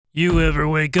You ever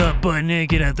wake up butt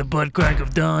naked at the butt crack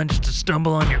of dawn just to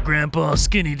stumble on your grandpa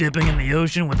skinny dipping in the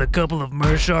ocean with a couple of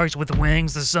mer sharks with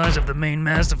wings the size of the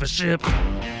mainmast of a ship?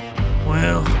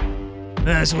 Well,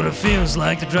 that's what it feels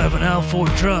like to drive an Alford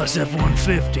Truss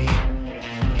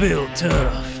F-150. Built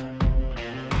tough.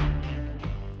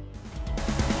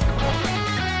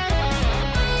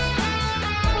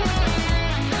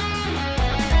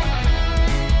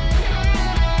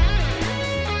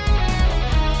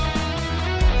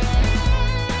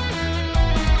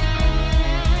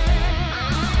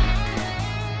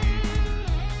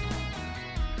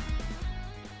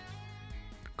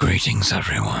 Greetings,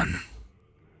 everyone.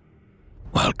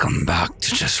 Welcome back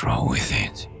to Just Roll With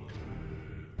It.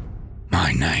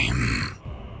 My name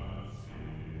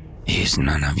is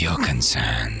none of your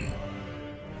concern.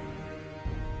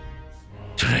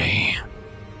 Today,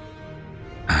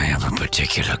 I have a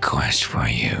particular quest for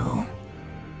you.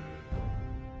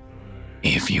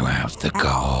 If you have the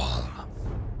gall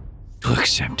to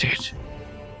accept it,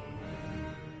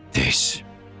 this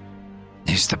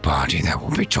is the party that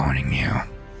will be joining you.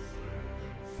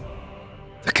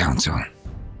 The Council.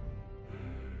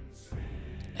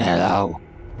 Hello.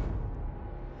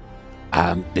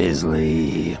 I'm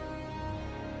Bisley.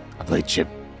 I play Chip.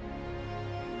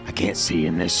 I can't see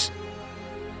in this.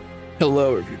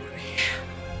 Hello, everybody.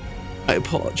 I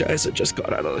apologize, I just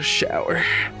got out of the shower.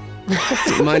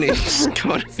 My name is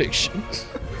Connor Fiction,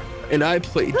 and I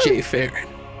play Jay Farron.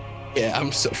 Yeah,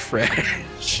 I'm so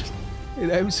fresh.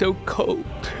 And I'm so cold.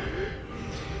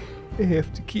 I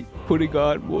have to keep putting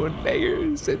on more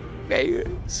layers and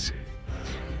layers.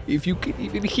 If you can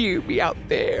even hear me out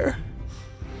there,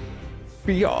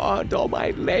 beyond all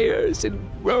my layers and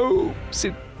robes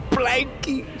and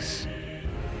blankies.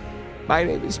 My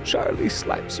name is Charlie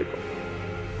Slimesicle,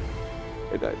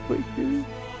 and I play you.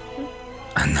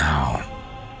 And now,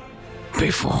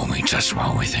 before we just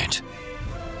roll with it,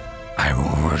 I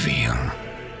will reveal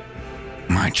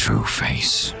my true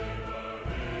face.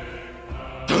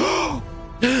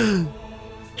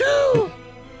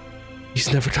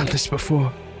 He's never done this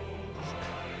before.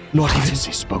 Not even.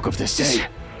 He spoke of this day.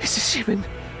 Is this even...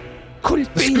 Could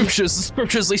it The be?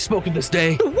 scriptures, they spoke of this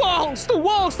day. The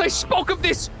walls, they spoke of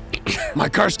this. My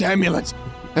cursed amulet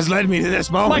has led me to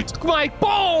this moment. My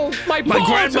balls, My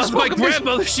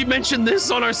grandmother, she mentioned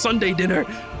this on our Sunday dinner.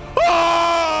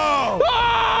 Oh!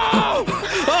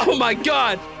 Oh my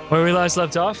God! Where we last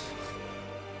left off,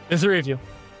 the three of you.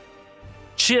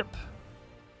 Chip,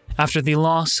 after the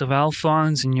loss of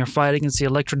Alphonse and your fight against the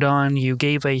Electrodon, you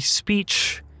gave a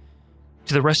speech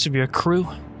to the rest of your crew,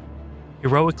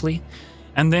 heroically,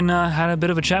 and then had a bit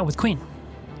of a chat with Queen.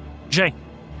 Jay,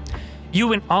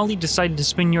 you and Ollie decided to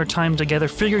spend your time together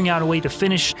figuring out a way to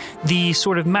finish the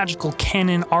sort of magical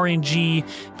cannon RNG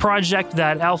project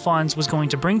that Alphonse was going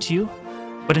to bring to you,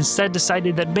 but instead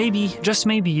decided that maybe, just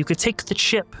maybe, you could take the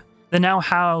chip that now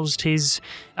housed his,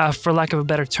 for lack of a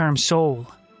better term, soul,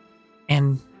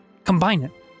 and combine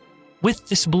it with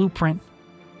this blueprint,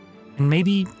 and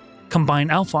maybe combine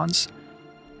Alphonse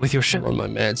with your ship. Or my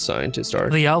mad scientist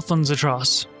art. The Alphonse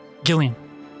Atros. Gillian,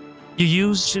 you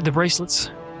used the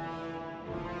bracelets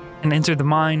and entered the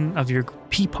mind of your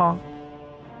peepaw,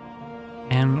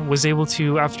 and was able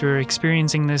to, after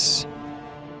experiencing this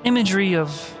imagery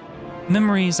of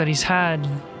memories that he's had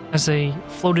as they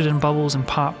floated in bubbles and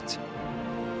popped,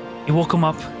 you woke him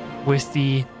up with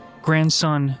the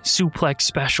grandson suplex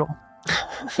special.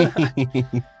 The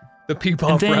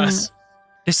peepaw And then press.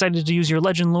 decided to use your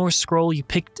legend lore scroll you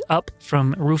picked up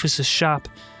from Rufus's shop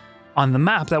on the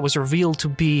map that was revealed to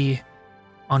be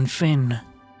on Finn,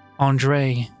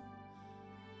 Andre,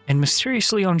 and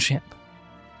mysteriously on Chip.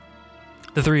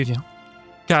 The three of you,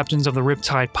 captains of the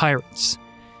Riptide Pirates,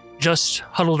 just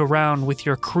huddled around with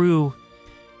your crew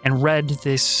and read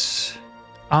this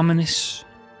ominous,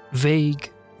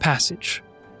 vague passage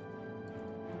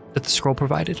that the scroll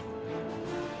provided.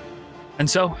 And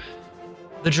so,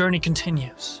 the journey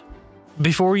continues.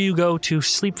 Before you go to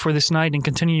sleep for this night and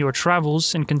continue your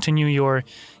travels and continue your,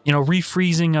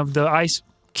 refreezing of the ice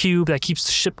cube that keeps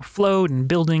the ship afloat and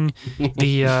building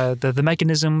the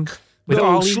mechanism with Go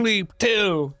Ollie. sleep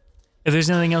too. If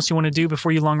there's anything else you want to do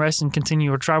before you long rest and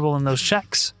continue your travel in those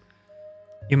checks,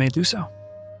 you may do so.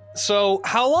 So,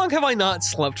 how long have I not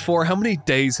slept for? How many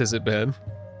days has it been?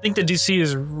 I think the DC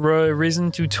is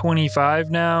risen to 25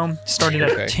 now. Started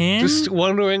at 10. Just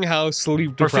wondering how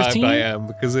sleep Or deprived 15? I am,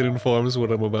 because it informs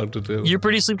what I'm about to do. You're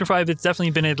pretty sleep deprived. It's definitely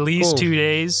been at least Cool. 2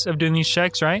 days of doing these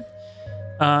checks, right?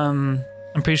 I'm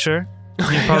pretty sure. You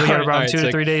probably got around Alright, 2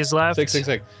 to 3 days left.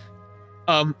 Sick.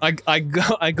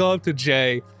 I go up to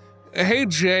Jay, Hey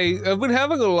Jay, I've been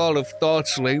having a lot of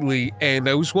thoughts lately, and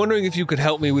I was wondering if you could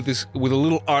help me with a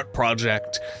little art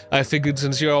project. I figured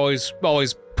since you're always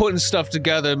putting stuff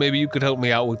together, maybe you could help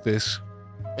me out with this.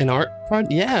 An art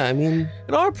project? Yeah, I mean...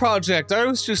 An art project. I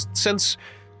was just, since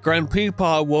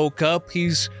Grandpeepaw woke up,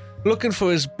 he's looking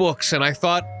for his books, and I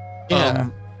thought,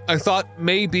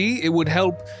 maybe it would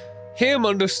help him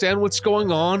understand what's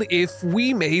going on if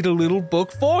we made a little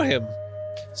book for him.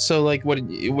 So, like, what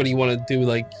do you want to do?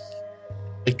 Like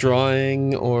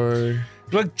drawing or...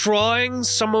 Like drawing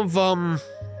some of,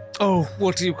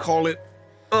 what do you call it?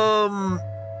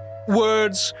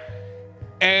 Words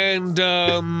and,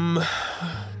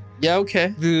 Yeah,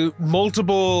 okay. the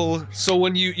multiple, so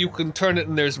when you can turn it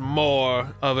and there's more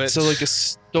of it. So, like a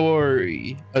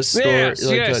story.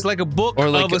 Yes, like a book or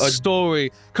like of a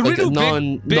story. Could like we do a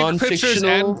big pictures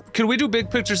non-fictional? and could we do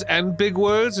big pictures and big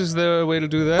words? Is there a way to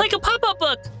do that? Like a pop-up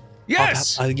book.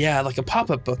 Yes. Yeah, like a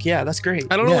pop-up book. Yeah, that's great.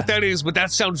 I don't know Yeah. what that is, but that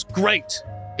sounds great.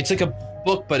 It's like a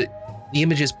book, but the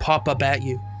images pop up at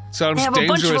you. Sounds They have a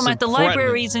dangerous bunch of them and at the threatening.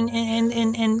 libraries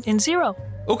in Zero.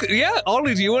 Okay, yeah,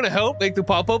 Ollie, do you want to help make the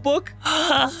pop-up book?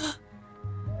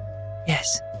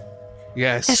 Yes.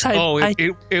 Yes. Yes,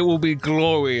 it will be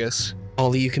glorious.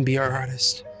 Ollie, you can be our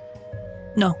artist.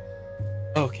 No.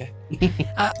 Okay.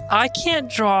 I can't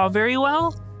draw very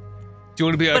well. Do you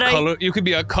want to be But color? You can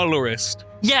be a colorist,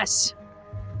 Yes.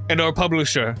 and our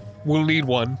publisher will need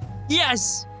one.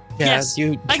 Yes. Yeah, Yes.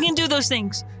 you... I can do those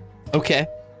things. Okay.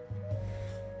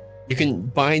 You can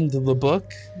bind the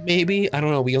book, maybe? I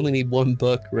don't know. We only need one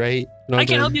book, right? I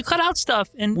can help you cut out stuff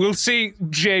and We'll see,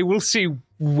 Jay. We'll see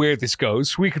where this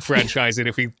goes. We could franchise it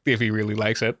if he really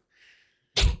likes it.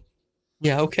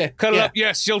 Yeah, okay. Cut it Yeah. up.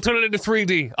 Yes, you'll turn it into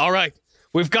 3D. All right,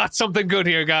 we've got something good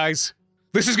here, guys.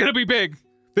 This is gonna be big.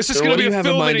 This is So gonna what be do you a have in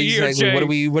film in mind a year, exactly? Jay.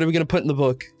 What are we gonna put in the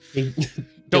book?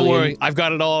 Don't worry, I've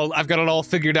got it all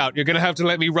figured out. You're gonna have to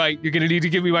let me write. You're gonna need to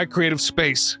give me my creative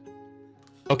space.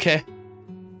 Okay.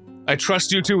 I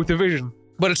trust you too with the vision,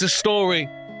 but it's a story,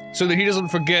 so that he doesn't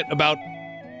forget about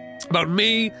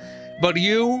me, about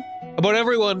you, about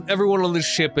everyone on this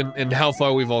ship, and how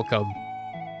far we've all come.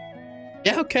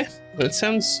 Yeah, okay. That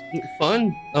sounds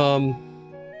fun.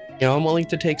 I'm willing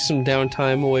to take some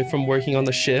downtime away from working on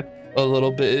the ship a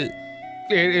little bit.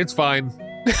 It's fine.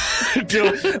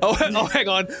 Hang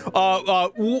on.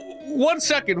 1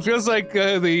 second. Feels like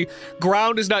the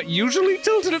ground is not usually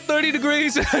tilted at 30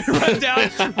 degrees. Run down,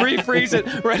 refreeze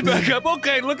it, right back up.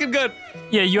 Okay, looking good.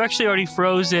 yeah, you actually already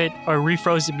froze it or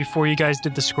refroze it before you guys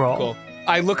did the scroll. Cool.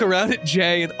 I look around at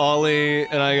Jay and Ollie,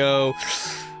 and I go,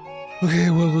 okay,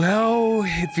 well now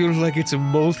it feels like it's a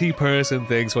multi-person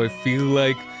thing, so I feel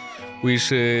like we've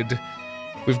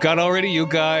got already you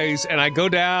guys, and I go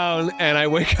down and I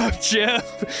wake up Chip,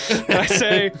 and I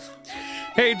say,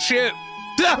 hey Chip.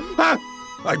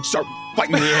 I start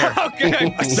fighting in the air.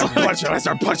 Okay. I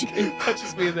start punching. He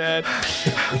punches me in the head.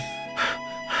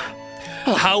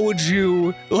 How would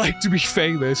you like to be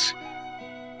famous?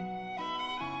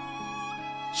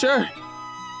 Sure.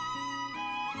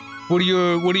 What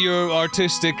are your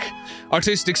artistic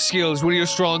skills? What are your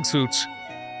strong suits?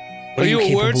 What Are you a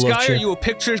capable words of, guy? Are Chip? you a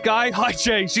pictures guy? Hi,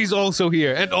 Jay. She's also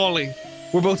here. And Ollie.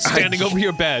 We're both standing over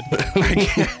your bed.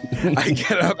 I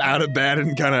get up out of bed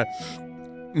and kind of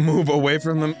move away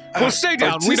from them. Well, stay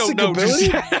down. We don't know.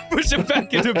 Artistic Just push him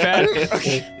back into bed.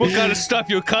 What kind of stuff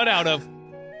you're cut out of?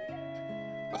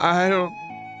 I don't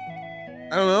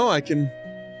know. I can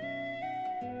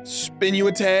spin you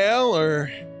a tale, or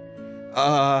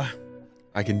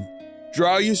I can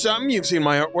draw you something. You've seen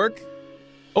my artwork.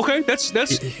 Okay, that's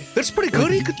pretty good.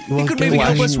 He Well, could maybe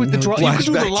help us with the draw. You could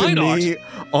do the Flashback line to art. me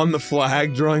on the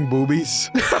flag drawing boobies.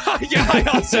 Yeah, I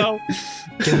also.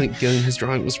 Gillian, his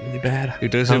drawing was really bad. He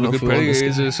does I have don't a know good if we want pretty. this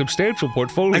It's guy. a substantial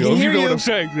portfolio. I can if hear you know what you. I'm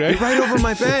saying, right? Right over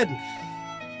my bed.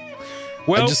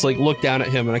 Well, I just look down at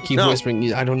him and I keep No.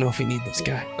 whispering, I don't know if we need this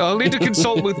guy. I'll need to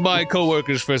consult with my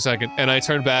coworkers for a second, and I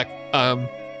turn back. I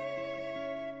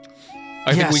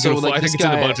think Yeah, we so, can. like, I think this it's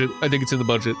in the guy- budget. I think it's in the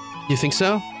budget. You think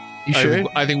so? You sure?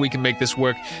 I think we can make this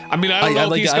work. I mean, I don't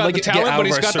know if he's got the talent, but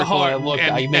he's got the heart.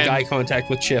 I make eye contact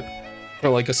with Chip for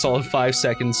like a solid 5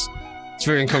 seconds. It's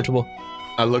very uncomfortable.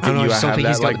 I look I at don't know, I you. I just don't have think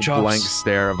he's that got like the chops. blank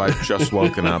stare of I've just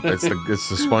woken up. It's the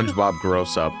SpongeBob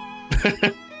gross up.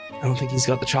 I don't think he's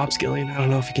got the chops, Gillian. I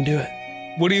don't know if he can do it.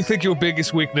 What do you think your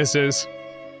biggest weakness is?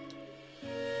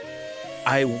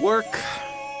 I work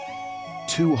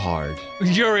too hard.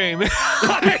 Urine.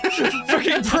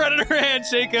 Freaking predator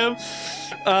handshake him.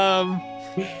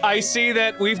 I see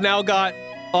that we've now got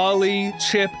Ollie,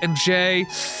 Chip, and Jay.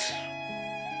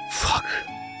 Fuck.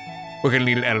 We're gonna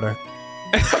need an editor.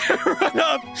 Run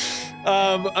up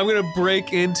I'm gonna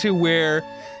break into where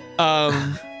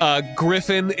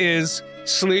Griffin is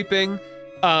sleeping,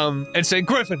 and say,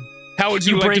 Griffin, how would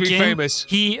you like to break be in, famous?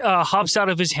 He hops out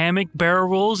of his hammock, barrel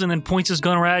rolls, and then points his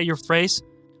gun right at your face.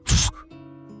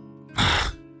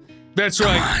 That's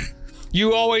right.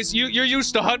 You're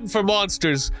used to hunting for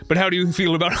monsters, but how do you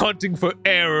feel about hunting for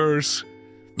errors?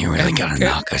 You really got a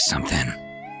knock or something.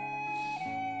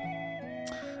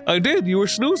 I did. You were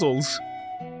snoozles.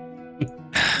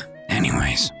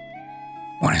 Anyways,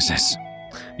 what is this?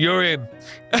 You're in.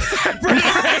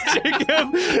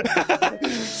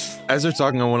 As they're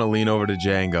talking, I want to lean over to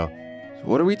Jay and go,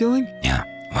 "What are we doing?" Yeah,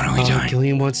 what are we doing?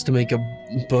 Gillian wants to make a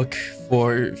book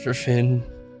for Finn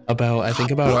about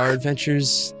our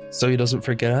adventures, so he doesn't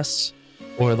forget us,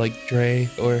 or like Dre,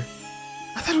 or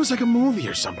I thought it was like a movie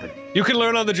or something. You can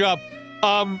learn on the job.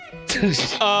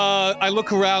 I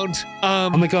look around. oh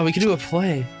my god, we could do a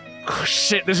play.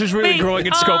 Shit, this is really Wait, growing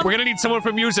in scope. We're gonna need someone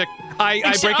for music. I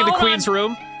break into Queen's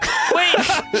room.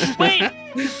 Wait,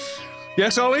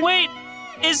 Yes, Ollie? wait.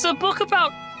 Is the book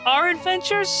about our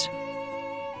adventures?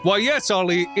 Why, yes,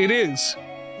 Ollie, it is.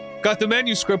 Got the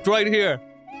manuscript right here.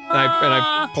 And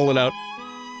I pull it out.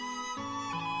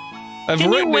 I've Can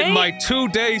you written it in wait? my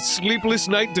 2-day sleepless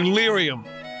night delirium.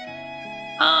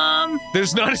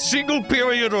 There's not a single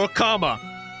period or comma.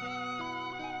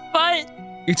 But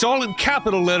It's all in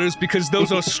capital letters because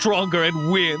those are stronger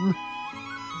and win.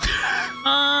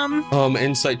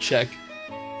 Insight check.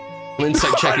 I'm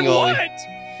insight checking Ollie.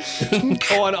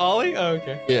 Oh, on Ollie? Oh,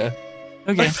 okay. Yeah,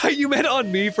 I okay. thought you meant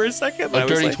on me for a second. a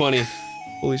dirty 20.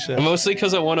 Holy shit. Mostly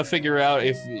because I want to figure out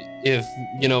if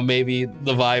maybe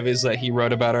the vibe is that he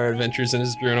wrote about our adventures in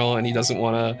his journal and he doesn't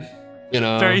want to,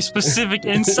 Very specific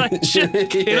insight check.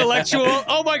 Intellectual,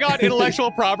 oh my god, intellectual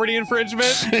property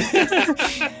infringement.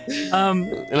 And I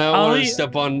don't want Ollie- to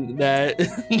step on that.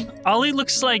 Ollie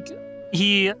looks like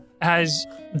he has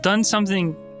done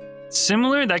something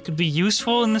similar that could be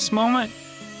useful in this moment,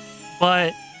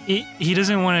 but he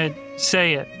doesn't want to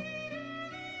say it.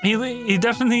 He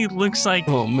definitely looks like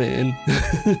Oh man.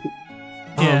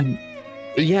 Yeah.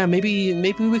 Yeah. Maybe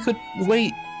we could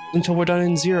wait until we're done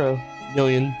in 0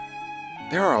 million.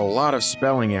 There are a lot of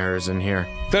spelling errors in here.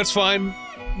 That's fine.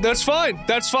 That's fine.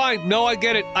 That's fine. No, I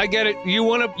get it. I get it. You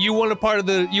want a part of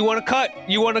the, you want to cut.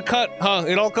 You want to cut, huh?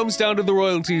 It all comes down to the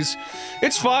royalties.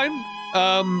 It's fine.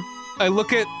 I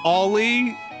look at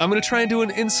Ollie. I'm going to try and do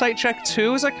an insight check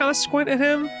too as I kind of squint at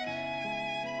him.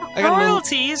 I got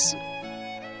royalties.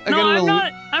 I got an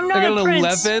I'm not I got a an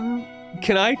prince. 11.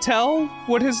 Can I tell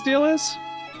what his deal is?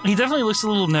 He definitely looks a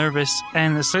little nervous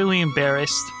and slightly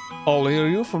embarrassed. Ollie, are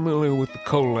you familiar with the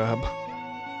collab?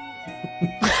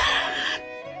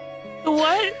 The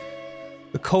what?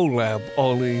 The collab,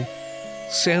 Ollie.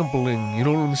 Sampling, you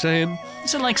know what I'm saying?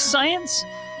 Is it like science?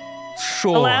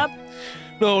 Sure. A lab?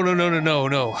 No.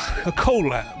 A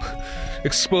collab.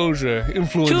 Exposure,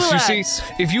 influence. Two You see, labs.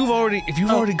 if you've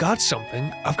already got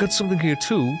something, I've got something here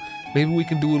too. Maybe we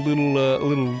can do a little,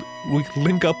 we can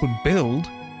link up and build.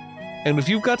 And if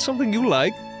you've got something you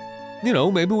like,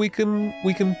 maybe we can,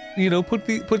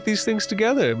 put these things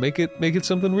together, make it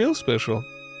something real special.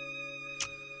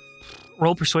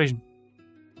 Roll persuasion.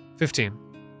 15.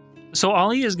 So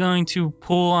Ollie is going to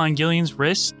pull on Gillian's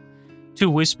wrist to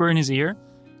whisper in his ear,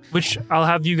 which I'll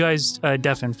have you guys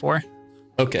deafen for.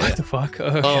 Okay. What the fuck?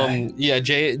 Okay. Yeah,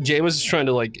 Jay was just trying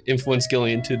to like influence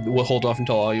Gillian to hold off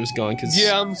until Ollie was gone because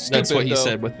Yeah, I'm that's stupid, what he though.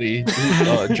 said with the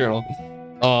journal.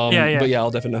 Yeah. But yeah,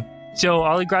 I'll definitely know. So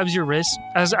Ollie grabs your wrist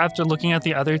after looking at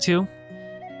the other two,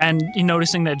 and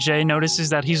noticing that Jay notices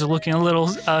that he's looking a little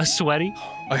sweaty.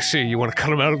 I see. You want to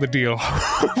cut him out of the deal.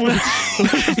 We'll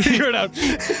figure it out.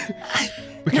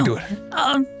 We can do it.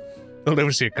 They'll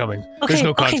never see it coming. There's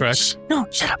no contracts. Okay, no,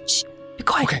 shut up. Shh, be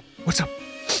quiet. Okay, what's up?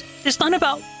 It's not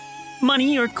about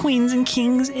money or queens and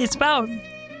kings. It's about,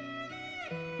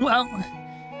 well,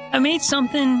 I made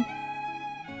something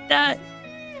that,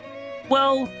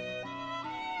 well,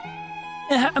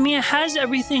 it has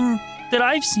everything that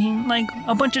I've seen, like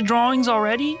a bunch of drawings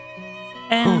already,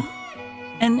 and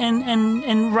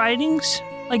and writings,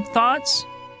 like thoughts,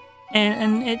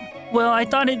 and it. Well, I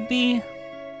thought it'd be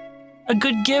a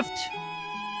good gift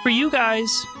for you guys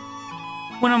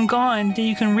when I'm gone that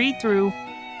you can read through.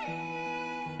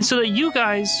 So that you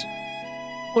guys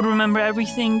would remember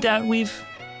everything that we've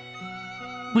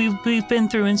been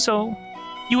through, and so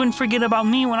you wouldn't forget about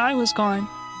me when I was gone.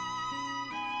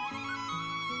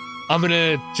 I'm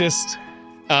gonna just,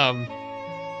 I'll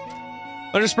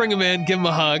just bring him in, give him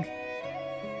a hug.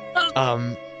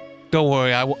 Don't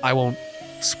worry, I won't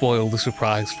spoil the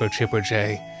surprise for Chipper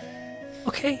J.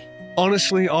 Okay.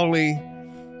 Honestly, Ollie,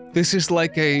 this is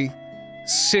like a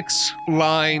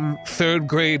 6-line, 3rd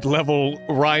grade level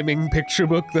rhyming picture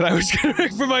book that I was gonna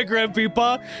make for my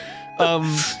grandpapa.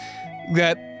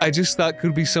 That I just thought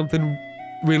could be something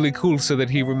really cool so that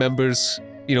he remembers,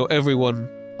 everyone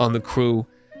on the crew.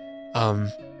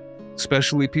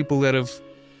 Especially people that have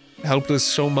helped us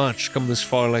so much come this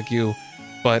far like you.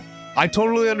 But I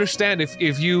totally understand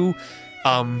if you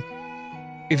don't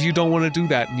want to do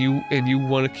that and you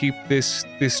want to keep this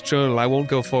journal. I won't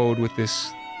go forward with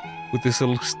this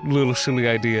little silly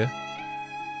idea.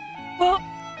 Well,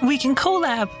 we can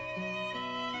collab.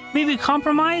 Maybe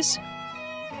compromise.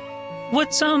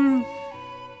 What's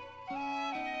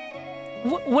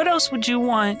what else would you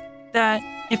want that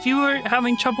if you were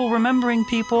having trouble remembering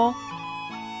people?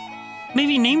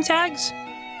 Maybe name tags?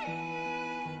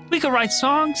 We could write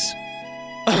songs.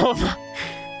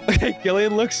 Okay,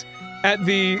 Gillian looks at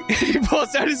he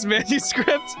pulls out his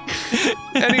manuscript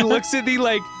and he looks at the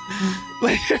like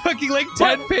fucking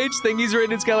 10-page thing he's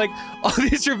written. It's got like all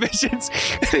these revisions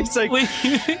and he's like, we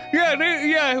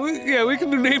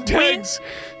can do name tags.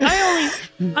 I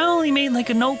only made like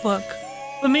a notebook,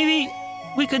 but maybe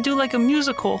we could do like a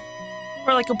musical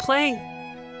or like a play,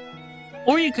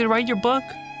 or you could write your book.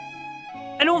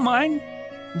 I don't mind.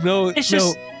 No, it's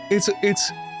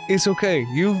it's okay.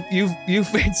 You've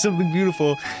made something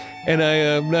beautiful, and I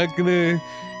am not gonna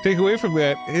take away from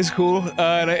that. It's cool.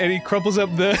 And he crumples up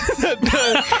the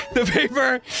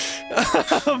paper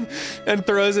and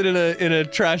throws it in a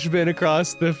trash bin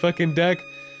across the fucking deck.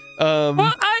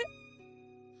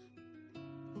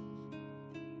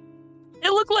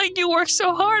 It looked like you worked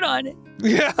so hard on it.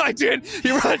 Yeah, I did.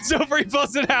 He runs over, he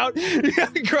pulls it out,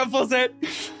 he crumples it.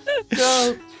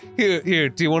 Here.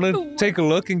 Do you want to take a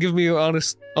look and give me your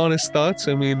honest thoughts?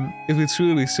 I mean, if it's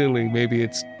really silly, maybe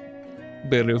it's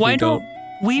better if Why we don't. don't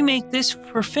we make this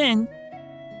for Finn,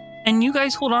 and you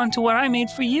guys hold on to what I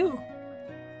made for you?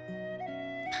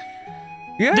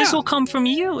 Yeah, This will come from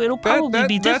you. It'll probably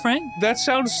be different. That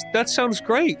sounds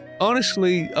great.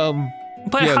 Honestly,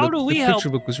 But yeah, how do we the help? picture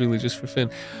book was really just for Finn.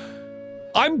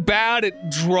 I'm bad at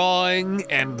drawing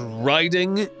and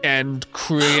writing and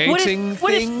creating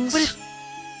things.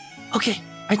 Okay,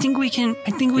 I think we can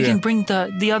bring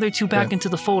the other two back into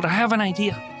the fold. I have an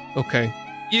idea. Okay.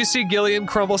 You see Gillian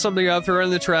crumble something up, throw it in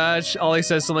the trash. Ollie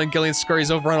says something. Gillian scurries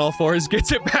over on all fours,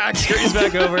 gets it back, scurries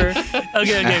back over.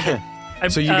 Okay.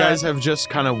 So you guys have just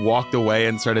kind of walked away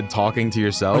and started talking to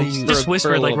yourselves? Just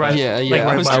whisper like right. Yeah. Like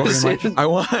I was right gonna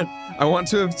by say. I want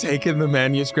to have taken the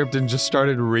manuscript and just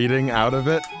started reading out of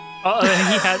it. He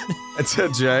had. It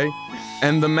said Jay.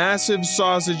 And the massive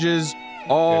sausages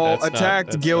all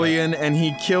attacked Gillian and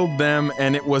he killed them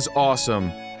and it was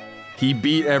awesome. He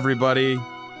beat everybody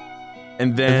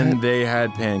and then they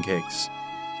had pancakes.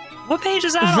 What page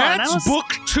is that on? That's book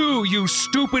 2, you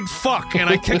stupid fuck. And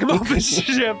I kick him off the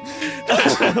ship.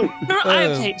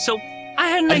 Okay, so I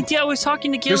had an idea. I was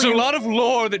talking to Gillian. There's a lot of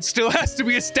lore that still has to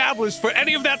be established for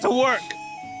any of that to work.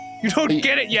 You don't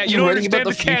get it yet. You don't writing understand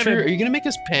about the the future? Are canon. you gonna make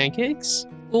us pancakes?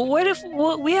 Well, what if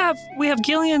we have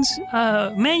Gillian's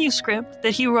manuscript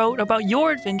that he wrote about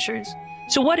your adventures?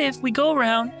 So what if we go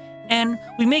around and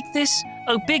we make this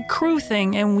a big crew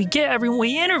thing, and we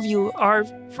interview our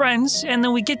friends, and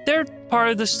then we get their part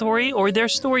of the story or their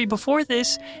story before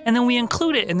this, and then we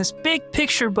include it in this big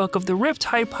picture book of the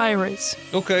Riptide Pirates.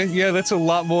 Okay, yeah, that's a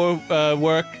lot more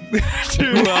work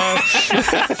to.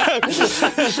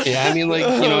 Yeah, I mean, like,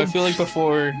 I feel like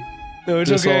before No, it's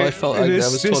this okay. all, I felt like I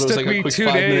was told it was like a quick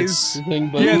 5 minutes thing,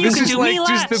 but Yeah, You this can is do like me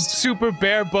just the last. super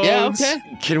bare bones. yeah,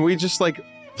 okay. Can we just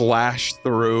flash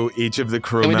through each of the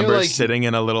crew And we do, members sitting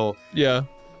in a little Yeah.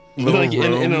 Like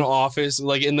in room? an office,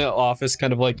 like in the office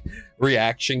kind of like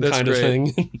reaction That's kind great.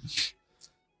 of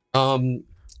thing.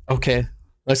 Okay.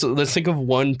 Let's think of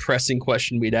one pressing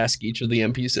question we'd ask each of the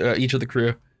MPs, each of the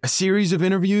crew. A series of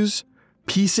interviews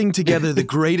piecing together the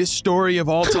greatest story of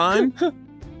all time?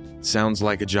 Sounds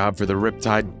like a job for the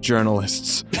Riptide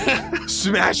journalists.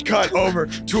 Smash cut over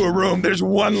to a room. There's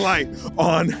one light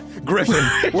on Griffin.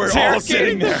 We're all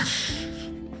sitting there.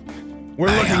 We're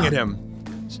looking at him.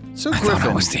 So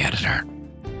Griffin. the editor.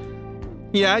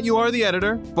 Yeah, you are the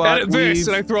editor, but Edit this, we've-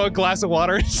 and I throw a glass of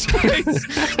water in his face.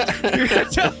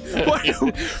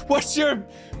 What's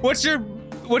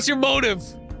your motive?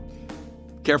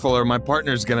 careful or my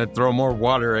partner's gonna throw more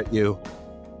water at you.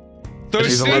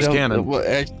 He's a Thirsty? loose cannon. Well,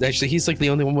 actually, he's like the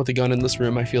only one with a gun in this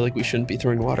room. I feel like we shouldn't be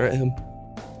throwing water at him.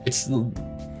 It's,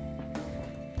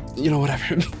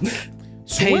 whatever.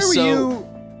 So Hey, where were so- you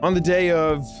on the day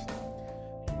of,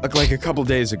 like a couple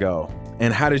days ago,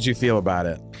 and how did you feel about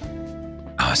it?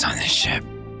 I was on this ship.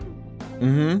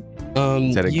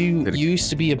 Mm-hmm. Did it- You did it- used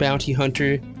to be a bounty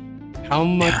hunter. How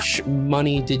much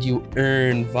money did you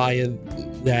earn via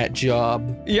that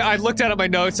job? Yeah, I looked out at my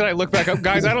notes and I looked back up.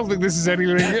 Guys, I don't think this is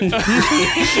anything.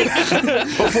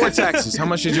 Before taxes, how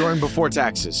much did you earn before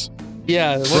taxes?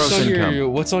 Yeah, Gross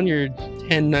income. what's on your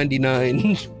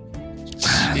 1099?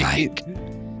 Like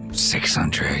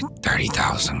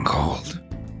 630,000 gold.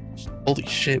 Holy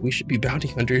shit, we should be bounty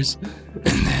hunters.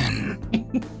 And then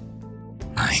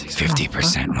like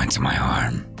 50% went to my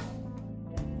arm.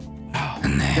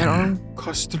 And That then, arm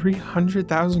cost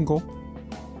 300,000 gold.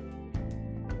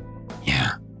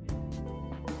 yeah.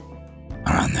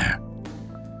 Around there.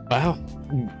 Wow.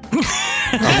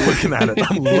 I'm looking at it.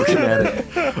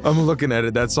 I'm looking at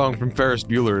it. That song from Ferris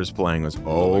Bueller is playing. Was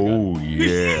oh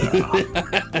yeah.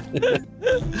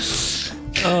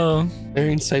 Oh,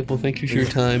 Very insightful. Thank you for your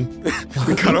time.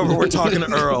 We cut over. We're talking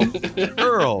to Earl.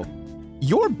 Earl,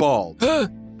 you're bald.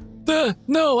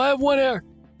 No, I have one hair.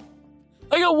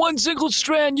 I got one single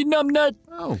strand, you numbnut.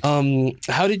 Oh.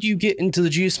 How did you get into the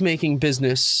juice making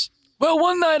business? Well,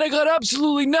 one night I got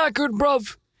absolutely knackered,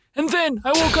 bruv. And then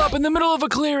I woke up in the middle of a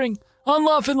clearing on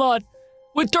Laugh-N-Lot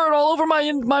with dirt all over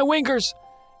my winkers.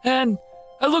 And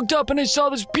I looked up and I saw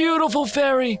this beautiful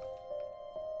fairy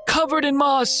covered in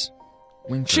moss.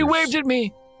 She waved at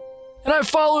me, and I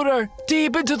followed her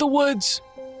deep into the woods.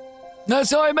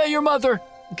 That's how I met your mother.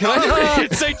 Can I do an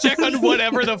insight check on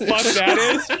whatever the fuck that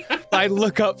is? I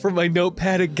look up from my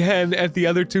notepad again at the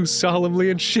other two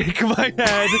solemnly and shake my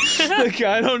head. Like,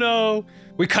 I don't know.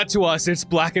 We cut to us. It's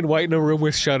black and white in a room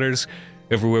with shutters.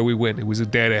 Everywhere we went, it was a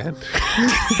dead end.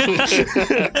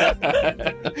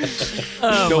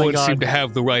 oh No my one God. seemed to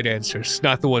have the right answers.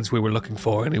 Not the ones we were looking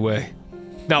for, anyway.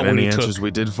 Not what Any he took. answers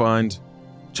we did find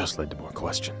just led to more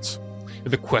questions.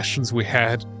 The questions we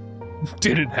had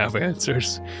didn't have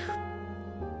answers.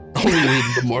 Only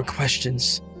leading to more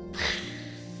questions.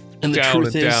 And the Down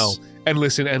truth and is, down.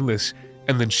 Endless and endless.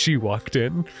 And then she walked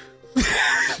in.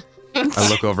 I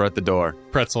look over at the door.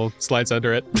 Pretzel slides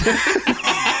under it.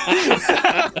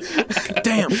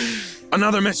 Damn,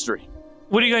 another mystery.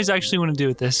 What do you guys actually want to do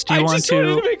with this? Do you I want just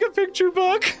wanted to to? make a picture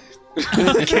book.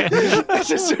 Okay. I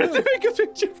just wanted to make a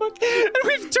picture book. And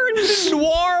we've turned it into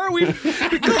noir. We've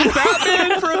become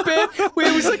Batman for a bit.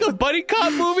 It was like a buddy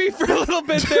cop movie for a little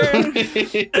bit there.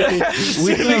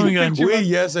 Oh my God. We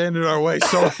yes ended our way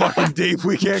so fucking deep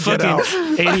we can't get Fucking out.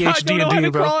 ADHD I don't know into how you,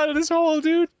 to bro. crawl out of this hole,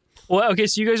 dude. Well, okay,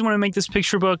 so you guys want to make this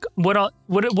picture book. What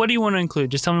do you want to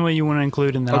include? Just tell me what you want to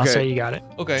include, and then I'll Okay. say you got it.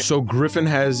 Okay, So Griffin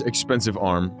has expensive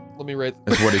arm, let me write.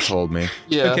 is what he told me.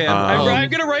 yeah. Okay, I'm Um,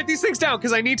 gonna write these things down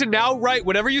because I need to now write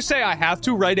whatever you say. I have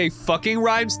to write a fucking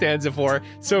rhyme stanza for.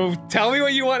 So tell me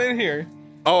what you want in here.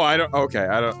 Oh, I don't. Okay,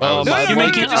 I don't. Um, No, I no, was- no,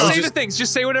 making- just I was say just- the things.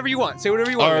 Just say whatever you want. Say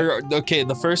whatever you want. Okay,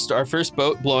 our first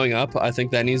boat blowing up, I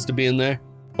think that needs to be in there.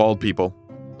 Bald people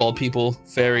Bald people,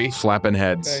 fairy, flapping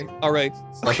heads. Okay. All right.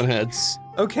 slapping heads.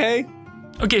 Okay.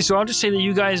 Okay, so I'll just say that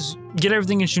you guys get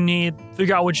everything that you need,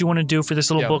 figure out what you want to do for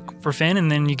this little Yeah. book for Finn, and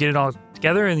then you get it all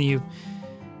together, and you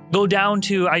go down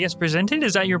to, I guess, present it.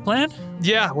 Is that your plan?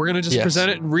 Yeah, we're gonna just Yes. present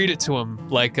it and read it to him.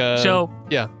 Like, So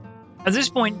yeah. At this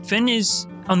point, Finn is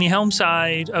on the helm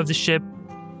side of the ship,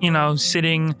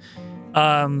 sitting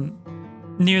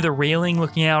near the railing,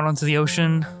 looking out onto the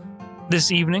ocean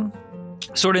this evening,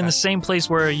 sort of in the same place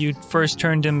where you first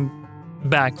turned him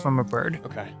back from a bird.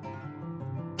 Okay.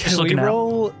 Just Can we looking out.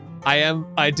 roll?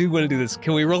 I do want to do this.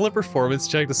 Can we roll a performance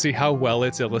check to see how well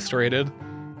it's illustrated?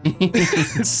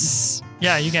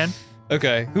 Yeah, you can.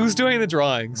 Okay. Who's doing the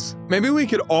drawings? Maybe we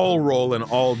could all roll and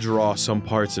all draw some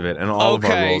parts of it, and all of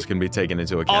our Okay. rolls can be taken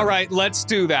into account. All right, let's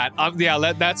do that.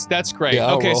 Yeah, that's great. Yeah,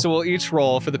 I'll okay, roll. so we'll each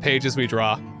roll for the pages we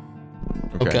draw.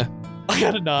 Okay. I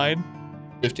got a 9.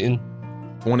 15.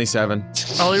 27.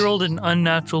 Ollie rolled an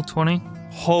unnatural 20.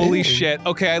 Holy Ooh. shit.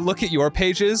 Okay, I look at your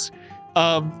pages.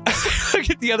 Look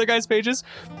at the other guy's pages.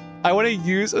 I want to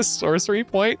use a sorcery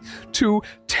point to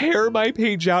tear my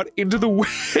page out into the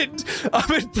wind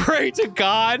and pray to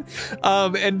God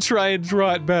and try and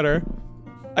draw it better.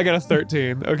 I got a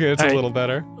 13. Okay, it's All a right. little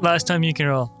better. Last time you can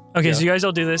roll. Okay, so you guys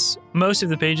all do this. Most of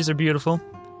the pages are beautiful.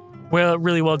 Well,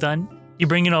 really well done. You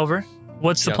bring it over.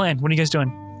 What's the Yeah. plan? What are you guys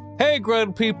doing? Hey,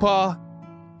 grandpeepa.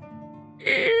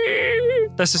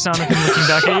 That's the sound of him looking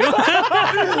back at you.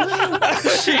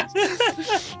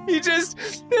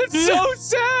 It's so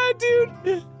sad,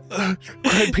 dude.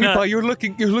 Grandpeepa, No. you're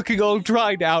looking all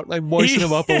dried out. I moisten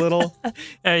him up a little.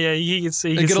 Yeah, he gets,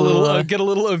 I get a little get a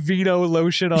little Aveeno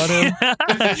lotion on him.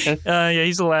 yeah,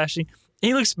 he's a little ashy.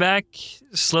 He looks back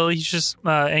slowly. He's just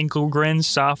ankle grins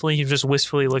softly. He's just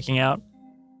wistfully looking out.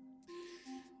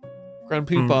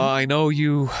 Grandpeepa, I know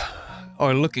you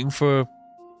are looking for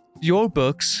your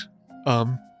books.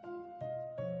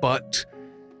 but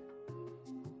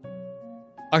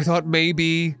I thought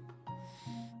maybe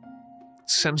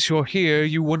since you're here,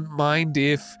 you wouldn't mind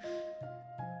if.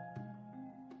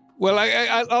 Well,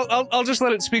 I'll just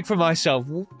let it speak for myself.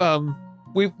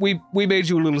 We made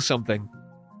you a little something,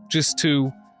 just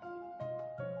to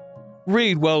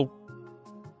read while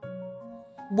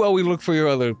we look for your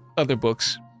other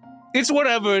books. It's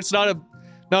whatever. It's not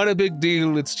a big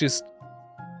deal. It's just,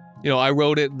 I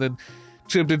wrote it and then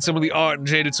Chip did some of the art and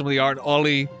Jay did some of the art.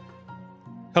 Ollie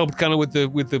helped kind of with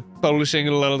the publishing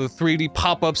and a lot of the 3D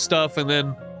pop-up stuff, and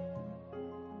then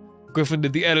Griffin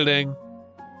did the editing.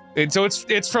 And so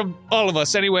it's from all of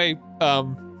us. Anyway, I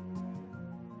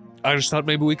just thought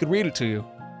maybe we could read it to you,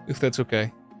 if that's okay.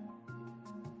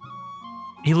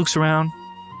 He looks around.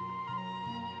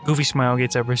 Goofy smile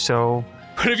gets ever so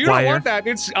But if you wider. don't want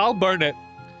that, I'll burn it.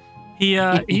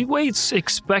 He waits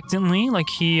expectantly, like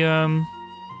he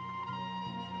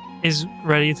is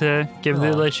ready to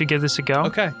let you give this a go.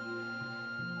 Okay.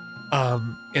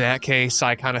 In that case,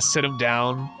 I kind of sit him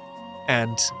down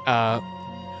and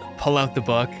pull out the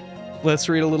book. Let's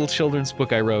read a little children's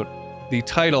book I wrote. The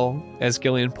title, as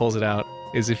Gillian pulls it out,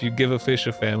 is If You Give a Fish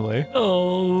a Family.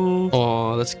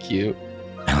 Oh, that's cute.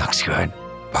 It looks good.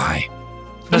 Bye.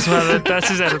 That's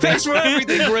his editing. Thanks for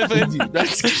everything, Griffin.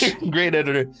 That's great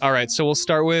editor. All right, so we'll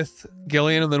start with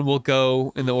Gillian, and then we'll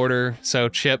go in the order. So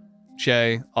Chip,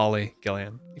 Jay, Ollie,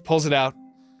 Gillian. He pulls it out.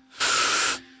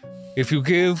 If you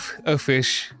give a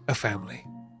fish a family.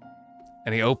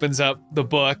 And he opens up the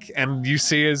book, and you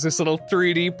see as this little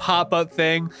 3D pop-up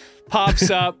thing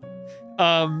pops up.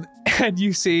 And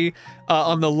you see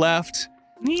on the left,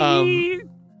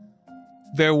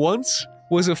 there once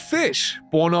was a fish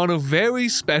born on a very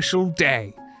special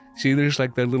day. See, there's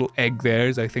like that little egg there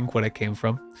is I think what it came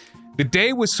from. The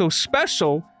day was so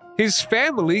special, his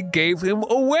family gave him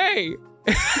away.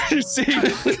 You see,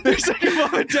 there's like a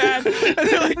mom and dad, and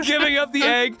they're like giving up the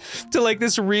egg to like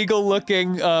this regal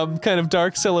looking kind of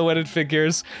dark silhouetted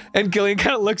figures. And Gillian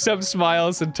kind of looks up,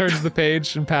 smiles, and turns the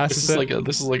page and passes it.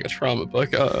 This is like a trauma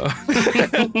book.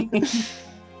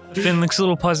 Finn looks a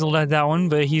little puzzled at that one,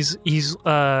 but he's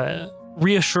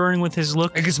reassuring with his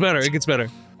look. It gets better.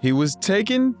 He was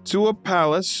taken to a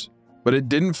palace, but it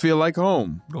didn't feel like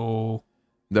home. Oh.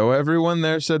 Though everyone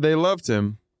there said they loved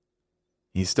him,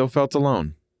 he still felt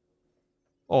alone.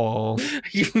 Oh.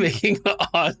 You making the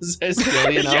Oz as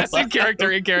Gillian? Yes, in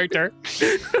character.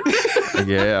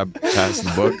 Yeah, I passed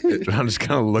the book. I'm just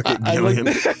gonna look at Gillian.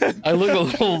 I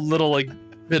look a little like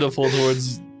pitiful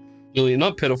towards Gillian.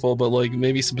 Not pitiful, but like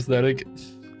maybe sympathetic.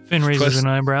 Finn raises an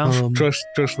eyebrow. Trust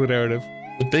the narrative.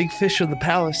 The big fish of the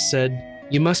palace said,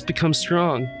 "You must become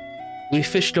strong. We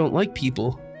fish don't like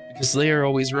people because they are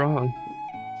always wrong."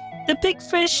 The big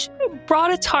fish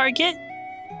brought a target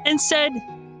and said,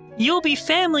 "You'll be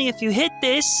family if you hit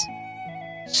this."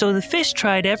 So the fish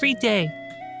tried every day,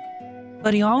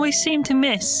 but he always seemed to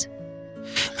miss.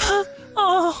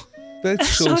 Oh, That's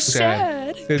so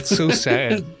sad. It's so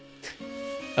sad.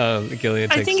 Gillian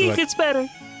takes I think it gets better.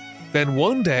 Then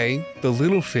one day, the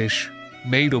little fish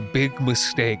made a big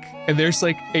mistake. And there's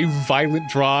like a violent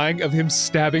drawing of him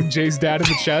stabbing Jay's dad in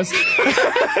the chest.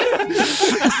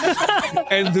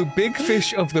 And the big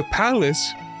fish of the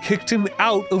palace kicked him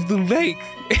out of the lake.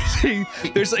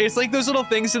 It's like those little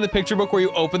things in the picture book where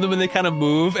you open them and they kind of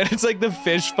move, and it's like the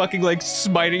fish fucking like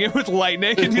smiting it with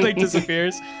lightning, and he like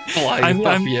disappears.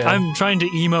 I'm trying to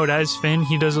emote as Finn.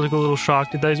 He does look a little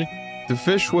shocked at that. The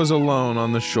fish was alone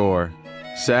on the shore,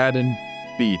 sad and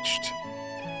beached,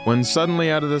 when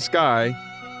suddenly out of the sky,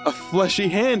 a fleshy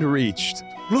hand reached.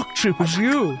 Look, Chip, it's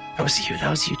you. That was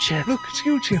you, Chip. Look, it's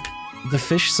you, Chip. The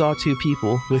fish saw two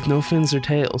people with no fins or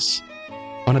tails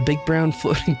on a big brown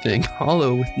floating thing,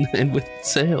 hollow with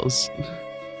sails.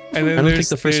 And then I don't think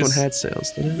the first one had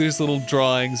sails, did it? There's little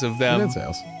drawings of them.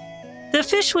 The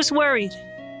fish was worried.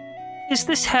 Is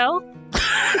this hell?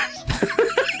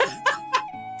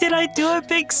 Did I do a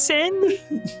big sin?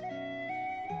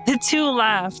 The two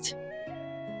laughed.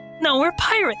 No, we're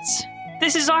pirates.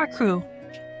 This is our crew.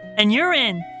 And you're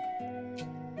in.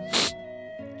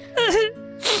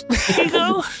 Here you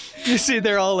go. You see,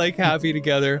 they're all like happy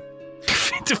together.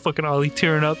 To fucking Ollie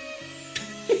tearing up.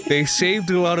 They saved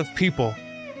a lot of people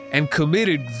and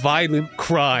committed violent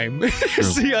crime.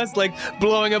 See us like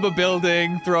blowing up a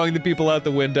building, throwing the people out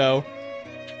the window.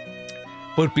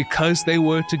 But because they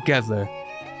were together,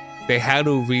 they had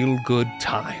a real good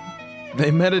time. They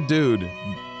met a dude,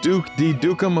 Duke de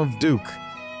Dukem of Duke,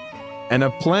 and a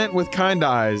plant with kind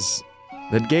eyes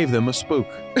that gave them a spook.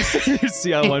 You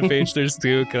see on one page there's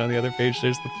Duke, and on the other page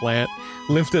there's the plant,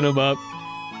 lifting him up.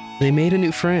 They made a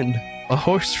new friend, a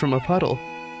horse from a puddle.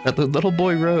 that the little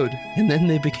boy rode, and then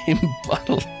they became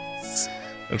bottles.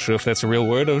 Not sure if that's a real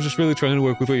word. I was just really trying to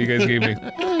work with what you guys gave me.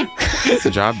 It's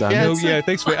a job done. Yeah, No, it's yeah, like-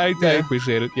 thanks for I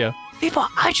appreciate it. Yeah. People,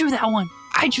 I drew that one.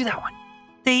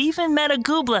 They even met a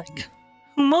Gooblik,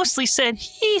 who mostly said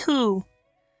hee-hoo.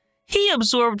 He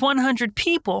absorbed 100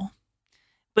 people,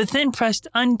 but then pressed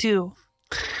undo.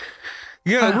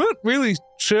 Yeah, I'm not really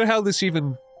sure how this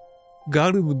even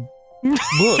got in the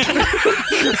book.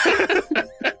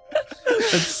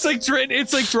 It's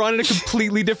like drawn in a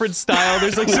completely different style.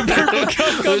 There's like some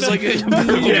There's like a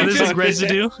yeah, there's like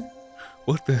residue.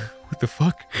 What the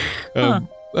fuck? Huh.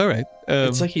 All right.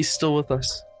 It's like he's still with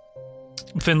us.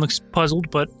 Finn looks puzzled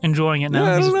but enjoying it now.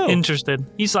 Yeah, I He's don't know. interested.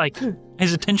 He's like,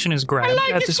 his attention is grabbed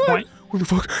at this point. what the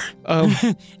fuck?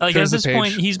 Like Turns at the this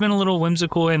point, page. he's been a little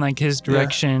whimsical in like his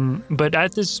direction, but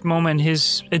at this moment,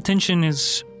 his attention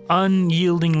is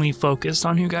unyieldingly focused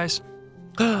on you guys.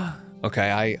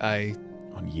 Okay,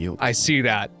 Unyielding. I see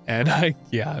that, and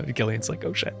Gillian's like,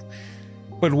 oh shit.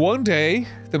 But one day,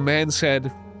 the man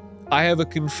said, I have a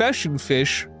confession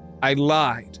fish, I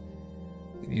lied.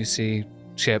 And you see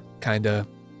Chip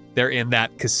they're in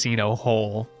that casino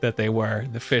hole that they were.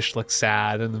 The fish looks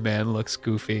sad, and the man looks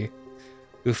goofy.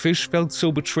 The fish felt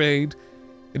so betrayed,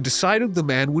 and decided the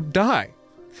man would die.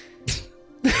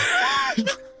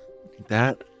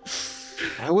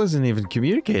 That wasn't even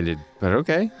communicated, but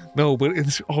okay. No, but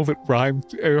it's all of it rhymed.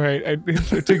 All right, I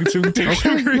taking some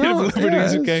creative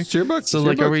liberties, okay? It's your book. So it's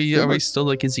your like, are book, we your book. still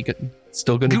like, is he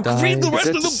still gonna You die? can read the rest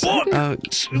of the That's- book! Uh,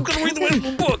 I'm gonna read the rest of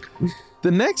the book!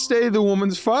 The next day, the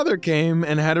woman's father came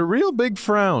and had a real big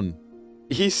frown.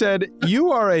 He said,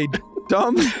 "You are a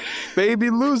dumb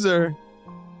baby loser,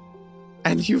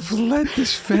 and you've let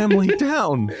this family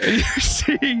down."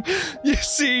 You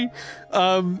see,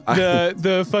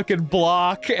 the fucking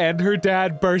block and her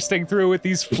dad bursting through with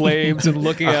these flames and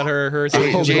looking at her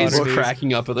Oh, Jay's God.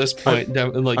 cracking up at this point.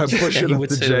 Like, I push yeah, it he up would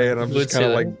to say Jay, that. and I'm He would just kind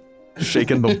of say like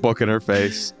shaking the book in her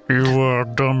face. You are a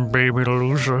dumb baby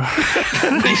loser.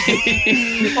 that.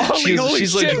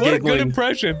 She's like what a good giggling.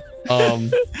 impression.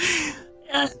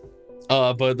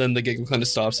 But then the giggle kind of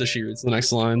stops as she reads the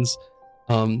next lines.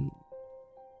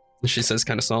 She says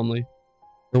kind of solemnly,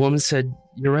 "The woman said,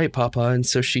 'You're right, Papa,' and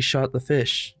so she shot the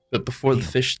fish. But before the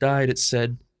fish died, it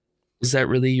said, 'Is that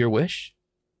really your wish?'"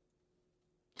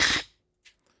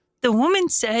 The woman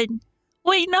said,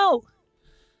 "Wait, no.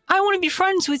 I want to be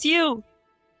friends with you."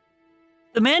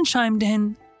 The man chimed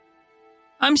in,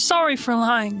 "I'm sorry for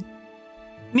lying.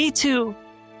 Me too."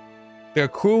 Their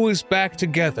crew is back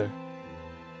together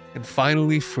and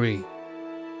finally free.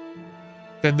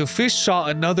 Then the fish saw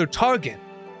another target.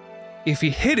 If he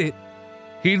hit it,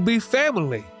 he'd be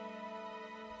family.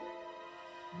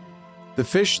 The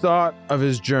fish thought of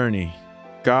his journey,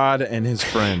 God and his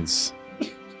friends.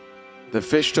 The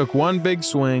fish took one big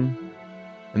swing,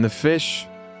 and the fish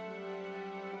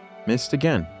missed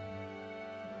again.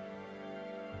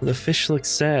 The fish looked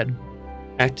sad,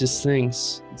 packed his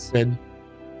things, and said,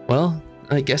 "Well,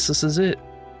 I guess this is it."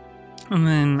 And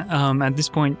then at this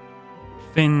point,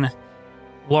 Finn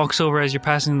walks over as you're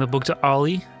passing the book to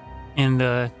Ollie and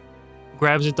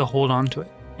grabs it to hold on to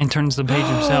it and turns the page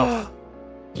himself.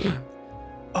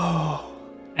 Oh.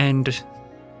 And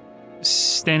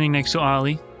standing next to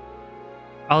Ollie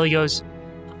goes,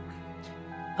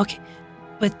 "Okay,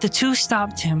 but the two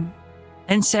stopped him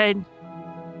and said,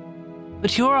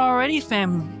 'But you're already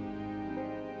family.'"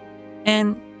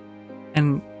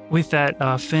 And with that,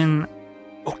 Finn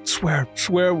Oh,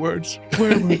 swear words.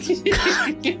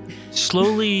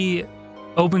 slowly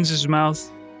opens his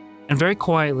mouth and very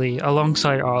quietly,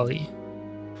 alongside Ollie,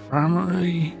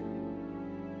 "Family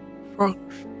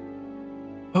fucks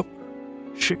up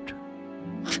shit."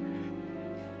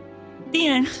 The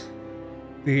end.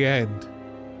 The end.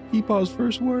 Peepaw's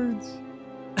first words.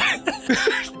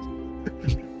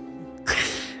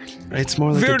 It's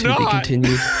more like They're a to be not.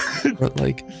 continued, but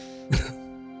like,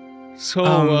 So,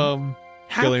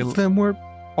 Half Gillian- of them were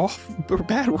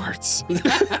bad words.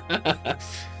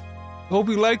 hope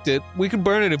you liked it. We can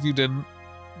burn it if you didn't.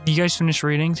 You guys finish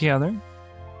reading together,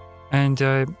 and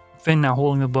Finn, now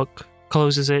holding the book,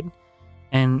 closes it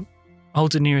and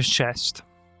holds it near his chest.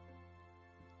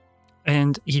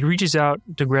 And he reaches out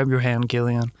to grab your hand,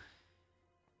 Gillian,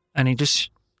 and he just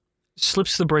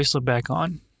slips the bracelet back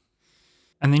on.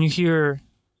 And then you hear,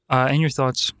 in your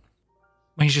thoughts,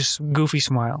 he's just goofy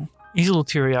smile. He's a little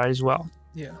teary-eyed as well.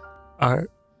 Yeah.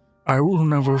 I will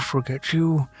never forget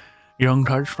you, young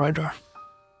typewriter.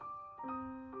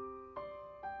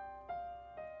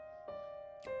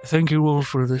 Thank you all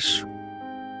for this.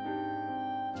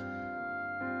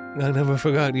 I never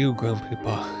forgot you, Grumpy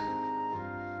Paw.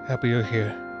 Happy you're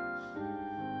here.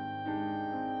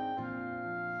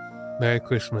 Merry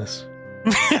Christmas.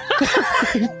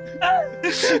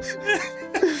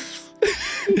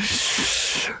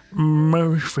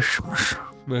 Merry Christmas.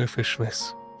 Merry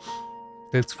Christmas.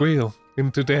 It's real in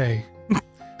today.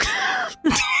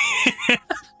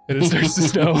 And it starts to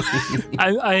snow.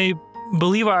 I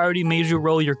believe I already made you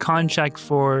roll your contract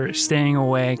for staying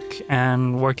awake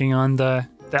and working on the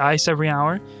ice every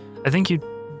hour. I think you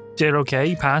did okay.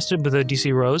 You passed it, but the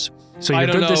DC rose. So you're I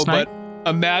don't good know, this night. but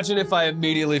imagine if I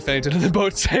immediately fainted and the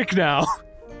boat's sank now.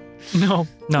 No.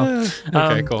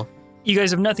 Okay, cool. You guys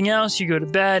have nothing else. You go to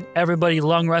bed. Everybody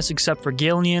long rest except for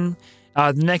Gillian.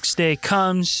 The next day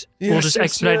comes. We'll just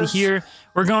expedite it here.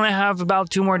 We're going to have about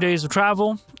 2 more days of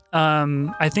travel.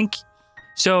 I think.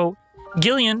 So,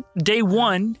 Gillian, day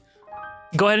 1,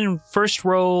 go ahead and first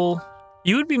roll.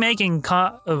 You would be making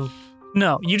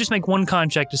no, you just make 1 con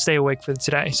check to stay awake for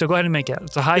today. So go ahead and make it.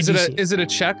 It's a high DC. Is it a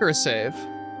check or a save?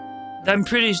 I'm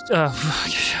pretty.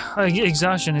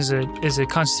 Exhaustion is a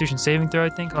Constitution saving throw. I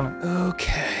think. Hold on.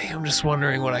 Okay, I'm just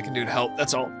wondering what I can do to help.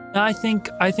 That's all. I think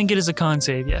it is a con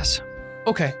save. Yes.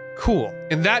 Okay, cool.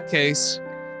 In that case,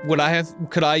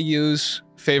 could I use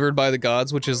Favored by the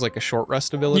Gods, which is like a short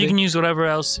rest ability? You can use whatever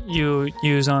else you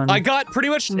use on. I got pretty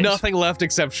much nothing left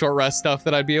except short rest stuff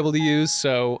that I'd be able to use,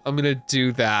 so I'm gonna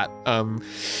do that.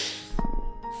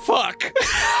 Fuck.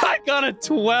 I got a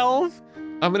 12.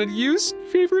 I'm gonna use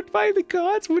Favored by the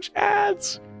Gods, which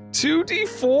adds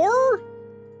 2d4?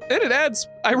 And it adds,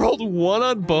 I rolled 1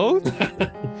 on both.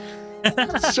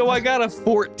 So I got a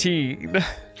 14.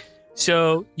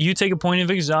 So you take a point of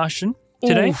exhaustion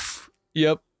today. Oof.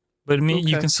 Yep. But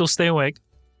you can still stay awake.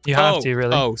 You have to,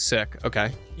 really. Oh, sick.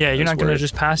 Okay. Yeah, you're That's not going to weird.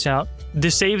 just pass out. The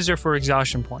saves are for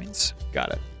exhaustion points.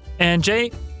 Got it. And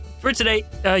Jay, for today,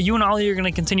 you and Ollie are going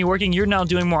to continue working. You're now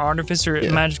doing more artificer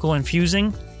magical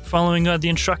infusing, following the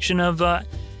instruction of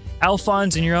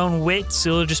Alphonse and your own wit.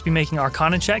 So you'll just be making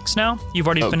arcana checks now. You've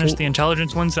already finished the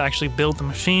intelligence ones to actually build the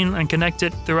machine and connect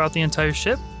it throughout the entire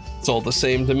ship. It's all the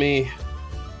same to me.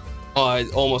 Oh, I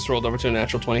almost rolled over to a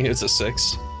natural 20. It's a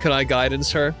 6. Can I guidance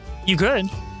her? You could.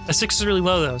 A 6 is really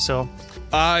low, though, so...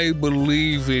 I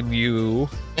believe in you.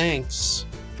 Thanks.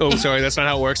 Oh, sorry, that's not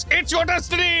how it works. It's your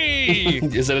destiny!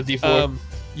 Is that a D4?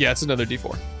 Yeah, it's another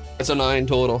D4. It's a 9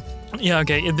 total. Yeah,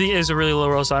 okay. It is a really low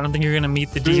roll, so I don't think you're going to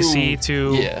meet the DC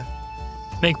to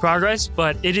make progress,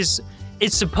 but it's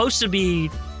supposed to be...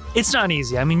 It's not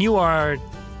easy. I mean, you are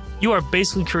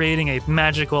basically creating a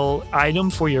magical item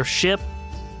for your ship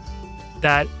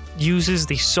that uses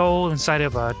the soul inside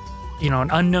of an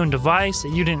unknown device that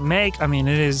you didn't make. I mean,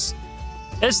 it's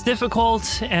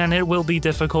difficult, and it will be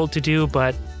difficult to do,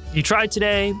 but you tried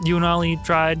today. You and Ollie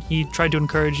tried. He tried to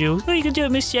encourage you. Oh, you can do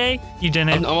it, Miss J. You didn't.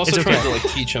 I'm also trying to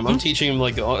teach him. I'm teaching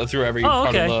him through every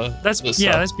part of the That's stuff.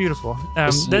 that's beautiful.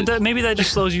 Maybe that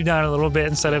just slows you down a little bit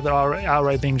instead of it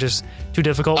outright being just too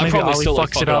difficult. I Maybe probably Ollie still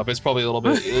fucks it up. It's probably a little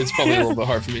bit. It's probably a little bit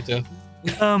hard for me too.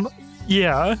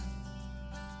 Yeah.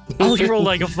 Ollie rolled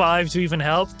like a 5 to even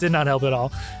help. Did not help at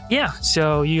all. Yeah,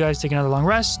 so you guys take another long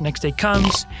rest. Next day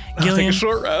comes. Gillian, Take a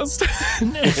short rest.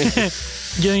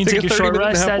 Gillian, take your short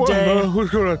rest that day. What's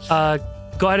going on?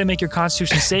 Go ahead and make your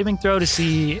Constitution saving throw to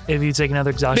see if you take another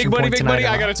exhaustion Big money, point big tonight. money.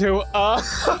 I got a 2.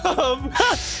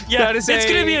 Yeah, that is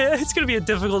it's gonna be a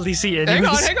difficult DC. Hang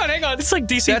anyways. on. It's like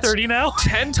DC That's 30 now.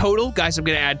 10 total. Guys, I'm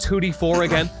going to add 2d4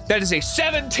 again. That is a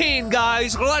 17,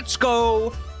 guys. Let's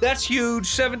go. That's huge.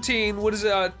 17. What is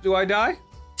it? Do I die?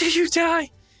 Do you die?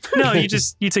 No,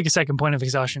 you take a second point of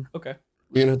exhaustion. Okay.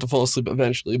 We're gonna have to fall asleep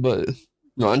eventually, but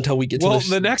not until we get to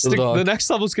The next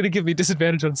level is going to give me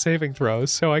disadvantage on saving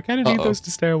throws, so I kind of need those to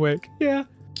stay awake. Yeah.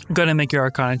 Go ahead and make your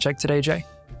Arcana check today, Jay.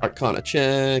 Arcana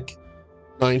check.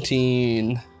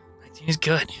 19. 19 is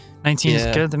good. 19 is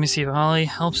good. Let me see if Ollie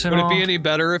helps at Would all. it be any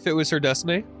better if it was her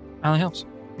destiny? Ollie helps.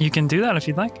 You can do that if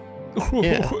you'd like.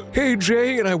 Yeah. Hey,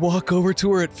 Jay, and I walk over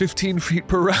to her at 15 feet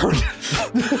per round.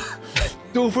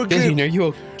 Don't forget. Gillian, are you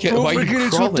okay? Don't Why are forget you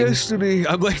it's your crawling? destiny.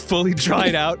 I'm like fully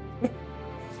dried out.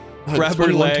 Grab her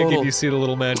 21 leg total. and you see the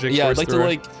little magic. Yeah, I'd course like through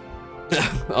to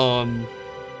her.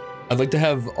 I'd like to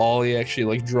have Ollie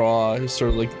actually draw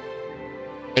sort of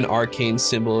an arcane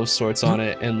symbol of sorts on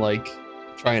it and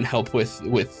try and help with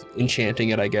enchanting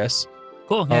it, I guess.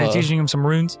 Cool. Yeah, teaching him some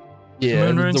runes. Yeah,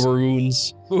 Moon runes? the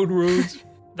runes. Moon runes.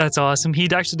 That's awesome. He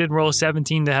actually did roll a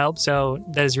 17 to help, so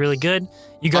that is really good.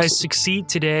 You guys Awesome. succeed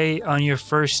today on your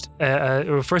first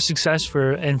success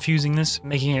for infusing this,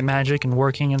 making it magic and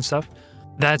working and stuff.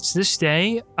 That's this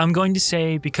day. I'm going to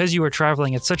say, because you are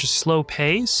traveling at such a slow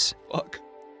pace, Fuck.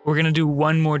 we're going to do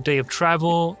one more day of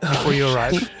travel before you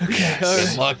arrive. Okay.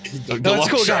 Good luck. Good No, luck, it's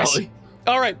cool, guys. Charlie.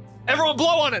 All right. Everyone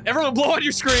blow on it. Everyone blow on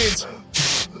your screens.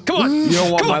 Come on. You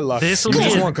don't want my luck. This You will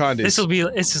just be. want Candice.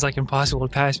 This is like impossible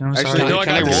to pass, man. I'm Actually, sorry. no,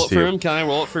 Can I Candice roll it to for you. him? Can I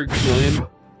roll it for Julian?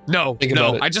 No, Think no.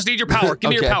 about it. I just need your power. Give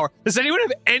me your Okay. power. Does anyone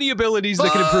have any abilities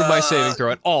that can improve my saving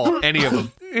throw at all? Any of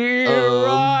them? Here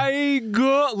I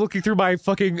go. Looking through my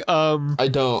fucking I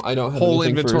don't have whole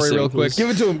anything for inventory real saving quick. throws. Give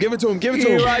it to him. Give it to him. Give it to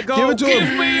Here him. I go. Give it to Give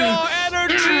him. me your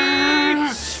energy.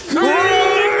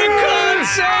 Rolling the con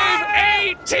save.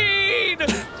 18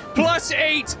 plus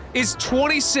 8 is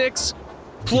 26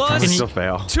 plus Still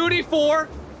fail. 2d4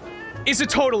 is a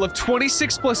total of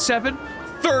 26 plus 7,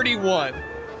 31.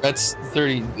 That's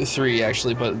 33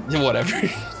 actually, but whatever.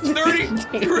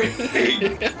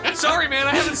 33. Sorry, man.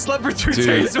 I haven't slept for 2 Dude,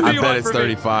 days. What do I you bet want it's from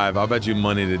me? 35. I'll bet you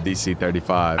money to DC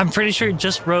 35. I'm pretty sure it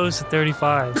just rose to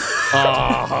 35.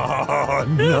 Oh,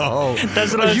 no.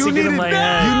 That's what I was You thinking in needed, my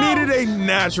head. you needed a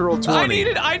natural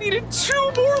 20. I needed 2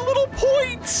 more little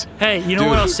points. Hey, you know Dude.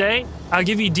 what I'll say? I'll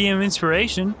give you DM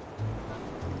inspiration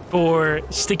for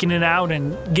sticking it out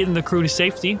and getting the crew to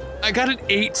safety. I got an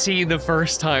 18 the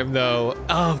first time, though.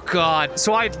 Oh, God.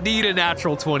 So I need a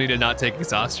natural 20 to not take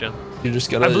exhaustion. You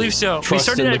just gotta. I believe so. We trust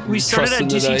started in at the- DC trust in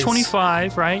the dice.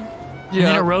 25, right? And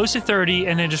then it rose to 30,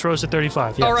 and then it just rose to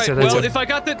 35. Yeah, All right. so that's Well, it. if I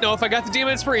got the DM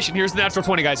inspiration, here's the natural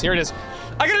 20, guys. Here it is.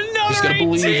 I got another Just gotta 18.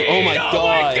 believe. Oh my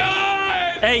God.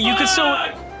 God. Hey, you could still.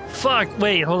 Fuck. Fuck.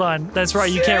 Wait, hold on. That's right.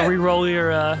 You Shit. can't re-roll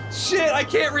your. Shit, I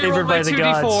can't reroll Favored my by the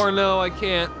 2d4. gods. No, I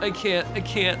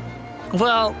can't.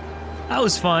 Well, that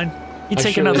was fun. You I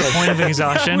take surely another hope- point of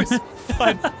exhaustion.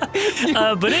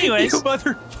 But anyways, You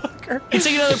motherfucker. you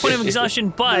take another point of exhaustion.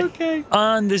 But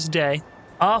on this day,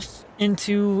 off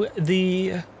into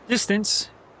the distance,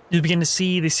 you begin to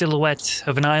see the silhouette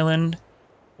of an island,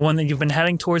 one that you've been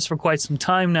heading towards for quite some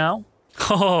time now.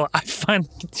 Oh, I finally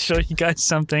get to show you guys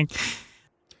something.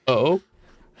 Oh.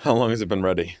 How long has it been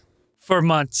ready? For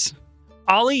months,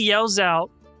 Ollie yells out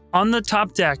on the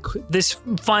top deck. This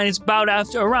fine, it's about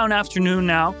around afternoon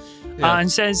now,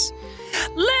 and says,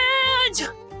 "Land,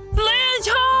 land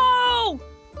ho!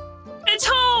 It's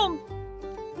home.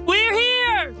 We're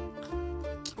here."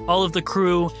 All of the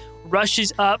crew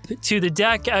rushes up to the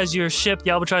deck as your ship,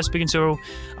 the Albatross, begins to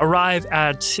arrive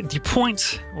at the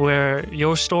point where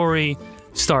your story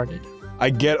started. I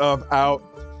get up, out,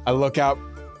 I look out,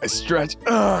 I stretch,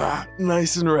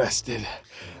 nice and rested.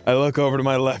 I look over to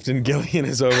my left and Gillian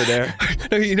is over there.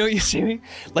 No, you know what you see me?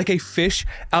 Like a fish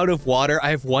out of water. I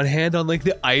have one hand on like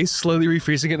the ice, slowly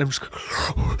refreezing it, and I'm just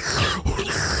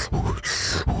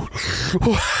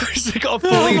it's like all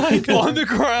fully on the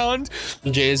ground.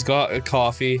 Jay's got a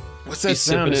coffee. What's that He's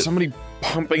sipping sound? Is it. somebody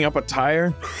pumping up a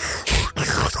tire?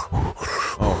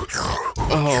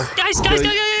 Oh. Guys,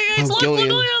 look, Gillian.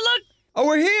 look. Oh,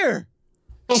 we're here.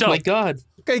 Oh So- my God.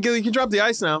 Okay, Gillian, you can drop the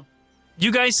ice now.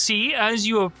 You guys see, as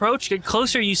you approach, get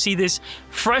closer, you see this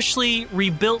freshly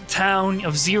rebuilt town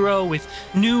of Zero with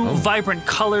new vibrant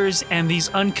colors and these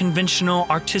unconventional,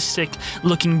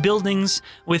 artistic-looking buildings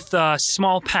with a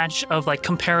small patch of like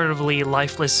comparatively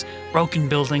lifeless, broken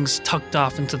buildings tucked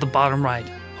off into the bottom right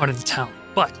part of the town.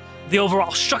 But the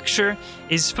overall structure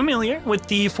is familiar with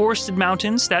the forested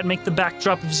mountains that make the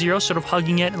backdrop of Zero, sort of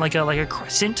hugging it like a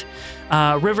crescent.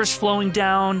 Rivers flowing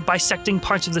down, bisecting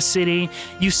parts of the city.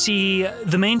 You see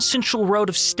the main central road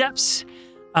of steps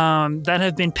that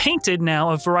have been painted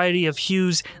now, a variety of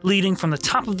hues leading from the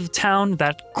top of the town,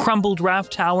 that crumbled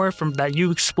raft tower from that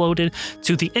you exploded,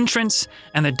 to the entrance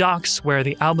and the docks where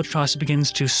the Albatross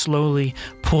begins to slowly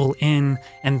pull in.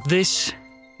 And this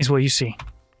is what you see.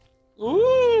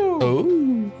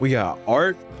 Oh. We got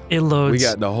art. It loads. We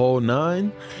got the whole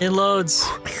 9. It loads.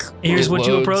 Here's It what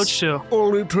you loads. approach to.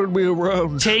 Only turn me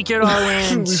around. Take it all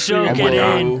in. Soak Oh my it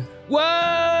God. in.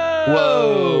 Whoa!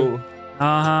 Whoa.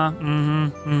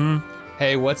 Uh-huh.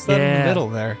 Hey, what's that in Yeah. the middle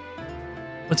there?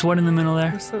 What's what in the middle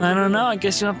there? that I don't know. I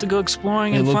guess you'll have to go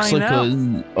exploring It and looks find like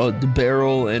out. the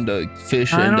barrel and a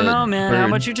fish I and don't a know, man. How bird.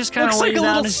 about you just kind of Looks wait like a it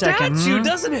out little a second? statue, hmm?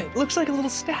 doesn't it? Looks like a little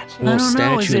statue. A little I don't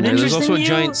know. Is statue it in there. There's also a interesting you?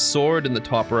 giant sword in the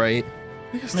top right.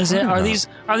 Is it? Are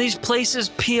these places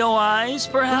POIs?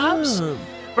 Perhaps.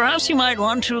 Perhaps you might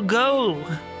want to go.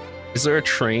 Is there a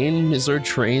train? Is there a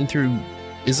train through?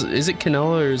 Is it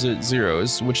Canella or is it Zero?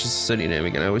 Which is the city name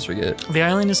again? I always forget. The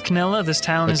island is Canella. This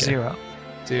town is Okay. Zero.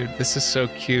 Dude, this is so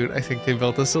cute. I think they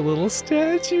built us a little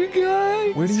statue,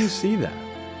 guys. Where do you see that?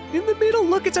 In the middle,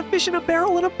 look, it's a fish in a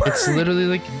barrel and a bird. It's literally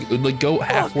like go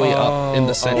halfway up in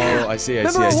the center. Oh, I see.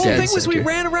 Remember our whole Dead thing was we center.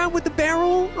 ran around with the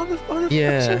barrel on the Yeah,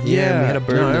 episode? we had a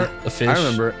bird, No, and a fish. I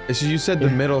remember. It's just you said the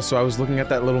middle, so I was looking at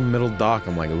that little middle dock.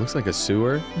 I'm like, it looks like a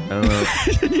sewer. I don't know.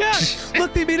 Yeah,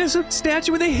 look, they made us a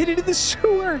statue and they hid it in the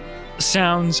sewer.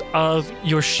 sounds of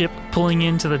your ship pulling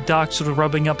into the dock, sort of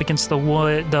rubbing up against the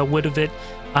wood of it.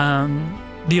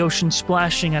 The ocean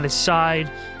splashing at its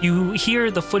side. You hear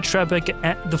the foot traffic,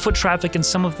 and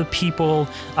some of the people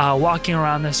walking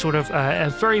around this sort of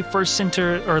very first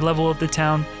center or level of the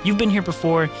town. You've been here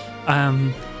before,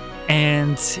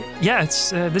 and yeah,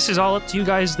 this is all up to you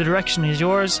guys. The direction is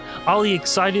yours. Ollie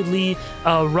excitedly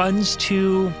runs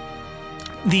to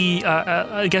the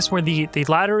I guess where the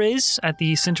ladder is at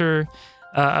the center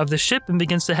of the ship and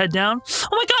begins to head down. Oh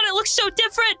my god, it looks so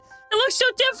different! It looks so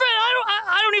different!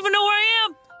 I don't even know where I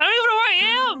am! I don't even know where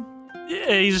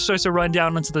I am! He just starts to run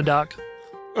down onto the dock.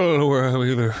 I don't know where I am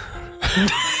either.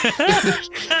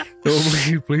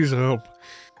 Please help.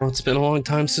 Well, it's been a long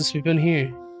time since we've been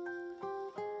here.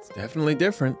 It's definitely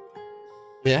different.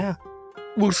 Yeah.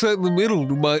 What's that in the middle?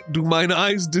 Do mine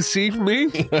eyes deceive me?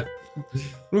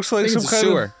 Looks like some It's a kind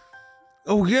sewer. of.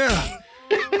 Oh yeah.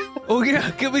 Oh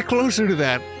yeah. Get me closer to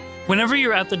that. Whenever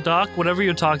you're at the dock, whatever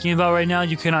you're talking about right now,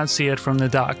 you cannot see it from the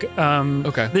dock.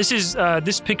 Okay. This is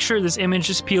this picture, this image,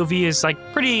 this POV is like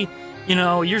pretty. You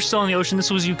know, you're still in the ocean. This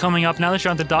was you coming up. Now that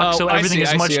you're on the dock, Oh, so I everything see,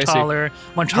 is I much see, I see. taller,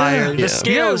 much higher. The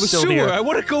scale Yeah, is the still sewer. there. I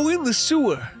want to go in the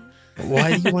sewer.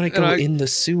 Why do you want to go And in the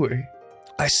sewer?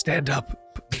 I stand up.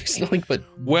 There's nothing but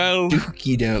Well,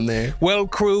 dookie down there. well,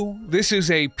 crew. This is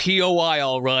a POI,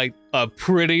 all right. A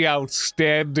pretty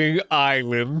outstanding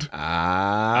island.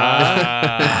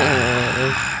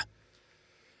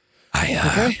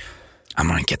 I'm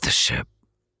gonna get the ship.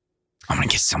 I'm gonna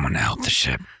get someone to help the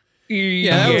ship.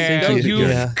 Yeah, think you've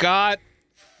yeah. got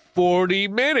 40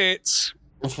 minutes.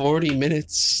 40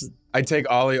 minutes. I take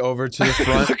Ollie over to the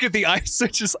front Look at the ice,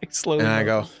 it's just like slowly. and I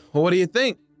go, well, what do you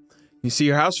think? You see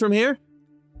your house from here?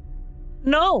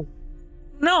 No.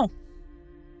 Yeah,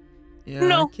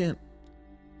 No. I can't.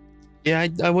 Yeah,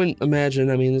 I wouldn't imagine.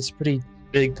 I mean, it's a pretty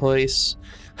big place.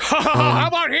 How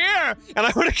about here? And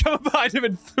I would have come behind him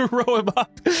and throw him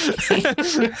up.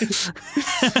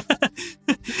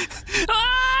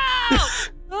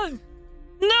 Oh!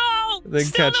 No! Then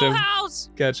Still catch no him. house!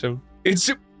 Catch him. It's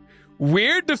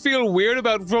weird to feel weird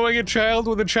about throwing a child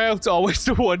when the child's always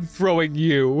the one throwing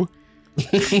you.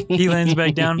 He lands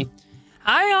back down.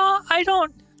 I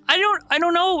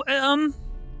don't know.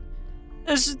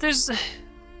 There's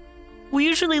we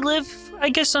usually live, I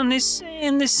guess, in this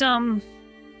I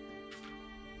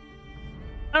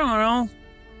don't know.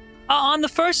 On the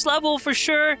first level for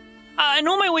sure. I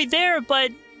know my way there, but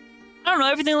I don't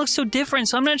know. Everything looks so different,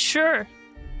 so I'm not sure.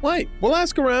 Wait, we'll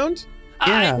ask around.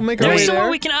 Yeah, We'll make our way There's somewhere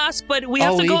there. we can ask, but we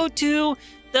have to Ollie. go to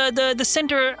the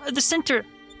center,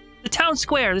 the town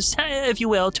square, if you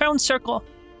will, town circle.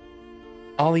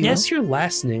 Ollie, Yes? what's your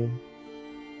last name?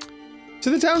 To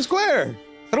the town square.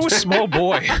 I thought it was small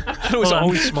boy. I thought it was Hold on.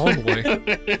 always small boy.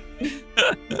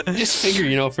 I just figure,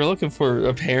 if you're looking for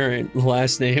a parent,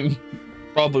 last name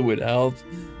probably would help.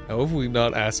 How have we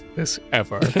not asked this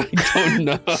ever? I don't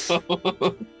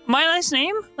know. My last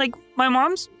name, like my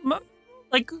mom's,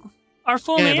 like our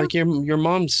full Yeah, name. like your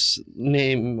mom's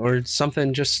name or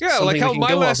something. Just Yeah, something like we how can my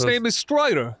go last off of. name is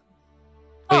Strider.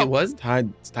 Wait, what?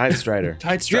 Tide Strider.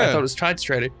 Tide Strider. I Yeah. thought it was Tide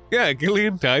Strider. Yeah,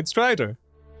 Gillian Tide Strider.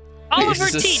 Oliver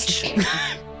Jesus. Teach.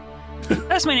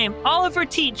 That's my name, Oliver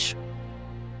Teach.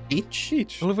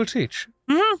 Teach? Oliver Teach.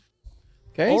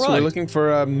 Okay, All so right. we're looking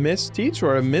for a Miss Teach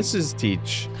or a Mrs.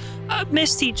 Teach.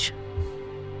 Miss Teach.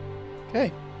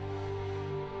 Okay,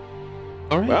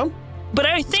 All right. well, But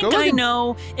I think go I looking.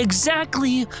 know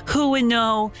exactly who would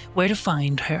know where to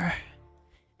find her.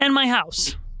 And my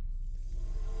house.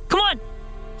 Come on!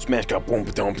 Smash cut, boom,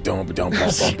 ba-dum, ba-dum, ba-dum, ba-dum,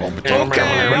 ba-dum, ba-dum, Okay, ba-dum,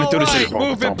 all running through the right, city.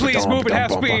 move it, please, move it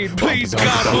half speed. Please,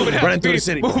 God, move it half Running through the speed.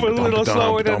 city. Move it a little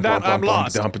slower than that, I'm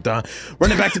lost.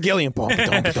 running back to Gillian. Don't worry,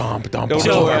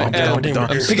 I'm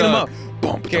Picking him up.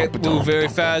 Can't move very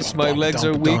fast. My legs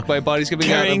are weak. My body's giving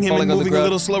out. Carrying I'm him falling and on the moving a ground.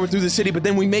 little slower through the city, but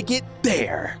then we make it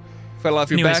there. Fell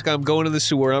off your Anyways. back. I'm going to the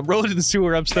sewer. I'm rolling to the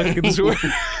sewer. I'm stuck in the sewer.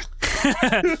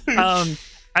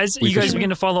 As you guys begin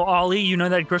to follow Ollie, you know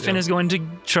that Griffin is going to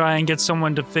try and get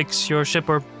someone to fix your ship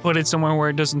or put it somewhere where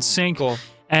it doesn't sink. Cool.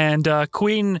 And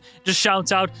Queen just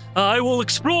shouts out, "I will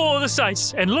explore the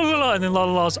sights," and la la la, and then la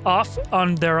la la's off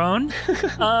on their own.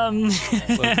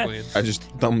 I just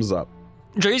thumbs up.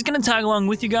 Dre's gonna tag along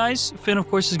with you guys. Finn, of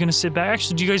course, is gonna sit back.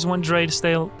 Actually, do you guys want Dre to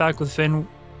stay back with Finn?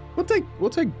 We'll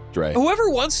take Dre. Whoever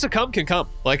wants to come can come.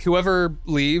 Like whoever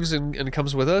leaves and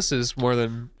comes with us is more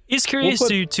than. He's curious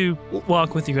We'll to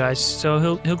walk with you guys, so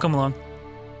he'll come along.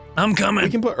 I'm coming. We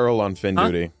can put Earl on Finn Huh?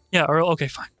 duty. Yeah, Earl. Okay,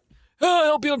 fine.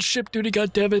 I'll be on ship duty,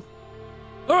 goddammit.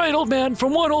 All right, old man,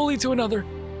 from one Oli to another.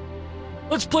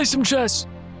 Let's play some chess.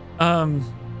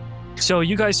 So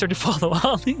you guys start to follow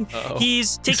Ollie. Uh-oh.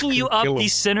 He's taking you up Kill him.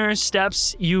 these center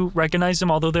steps. You recognize them,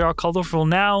 although they are colorful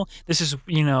now. This is,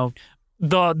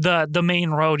 the main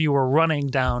road you were running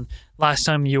down last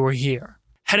time you were here.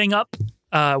 Heading up,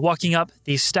 walking up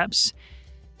these steps.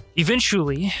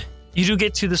 Eventually, you do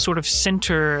get to the sort of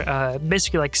center,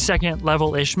 basically like second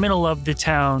level-ish, middle of the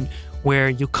town, where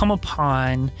you come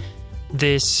upon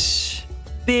this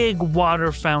big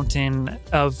water fountain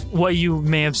of what you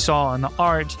may have saw in the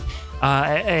art.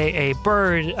 A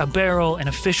bird, a barrel, and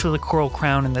a fish with a coral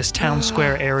crown in this town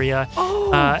square area.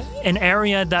 An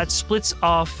area that splits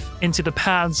off into the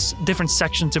paths, different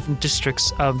sections, different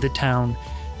districts of the town.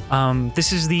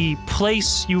 This is the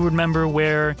place you remember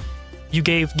where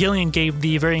Gillian gave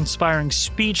the very inspiring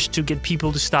speech to get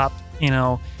people to stop,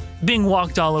 being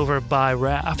walked all over by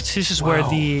rafts. This is where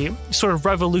the sort of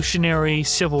revolutionary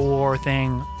Civil War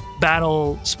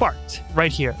battle sparked,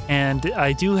 right here. And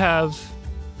I do have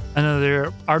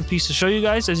another art piece to show you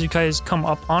guys as you guys come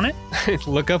up on it.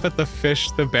 Look up at the fish,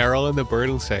 the barrel, and the bird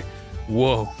and say,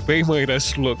 "Whoa, they made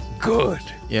us look good."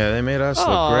 Yeah, they made us Aw.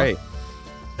 look great.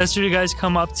 That's what you guys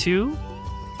come up to.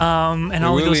 And It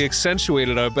Ollie really goes,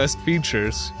 accentuated our best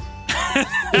features.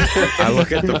 I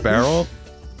look at the barrel.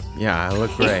 Yeah, I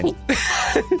look great.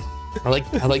 I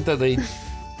like that they.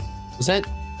 Is that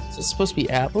supposed to be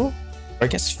apple? Or I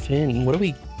guess Finn.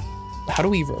 How do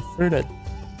we refer to?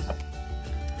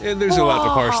 And there's a lot to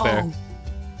parse there. Whoa.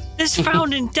 This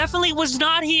fountain definitely was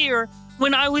not here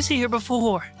when I was here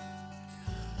before.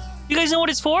 You guys know what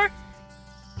it's for?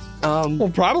 Well,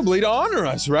 probably to honor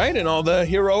us, right? And all the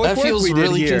heroic That work feels we did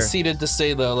really here. conceited to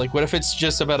say though. Like, what if it's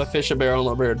just about a fish, a barrel,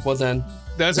 and a bird? Well then,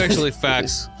 That's actually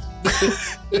facts.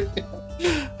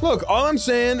 Look, all I'm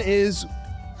saying is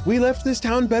we left this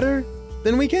town better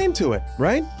than we came to it,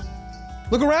 right?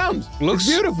 Look around. Looks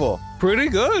It's beautiful. Pretty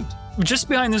good. just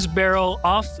behind this barrel,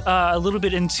 off a little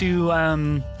bit into,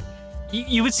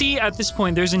 you would see at this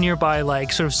point there's a nearby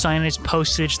like sort of signage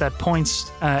postage that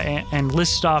points and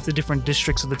lists off the different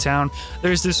districts of the town.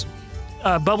 There's this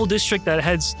bubble district that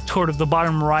heads toward of the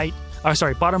bottom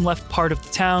left part of the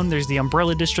town. There's the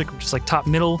umbrella district, which is like top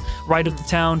middle right of the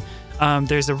town.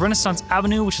 There's the Renaissance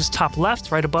Avenue, which is top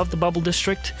left, right above the bubble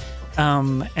district.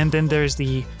 And then there's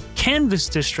the Canvas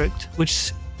district,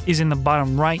 which is in the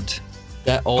bottom right.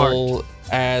 that all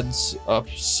adds up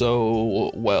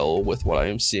so well with what I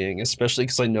am seeing, especially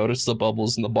because I noticed the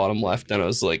bubbles in the bottom left, and I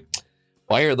was like,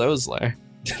 "Why are those there?"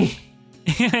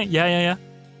 Yeah.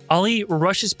 Ollie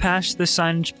rushes past the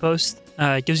signage post.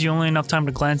 It gives you only enough time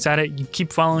to glance at it. You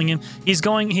keep following him.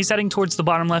 He's heading towards the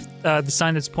bottom left, the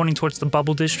sign that's pointing towards the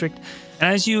bubble district.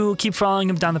 And as you keep following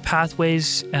him down the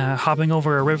pathways, hopping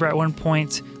over a river at one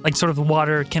point, like sort of a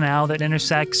water canal that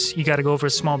intersects, you got to go over a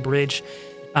small bridge.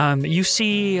 You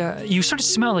start to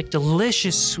smell like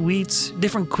delicious sweets,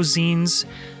 different cuisines.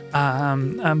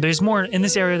 There's more in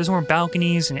this area. There's more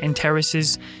balconies and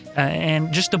terraces,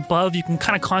 and just above you can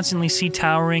kind of constantly see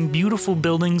towering, beautiful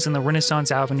buildings in the Renaissance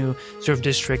Avenue sort of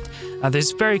district.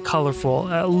 There's very colorful.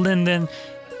 And then,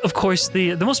 of course,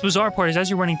 the most bizarre part is as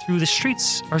you're running through, the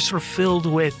streets are sort of filled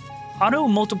with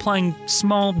auto-multiplying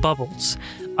small bubbles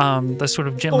that sort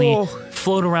of gently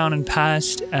float around and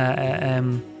past.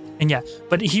 And yeah,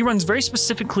 but he runs very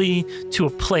specifically to a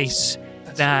place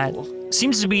that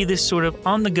seems to be this sort of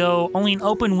on-the-go, only an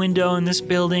open window in this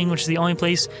building, which is the only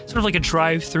place, sort of like a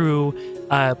drive-through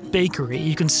bakery.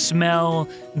 You can smell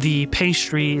the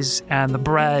pastries and the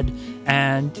bread,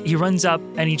 and he runs up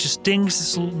and he just dings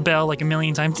this little bell like a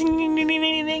million times. Ding, ding, ding, ding,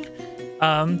 ding, ding.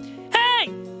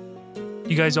 Hey!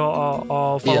 You guys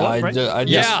all follow up, right? I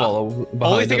just Yeah. follow behind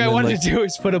Only thing them I and, wanted like, to do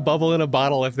is put a bubble in a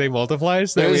bottle if they multiply.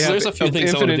 So There's a few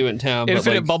things I want to do in town, but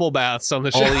Infinite like, bubble baths on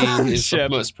the ship. Ollie is the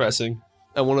ship. most pressing.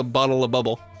 I want to bottle a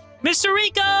bubble. Mr.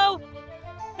 Rico!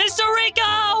 Mr.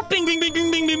 Rico! Bing, bing, bing, bing,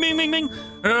 bing, bing, bing, bing, bing.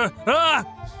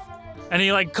 And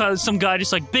he like some guy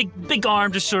just like big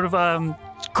arm just sort of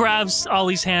grabs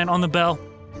Ollie's hand on the bell.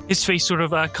 His face sort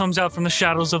of comes out from the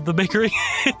shadows of the bakery.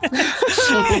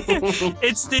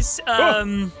 It's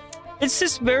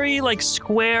this very like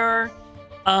square,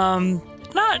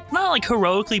 not like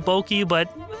heroically bulky, but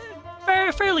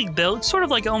fairly built, sort of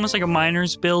like almost like a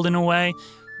miner's build in a way.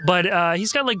 But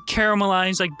he's got like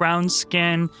caramelized like brown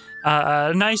skin,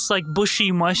 a nice like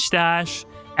bushy mustache,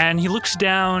 and he looks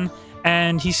down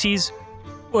and he sees,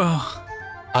 whoa.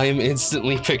 I am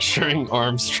instantly picturing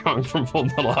Armstrong from Full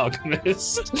Metal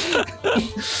Alchemist.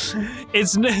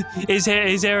 His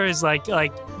hair is like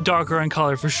darker in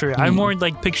color for sure. I'm more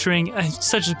like picturing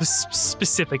such a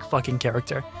specific fucking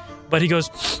character. But he goes,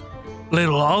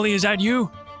 Little Ollie, is that you?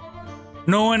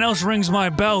 No one else rings my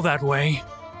bell that way.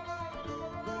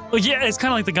 Well, yeah, it's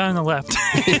kind of like the guy on the left.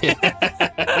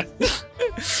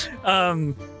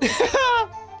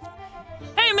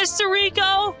 Hey, Mr.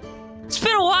 Rico! It's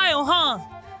been a while, huh?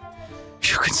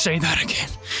 You could say that again.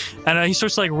 And he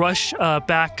starts to like rush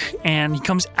back, and he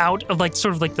comes out of like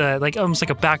sort of like the like almost like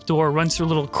a back door, runs through a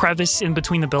little crevice in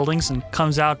between the buildings, and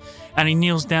comes out. And he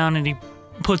kneels down and he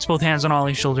puts both hands on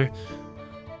Ollie's shoulder.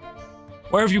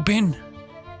 Where have you been?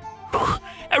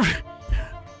 I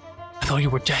thought you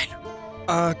were dead.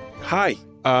 Hi.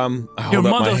 Your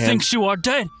mother thinks you are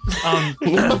dead.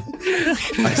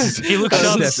 He looks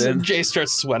up. Jay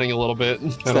starts sweating a little bit,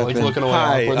 kind of like in. looking away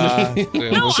Hi,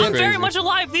 awkwardly. No, I'm very much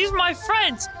alive. These are my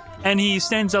friends. And he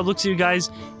stands up, looks at you guys.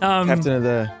 Captain of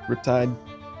the Riptide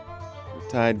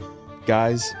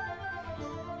guys.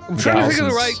 I'm trying to think of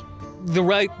the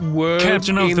right word.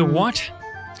 Captain of the what?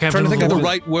 Trying to think of the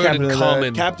right word in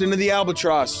common. Captain of the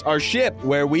Albatross, our ship,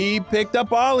 where we picked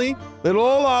up Ollie, little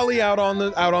old Ollie, out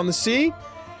on the sea,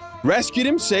 rescued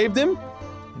him, saved him,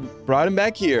 and brought him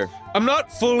back here. I'm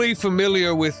not fully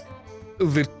familiar with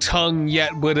the tongue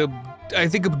yet, but I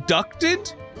think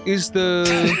abducted is the.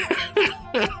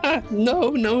 No.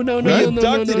 We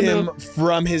abducted him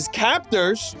from his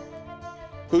captors,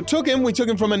 who took him. We took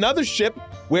him from another ship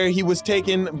where he was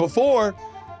taken before.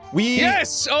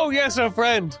 Yes! Oh, yes, our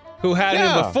friend who had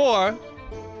him before.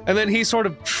 And then he sort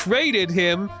of traded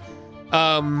him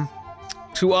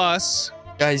to us.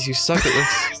 Guys, you suck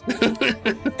at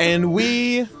this. And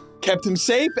we kept him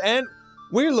safe, and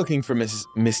we're looking for Miss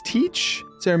Teach.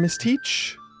 Is there a Miss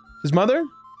Teach? His mother?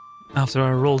 After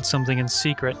I rolled something in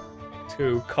secret.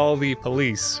 To call the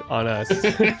police on us.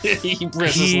 He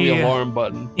presses the alarm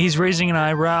button. He's raising an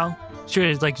eyebrow,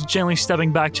 like gently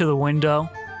stepping back to the window.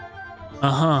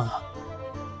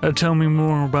 Tell me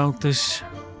more about this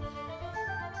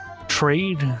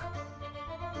trade.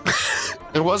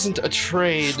 It wasn't a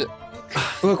trade.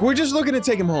 Look, we're just looking to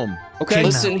take him home. Okay.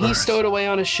 Listen, he stowed away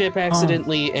on a ship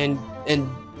accidentally, and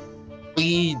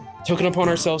we took it upon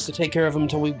ourselves to take care of him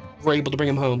until we were able to bring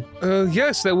him home.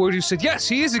 Yes, that word you said. Yes,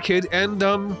 he is a kid, and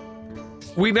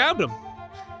we nabbed him.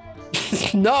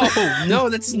 No,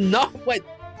 that's not what.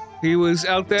 He was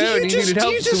out there and he needed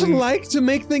help. Do you just like to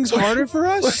make things harder for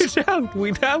us?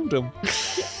 We nabbed him.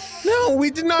 No, we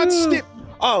did not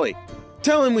Ollie,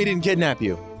 tell him we didn't kidnap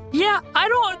you. Yeah, I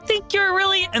don't think you're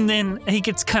really. And then he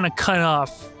gets kind of cut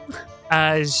off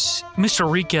as Mr.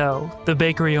 Rico, the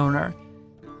bakery owner,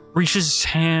 reaches his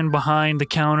hand behind the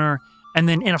counter and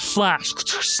then in a flash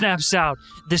snaps out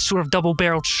this sort of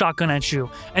double-barreled shotgun at you.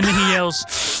 And then he yells,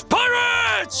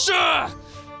 "Pirates!"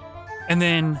 And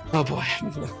then oh boy,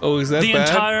 oh, is that the bad?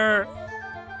 entire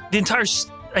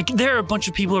like there are a bunch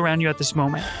of people around you at this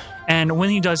moment, and when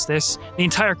he does this, the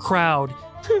entire crowd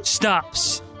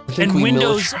stops, and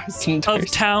windows of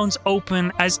towns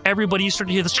open as everybody start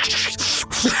to hear this.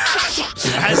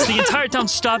 As the entire town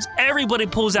stops, everybody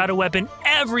pulls out a weapon.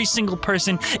 Every single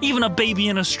person, even a baby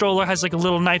in a stroller, has like a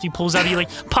little knife he pulls out. He like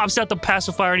pops out the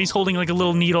pacifier and he's holding like a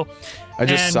little needle. I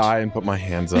just sigh and put my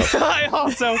hands up. I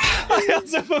also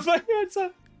put my hands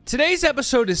up. Today's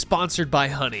episode is sponsored by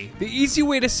Honey, the easy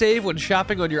way to save when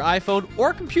shopping on your iPhone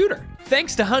or computer.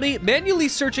 Thanks to Honey, manually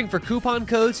searching for coupon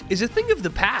codes is a thing of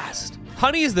the past.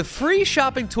 Honey is the free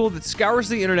shopping tool that scours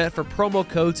the internet for promo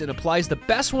codes and applies the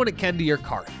best one it can to your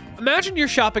cart. Imagine you're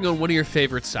shopping on one of your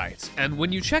favorite sites, and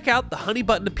when you check out, the Honey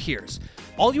button appears.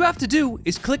 All you have to do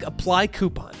is click Apply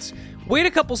Coupons. Wait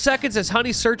a couple seconds as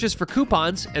Honey searches for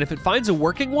coupons, and if it finds a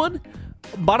working one,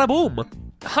 bada boom.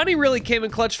 Honey really came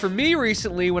in clutch for me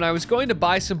recently when I was going to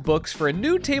buy some books for a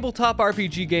new tabletop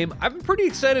RPG game I've been pretty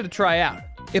excited to try out.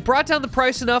 It brought down the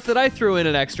price enough that I threw in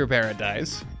an extra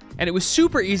paradise. And it was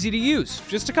super easy to use,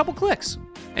 just a couple clicks.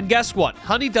 And guess what?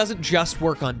 Honey doesn't just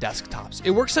work on desktops.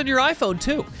 It works on your iPhone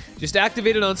too. Just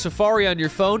activate it on Safari on your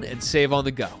phone and save on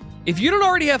the go. If you don't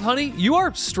already have Honey, you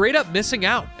are straight up missing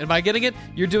out. And by getting it,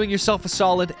 you're doing yourself a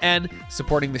solid and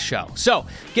supporting the show. So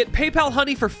get PayPal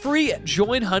Honey for free at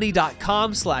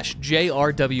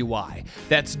joinhoney.com/JRWY.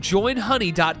 That's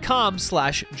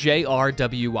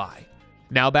joinhoney.com/JRWY.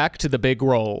 Now back to the big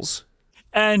rolls.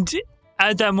 And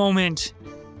at that moment,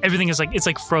 everything is like, it's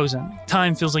like frozen.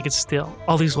 Time feels like it's still.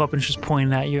 All these weapons just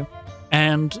pointing at you.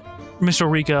 And Mr.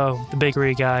 Rico, the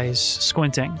bakery guy, is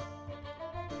squinting.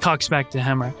 Cocks back to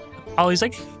Hammer. Ollie's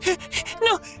like,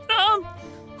 no,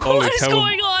 what is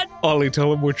going on? Ollie,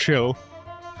 tell him we're chill.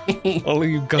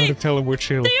 Ollie, you gotta tell him we're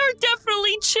chill. They are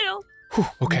definitely chill.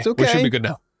 Okay, It's okay. we should be good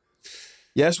now.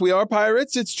 Yes, we are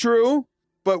pirates, it's true,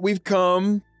 but we've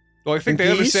come Well, I think in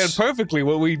they peace. understand perfectly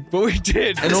what we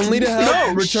did. and only to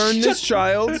help return this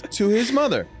child to his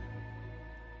mother.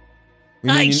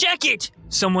 I check it.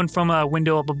 Someone from a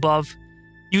window up above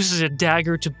uses a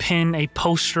dagger to pin a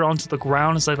poster onto the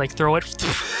ground as they like throw it.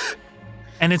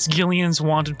 And it's Gillian's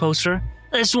wanted poster.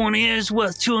 This one here is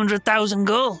worth 200,000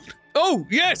 gold. Oh,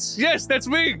 yes, that's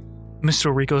me.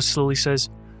 Mr. Rico slowly says,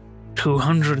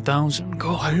 200,000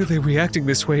 gold. Why are they reacting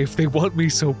this way if they want me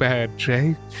so bad,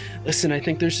 Jay? Listen, I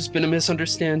think there's just been a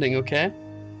misunderstanding, okay?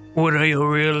 What are your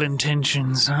real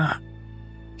intentions, huh?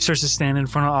 He starts to stand in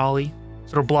front of Ollie,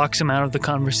 sort of blocks him out of the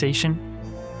conversation.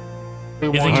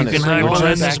 You think you can hide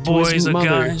behind this boys or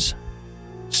guys?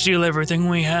 Steal everything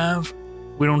we have?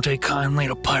 We don't take kindly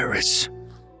to pirates.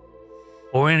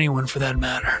 Or anyone for that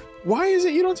matter. Why is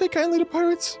it you don't take kindly to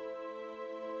pirates?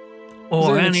 Or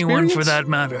there an anyone for experience? that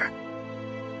matter.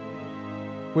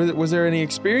 Was there any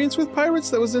experience with pirates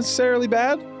that was necessarily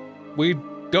bad? We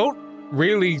don't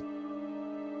really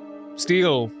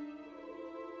steal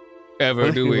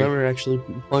ever, do We've we? ever actually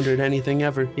plundered anything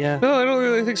ever, yeah. No, I don't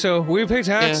really think so. We pay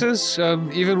taxes,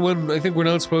 even when I think we're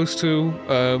not supposed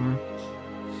to.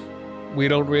 We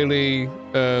don't really.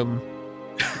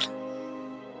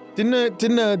 Didn't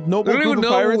a noble I don't group even of know-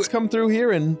 pirates come through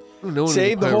here and know any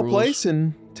save the pirate whole rules. place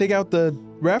and take out the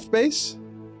raft base?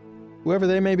 Whoever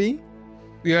they may be?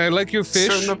 Yeah, I like your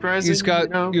fish. Certain uprising, He's got you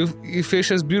know. your fish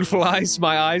has beautiful eyes.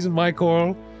 My eyes and my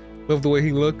coral. Love the way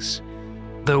he looks.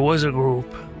 There was a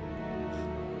group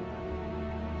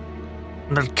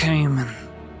that came and...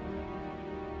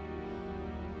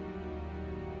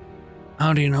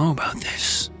 How do you know about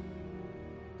this?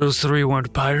 Those three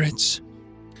weren't pirates.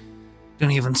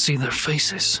 Didn't even see their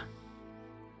faces.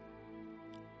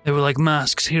 They were like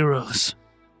masked heroes.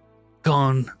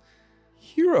 Gone.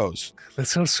 Heroes. That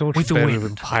sounds so much With the better wind.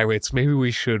 than pirates. Maybe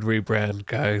we should rebrand,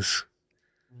 guys.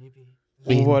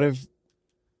 Well, what if...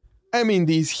 I mean,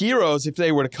 these heroes, if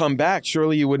they were to come back,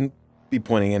 surely you wouldn't be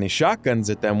pointing any shotguns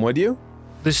at them, would you?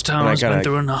 This town And I has been kinda-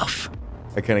 through enough.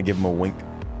 I kind of give them a wink.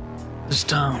 This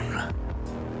town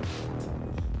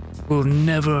will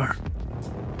never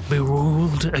be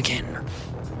ruled again.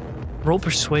 Roll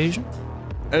persuasion.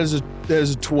 That is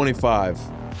a 25.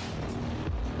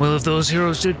 Well, if those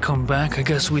heroes did come back, I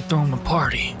guess we'd throw them a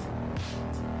party.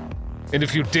 And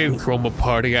if you did throw 'em a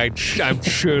party, I'm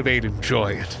sure they'd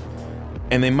enjoy it.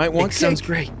 And they might want Sounds cake.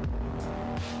 great. I'm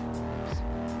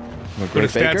a But great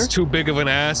if baker. that's too big of an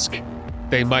ask,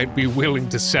 they might be willing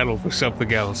to settle for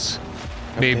something else.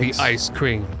 Maybe Cupcakes. ice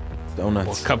cream or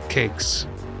Donuts. cupcakes.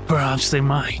 Perhaps they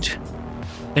might.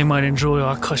 They might enjoy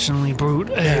our cushionly brewed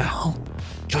ale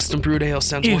Custom brewed ale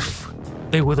sounds wonderful.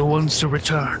 if they were the ones to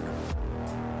return.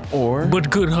 Or... But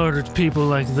good-hearted people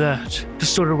like that, to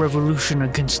start a revolution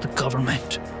against the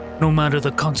government, no matter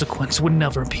the consequence, would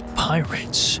never be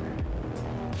pirates.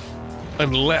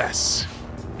 Unless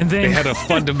And then they had a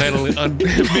fundamental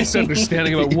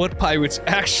misunderstanding about what pirates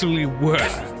actually were.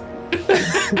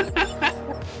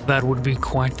 that would be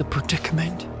quite the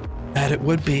predicament. That it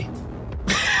would be.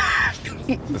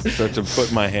 start to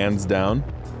put my hands down.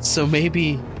 So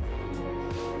maybe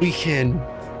we can,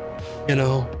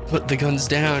 put the guns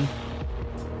down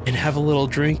and have a little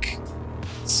drink,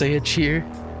 say a cheer.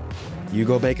 You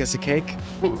go bake us a cake?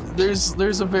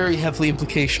 There's a very heavy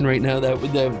implication right now that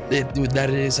it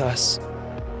is us.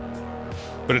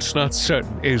 But it's not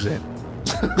certain, is it?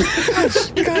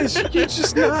 Guys, you're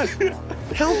just not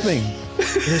helping.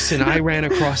 Listen, I ran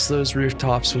across those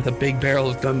rooftops with a big barrel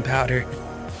of gunpowder,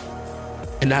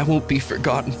 and I won't be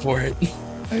forgotten for it.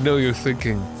 I know you're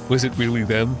thinking, was it really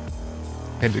them?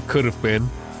 And it could have been.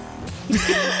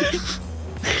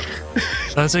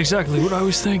 That's exactly what I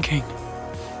was thinking.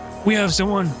 We have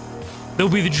someone. They'll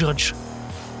be the judge.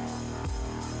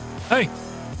 Hey!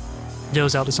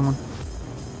 Yells out to someone.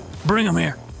 Bring him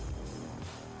here.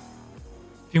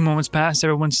 A few moments pass.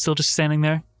 Everyone's still just standing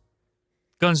there.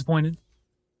 Guns pointed.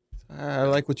 I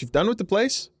like what you've done with the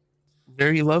place.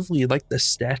 Very lovely, like the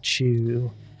statue.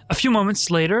 A few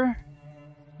moments later,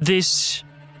 this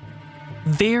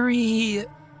very...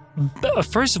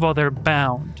 First of all, they're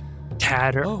bound.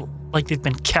 Tattered. Oh. Like they've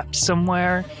been kept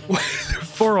somewhere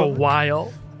for a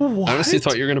while. I honestly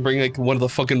thought you were gonna bring like one of the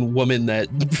fucking women that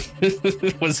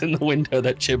was in the window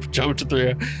that Chip jumped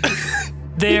through.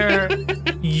 Their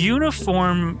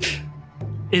uniform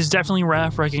is definitely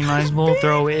Raph recognizable,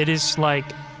 though it is like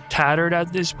tattered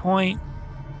at this point,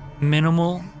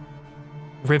 minimal,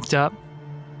 ripped up.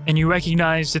 And you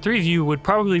recognize, the three of you would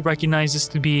probably recognize this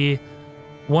to be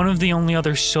one of the only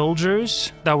other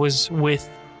soldiers that was with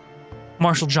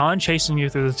Marshal John chasing you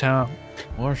through the town.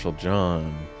 Marshal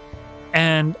John.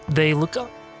 And they look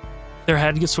up. Their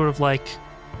head gets sort of like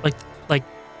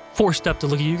forced up to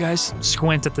look at you guys,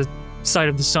 squint at the sight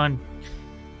of the sun.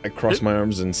 I cross my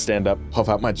arms and stand up, puff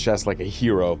out my chest like a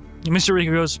hero. Mr.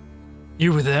 Rico goes,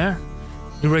 "You were there?"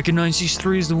 You recognize these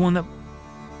three as the ones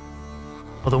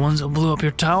that blew up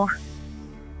your tower?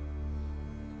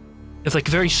 It's like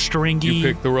very stringy, You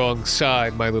picked the wrong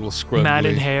side, my little scrub.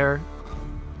 matted hair.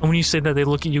 And when you say that, they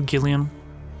look at you, Gillian.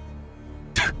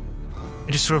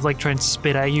 They just sort of like try and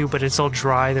spit at you, but it's all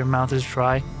dry. Their mouth is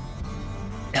dry.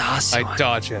 I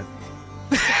dodge it.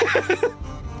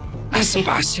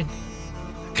 Sebastian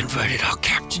converted our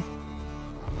captain.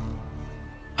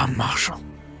 I'm Marshall.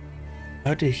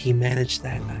 How did he manage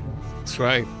that? That's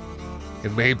right.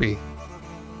 And maybe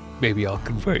I'll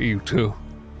convert you too.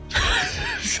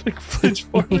 Just like flinch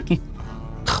forward.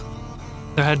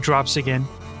 Their head drops again.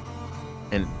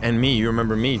 And me, you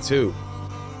remember me too.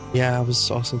 Yeah, I was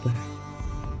also there.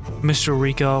 Mr.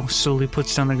 Rico slowly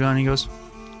puts down the gun and he goes,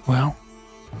 well,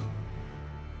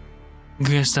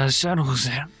 guess that settles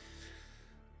it.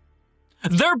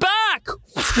 They're back!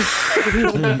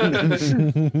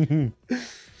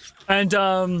 And,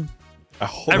 I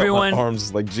hold everyone- up my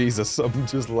arms like Jesus. I'm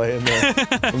just laying there.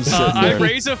 I'm sitting I there.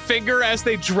 raise a finger as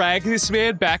they drag this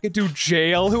man back into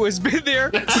jail who has been there.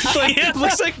 Like,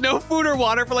 looks like no food or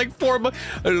water for like 4 months.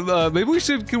 Maybe we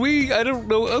should, I don't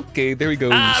know. Okay, there he goes.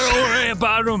 don't worry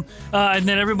about them. And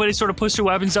then everybody sort of puts their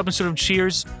weapons up and sort of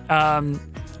cheers,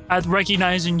 at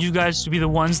recognizing you guys to be the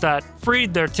ones that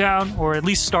freed their town, or at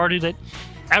least started it.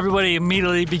 Everybody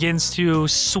immediately begins to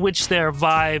switch their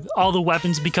vibe. All the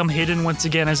weapons become hidden once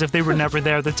again as if they were never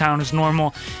there. The town is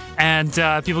normal. And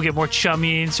people get more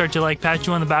chummy and start to like pat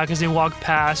you on the back as they walk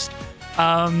past.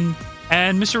 And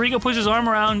Mr. Rico puts his arm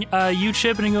around you,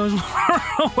 Chip, and he goes,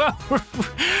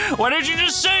 why didn't you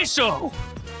just say so?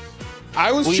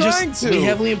 I was trying to. We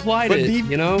heavily implied but it,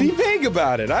 be vague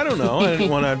about it. I don't know. I didn't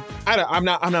want to. I'm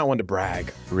not one to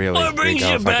brag. Really. Well, it brings Rico,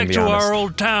 you if I can back be to honest. our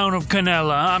old town of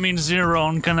Canella. I mean, Zero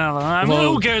and Canella. I mean,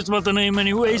 Whoa. who cares about the name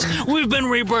anyways? We've been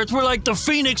rebirthed. We're like the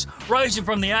phoenix rising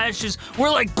from the ashes. We're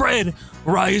like bread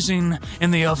rising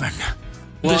in the oven.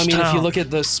 Well, This I mean, if you town. look at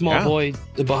the small Yeah. boy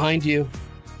behind you,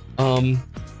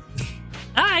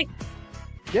 Hi.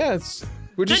 Yeah,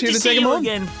 we're just here to take him home.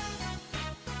 again.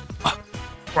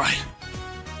 Right.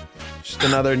 Just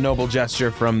another noble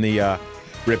gesture from the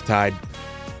Riptide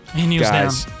He kneels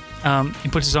guys. down. He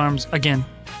puts his arms again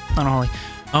on Ollie.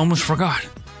 I almost forgot.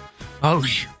 Ollie.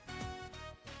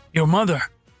 Your mother.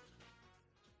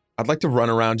 I'd like to run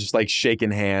around just like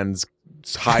shaking hands,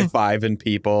 high fiving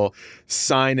people,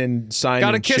 signing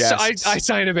Got a kiss. chests. I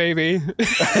sign a baby.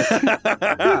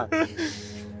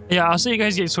 Yeah, I'll say you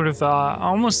guys get sort of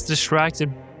almost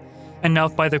distracted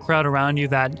enough by the crowd around you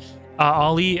that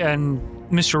Ollie and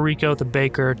Mr. Rico, the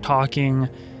baker, talking.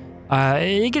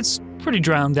 It gets pretty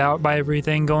drowned out by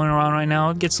everything going around right now.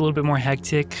 It gets a little bit more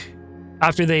hectic.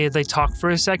 After they talk for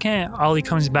a second, Ollie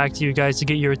comes back to you guys to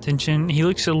get your attention. He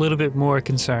looks a little bit more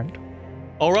concerned.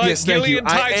 All right, Yes, thank you. Gillian I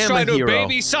Tide am a Strider, hero.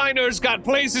 baby signers got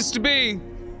places to be.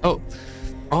 oh,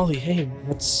 Ollie, hey,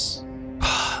 what's...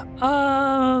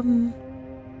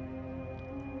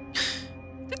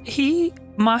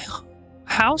 My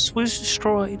house was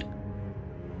destroyed.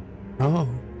 Oh,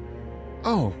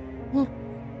 Oh,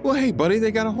 well, hey, buddy,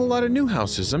 they got a whole lot of new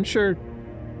houses. I'm sure.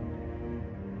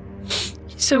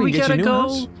 He said We we can get gotta you a new go.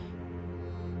 house?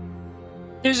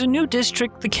 There's a new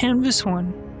district, the Canvas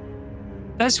one.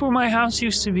 That's where my house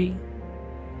used to be.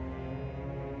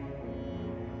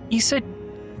 He said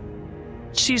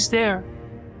she's there.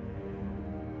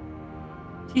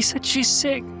 He said she's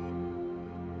sick.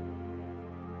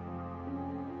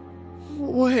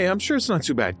 Well, hey, I'm sure it's not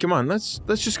too bad. Come on, let's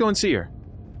just go and see her.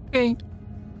 Okay.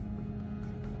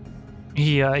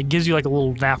 He gives you like a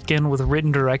little napkin with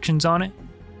written directions on it.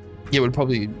 yeah, would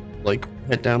probably, like,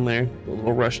 head down there a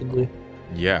little rushedly.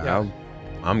 Yeah,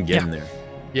 I'm getting there.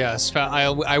 Yes,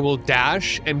 I will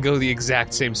dash and go the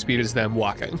exact same speed as them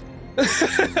walking.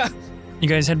 You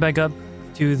guys head back up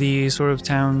to the sort of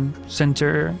town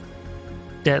center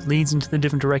that leads into the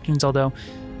different directions, although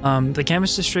the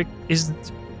Canvas District is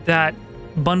that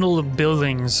bundle of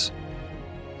buildings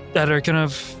that are kind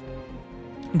of...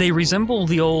 They resemble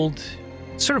the old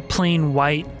sort of plain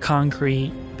white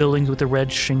concrete buildings with the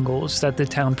red shingles that the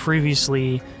town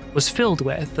previously was filled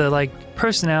with. The like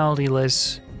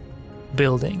personality-less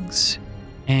buildings.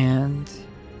 And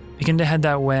begin to head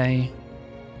that way,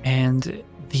 and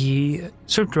the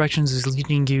sort of directions is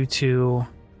leading you to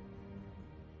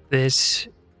this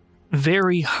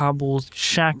very hobbled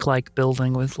shack-like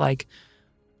building with like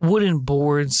wooden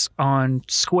boards on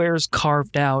squares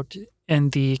carved out in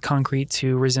the concrete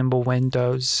to resemble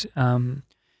windows.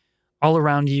 All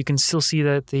around you can still see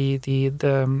that the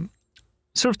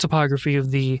sort of topography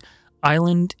of the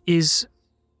island is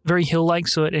very hill-like,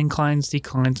 so it inclines,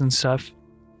 declines, and stuff.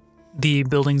 The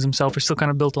buildings themselves are still kind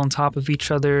of built on top of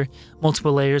each other,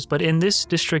 multiple layers. But in this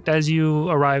district, as you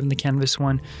arrive in the canvas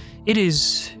one, it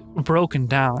is broken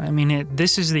down. I mean,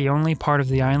 this is the only part of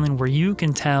the island where you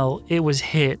can tell it was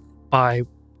hit by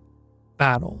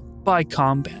battle, by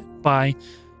combat, by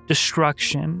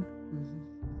destruction,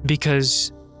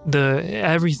 because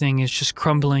everything is just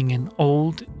crumbling and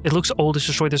old. It looks old. It's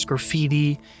destroyed. There's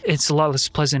graffiti. It's a lot less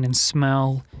pleasant in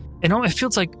smell. And it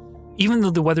feels like, even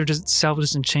though the weather itself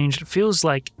doesn't change, it feels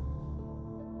like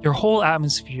your whole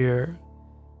atmosphere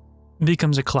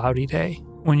becomes a cloudy day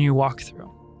when you walk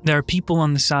through. There are people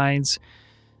on the sides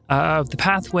of the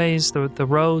pathways, the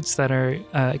roads that are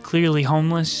clearly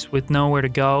homeless with nowhere to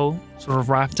go, sort of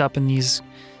wrapped up in these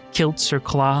kilts or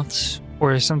cloths,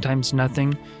 or sometimes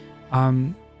nothing.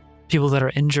 People that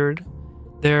are injured.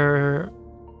 There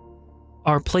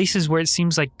are places where it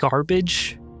seems like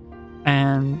garbage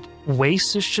and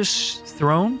waste is just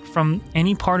thrown from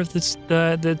any part of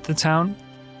the town.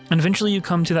 And eventually you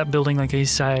come to that building, like I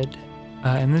said,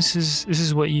 and this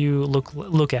is what you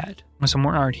look at. There's some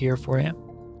more art here for you.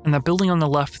 And that building on the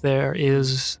left there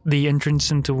is the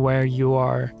entrance into where you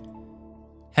are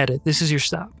headed. This is your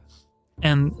stop.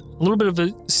 And a little bit of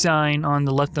a sign on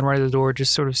the left and right of the door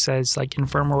just sort of says, like,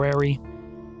 infirmary,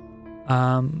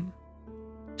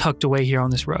 tucked away here on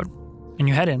this road. And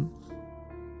you head in.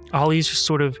 Ollie's just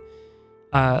sort of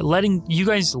letting you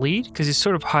guys lead, because he's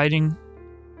sort of hiding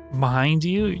behind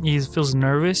you. He feels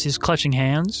nervous. He's clutching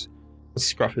hands. Let's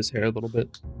scruff his hair a little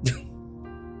bit.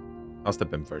 I'll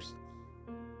step in first.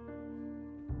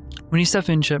 When you step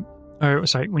in, Chip,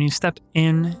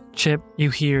 you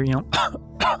hear,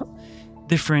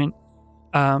 different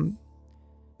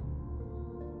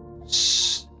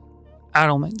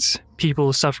ailments,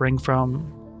 people suffering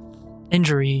from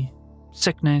injury,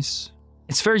 sickness.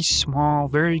 It's very small,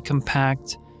 very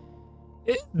compact.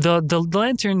 The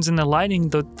lanterns and the lighting,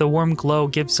 the warm glow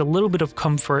gives a little bit of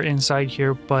comfort inside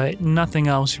here, but nothing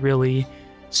else really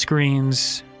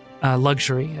screams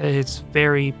luxury. It's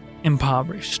very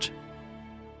impoverished.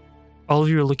 All of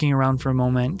you are looking around for a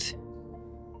moment.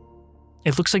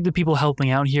 It looks like the people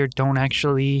helping out here don't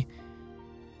actually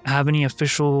have any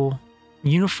official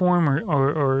uniform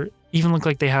or even look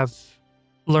like they have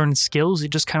learned skills.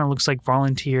 It just kind of looks like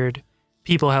volunteered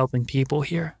people helping people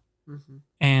here. Mm-hmm.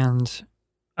 And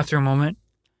after a moment,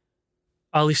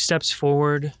 Ollie steps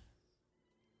forward.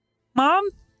 Mom?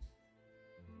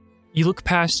 You look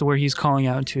past where he's calling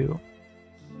out to,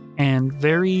 and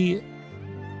very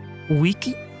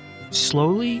weak,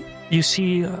 slowly, you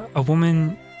see a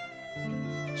woman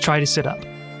try to sit up.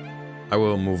 I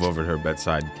will move over to her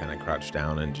bedside, kind of crouch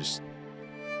down and just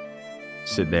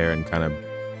sit there and kind of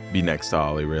be next to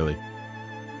Ollie, really.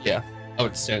 Yeah, I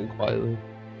would stand quietly.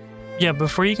 Yeah,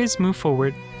 before you guys move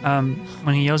forward,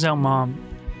 when he yells out Mom,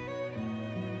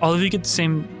 all of you get the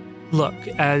same look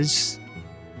as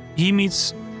he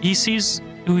sees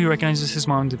who he recognizes his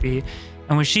mom to be,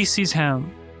 and when she sees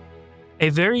him, a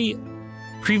very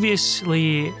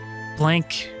previously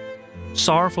blank,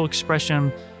 sorrowful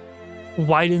expression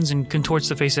widens and contorts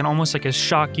the face in almost like a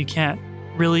shock you can't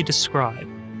really describe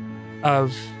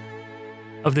of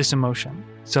this emotion.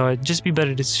 So it'd just be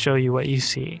better to show you what you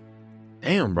see.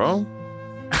 Damn, bro.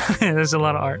 There's a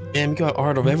lot of art. Damn, you got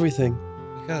art of everything.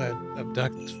 We gotta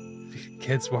abduct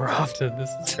kids more often. This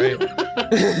is great.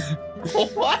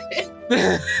 What?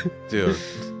 Dude,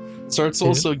 This art's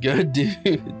also good, dude.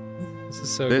 This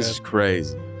is so this good. is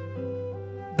crazy.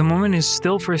 The woman is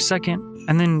still for a second,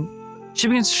 and then she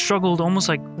begins to struggle to almost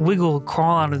like wiggle,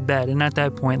 crawl out of bed. And at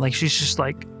that point, like, she's just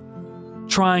like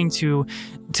trying to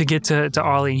get to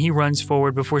Ollie, and he runs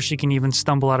forward before she can even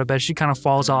stumble out of bed. She kind of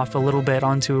falls off a little bit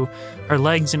onto her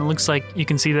legs, and it looks like you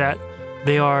can see that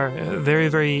they are very,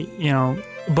 very,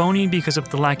 bony because of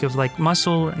the lack of like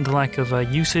muscle and the lack of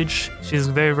usage. She's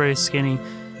very, very skinny,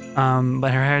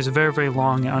 but her hair is very, very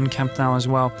long and unkempt now as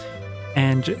well.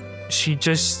 And they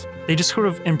just sort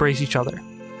of embrace each other,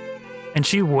 and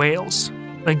she wails,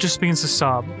 like just begins to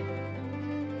sob.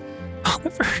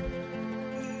 Oliver.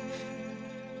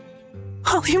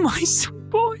 Ollie, my sweet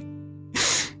boy.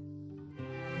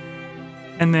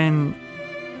 And then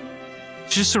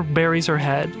she just sort of buries her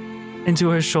head into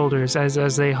her shoulders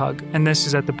as they hug. And this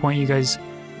is at the point you guys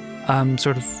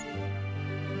sort of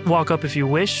walk up if you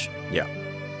wish. Yeah.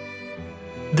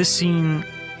 This scene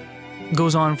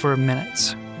goes on for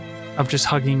minutes of just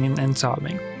hugging and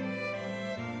sobbing.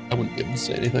 I wouldn't be able to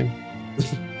say anything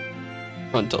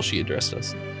until she addressed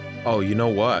us. Oh, you know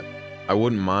what? I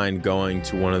wouldn't mind going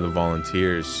to one of the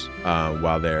volunteers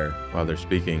while they're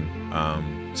speaking.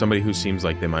 Somebody who seems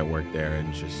like they might work there,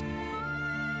 and just.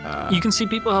 You can see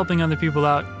people helping other people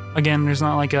out Again, there's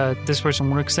not like a this person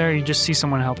works there. You just see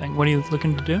someone helping. What are you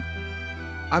looking to do?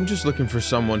 I'm just looking for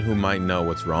someone who might know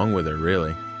what's wrong with her,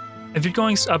 really. If you're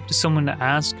going up to someone to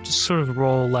ask, just sort of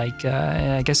roll like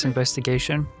I guess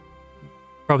investigation.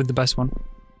 Probably the best one.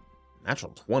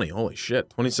 Natural 20, holy shit,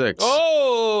 26.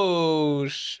 Oh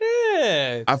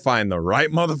shit! I find the right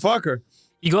motherfucker.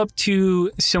 You go up to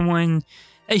someone.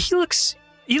 He looks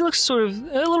sort of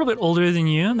a little bit older than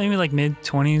you, maybe like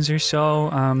mid-20s or so.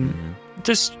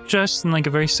 Just dressed in like a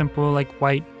very simple like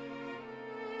white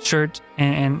shirt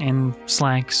and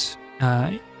slacks.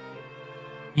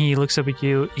 He looks up at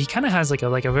you. He kind of has like a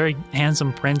very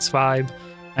handsome prince vibe,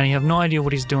 and you have no idea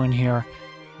what he's doing here.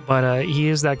 But he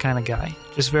is that kind of guy.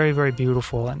 Just very, very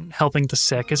beautiful and helping the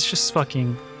sick. It's just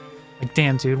fucking like,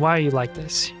 damn, dude, why are you like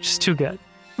this? You're just too good.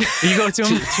 You go to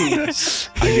him.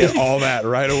 I get all that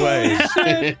right away.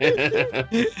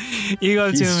 You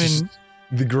go to He's him just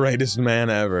the greatest man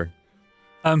ever.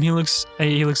 and he looks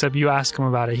up. You ask him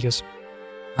about it. He goes,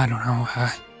 I don't know.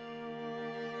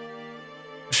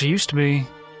 She used to be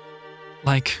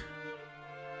like.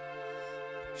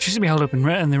 She used to be held up in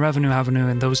the Revenue Avenue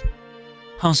and those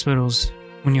hospitals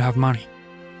when you have money.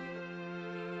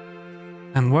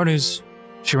 And word is,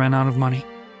 she ran out of money.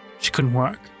 She couldn't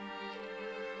work.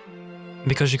 And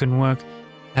because she couldn't work,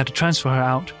 they had to transfer her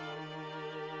out.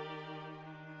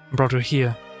 And brought her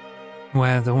here,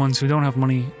 where the ones who don't have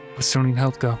money but still need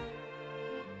help go.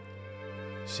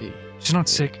 See. She's not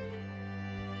sick.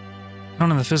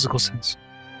 Not in the physical sense.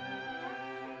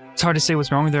 It's hard to say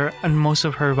what's wrong with her, and most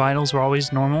of her vitals were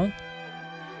always normal.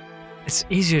 It's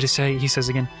easier to say, he says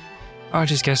again. I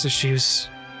just guess that she was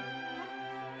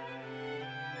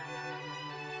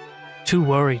too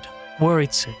worried.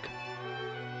 Worried sick.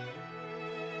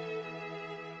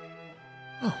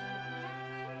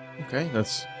 Okay,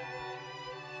 that's...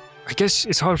 I guess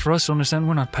it's hard for us to understand.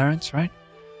 We're not parents, right?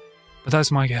 But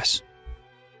that's my guess.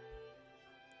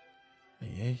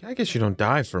 Yeah, I guess you don't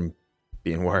die from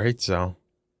being worried, so...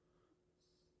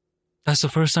 That's the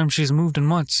first time she's moved in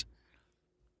months.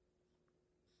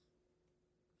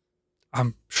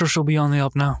 I'm sure she'll be on the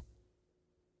up now.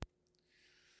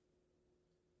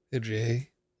 Hey, Jay,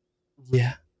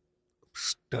 Yeah. I'm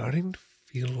starting to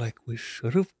feel like we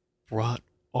should have brought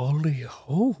Ollie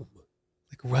home.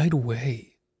 Like right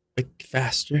away. Like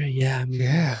faster, yeah. I mean,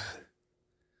 Yeah.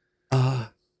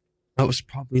 that was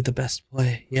probably the best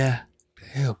play. Yeah.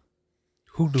 Damn.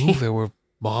 Who knew there were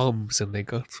moms and they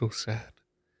got so sad?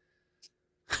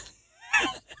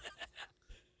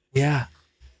 Yeah.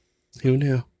 Who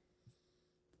knew?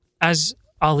 As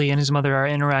Ollie and his mother are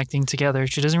interacting together,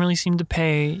 she doesn't really seem to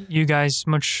pay you guys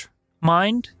much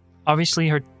mind. Obviously,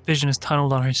 her vision is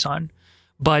tunneled on her son,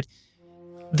 but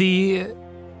the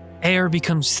air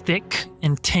becomes thick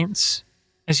and tense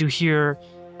as you hear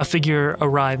a figure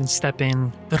arrive and step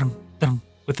in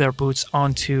with their boots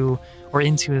onto or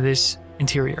into this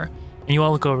interior. And you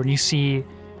all look over and you see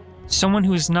someone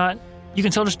who is not, you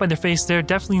can tell just by their face, they're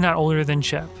definitely not older than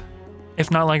Chip. If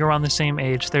not like around the same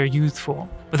age. They're youthful,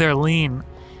 but they're lean.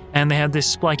 And they have this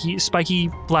spiky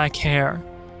black hair.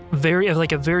 A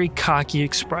very cocky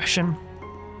expression.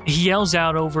 He yells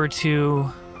out over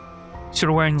to, sort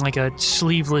of wearing like a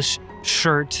sleeveless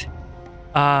shirt.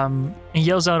 He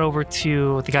yells out over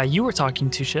to the guy you were talking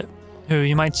to, Chip, who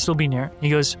you might still be near. He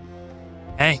goes,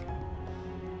 hey,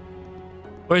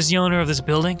 where's the owner of this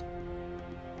building?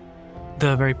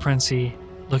 The very princey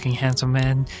looking handsome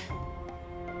man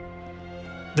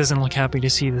doesn't look happy to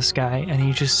see this guy, and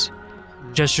he just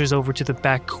gestures over to the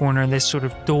back corner, this sort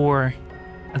of door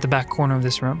at the back corner of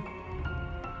this room.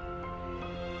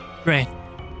 Great.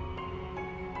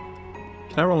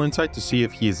 Can I roll insight to see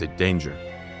if he is a danger?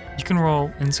 You can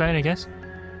roll insight, I guess.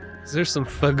 Is there some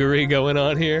thuggery going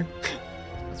on here?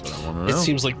 That's what I want to It know.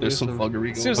 seems like there's some thuggery going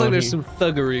on. Seems like there's here. some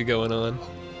thuggery going on.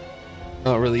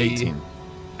 Not really. 18.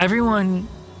 Everyone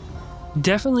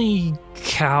definitely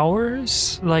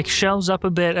cowers, like shelves up a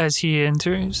bit as he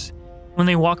enters. When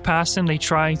they walk past him, they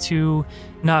try to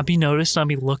not be noticed, not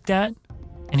be looked at,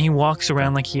 and he walks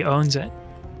around like he owns it.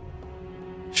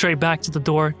 Straight back to the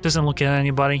door, doesn't look at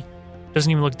anybody,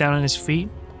 doesn't even look down at his feet,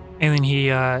 and then he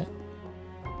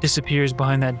disappears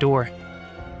behind that door.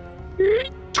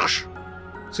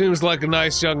 Seems like a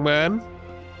nice young man.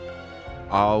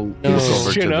 I'll No. look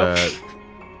over Chin up. to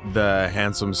the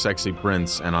handsome, sexy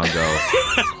prince, and I'll go,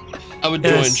 I would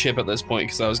Yes. join Chip at this point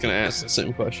because I was going to ask the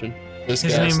same question. This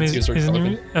His guy, name since is he was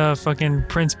talking. fucking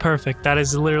Prince Perfect. That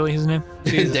is literally his name.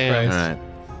 Jesus Damn. all Christ.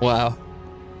 right. Wow.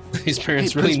 His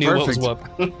parents Hey, really Prince knew what was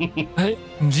Perfect. what. Hey,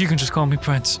 you can just call me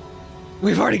Prince.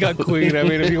 We've already got Queen. I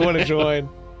mean, if you want to join.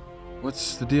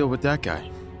 What's the deal with that guy?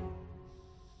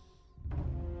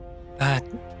 That...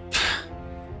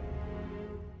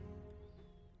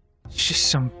 It's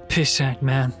just some pissant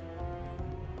man.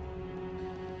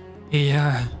 He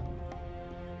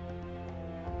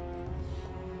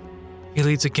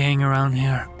leads a gang around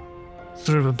here.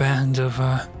 Sort of a band of,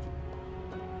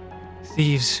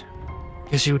 thieves.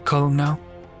 Guess you would call them now.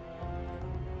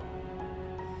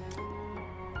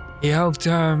 He helped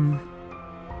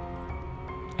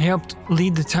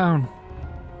lead the town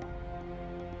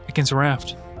against a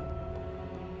raft.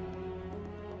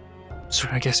 So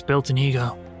I guess built an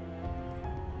ego.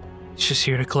 He's just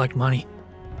here to collect money.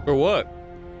 For what?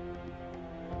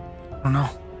 I don't know.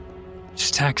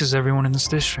 Just taxes everyone in this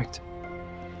district.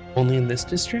 Only in this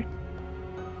district?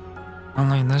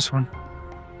 Only in this one.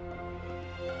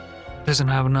 Doesn't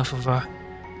have enough of a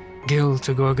guild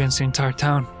to go against the entire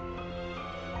town.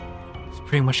 He's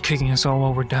pretty much kicking us all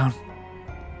while we're down.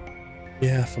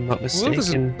 Yeah, if I'm not Well,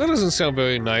 mistaken. that doesn't sound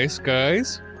very nice,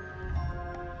 guys.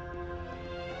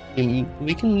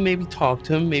 We can maybe talk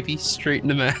to him, maybe straighten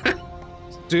him out.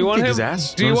 Do you want Kick him? his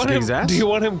ass? Do you want Kick him? his ass? Do you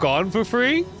want him gone for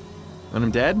free? Want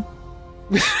him dead?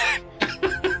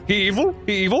 He evil?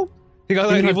 He evil? He got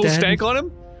that He's not evil dead. stank on him?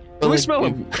 But, Can we like, smell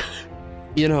him?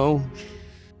 You know,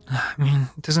 I mean,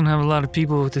 it doesn't have a lot of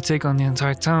people to take on the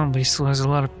entire town, but he still has a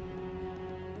lot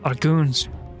of goons.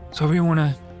 So if you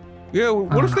wanna... Yeah.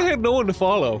 What if they had no one to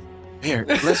follow? Here,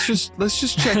 let's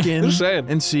just check in Just saying.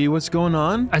 and see what's going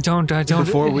on I don't...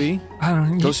 before we I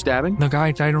don't... go stabbing. Look,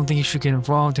 I don't think you should get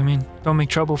involved. I mean, don't make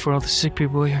trouble for all the sick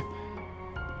people here.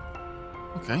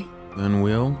 Okay, then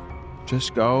we'll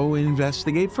just go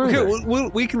investigate further.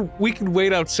 Okay, we can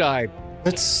wait outside.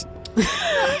 let's We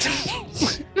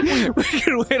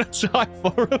can wait outside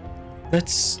for him.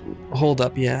 hold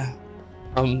up. Yeah.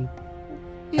 Yeah, don't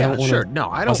wanna sure. No,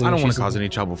 I don't cause any want issues to cause with- any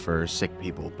trouble for sick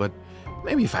people, but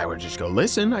maybe if I were to just go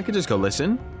listen, I could just go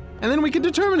listen, and then we could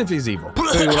determine if he's evil.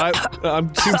 Hey, well,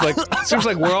 seems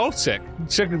like we're all sick.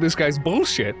 Sick of this guy's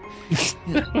bullshit.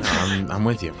 I'm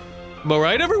with you. Am I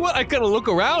right, everyone? I gotta look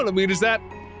around. I mean,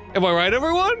 am I right,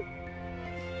 everyone?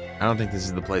 I don't think this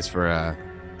is the place for an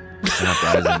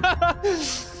uprising.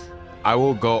 I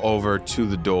will go over to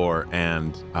the door,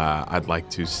 and I'd like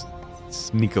to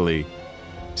sneakily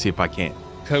see if I can't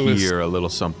Tell us- hear a little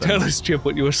something. Tell us, Chip,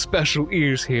 what your special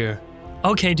ears hear.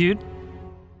 Okay, dude.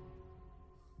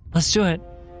 Let's do it.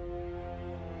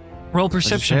 Roll Why'd you say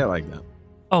perception. it like that?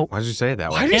 Oh. Why'd you say it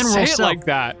that Why way? do you And say roll it stealth. like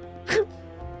that?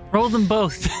 Roll them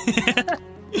both.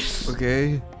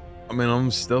 Okay. I mean,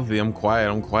 I'm stealthy. I'm quiet.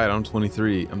 I'm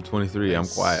 23. I'm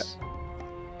quiet.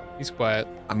 He's quiet.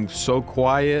 I'm so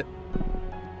quiet,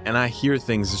 and I hear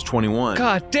things as 21.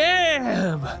 God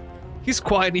damn! He's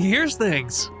quiet. He hears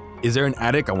things. Is there an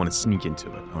attic? I want to sneak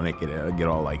into it. I want to get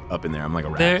all like up in there. I'm like a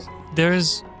rat. There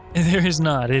is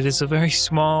not. It is a very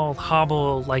small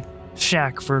hovel like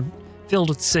shack filled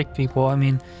with sick people. I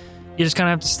mean, you just kind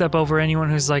of have to step over anyone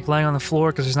who's like lying on the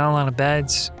floor because there's not a lot of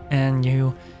beds, and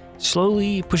you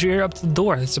slowly push your ear up to the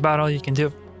door. That's about all you can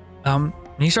do. And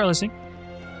you start listening.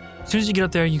 As soon as you get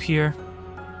up there, you hear.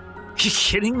 Are you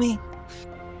kidding me?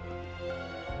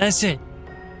 That's it.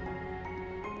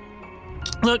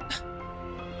 Look,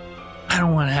 I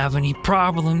don't want to have any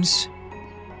problems,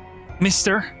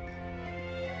 mister.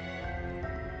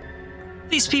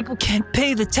 These people can't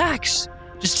pay the tax.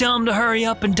 Just tell them to hurry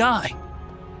up and die.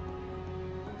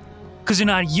 Because they're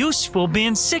not useful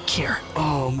being sick here.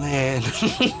 Oh man.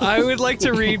 I would like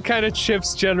to read kind of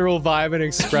Chip's general vibe and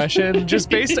expression, just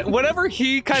based on whatever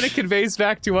he kind of conveys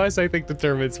back to us. I think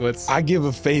determines what's. I give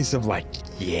a face of like,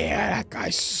 yeah, that guy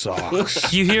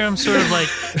sucks. You hear him sort of like.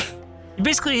 You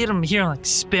basically hear him like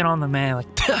spit on the man,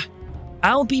 like, "Pah,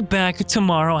 I'll be back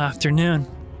tomorrow afternoon.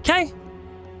 Okay?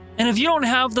 And if you don't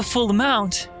have the full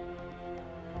amount,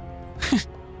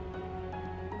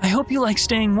 I hope you like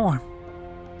staying warm.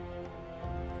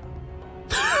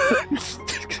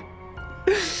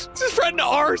 Just friend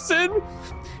arson.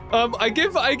 I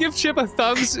give Chip a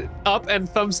thumbs up and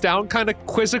thumbs down, kind of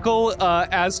quizzical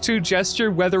as to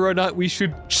gesture whether or not we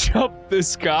should jump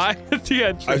this guy at the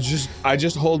entrance. I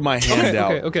just hold my hand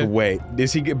out okay. to wait.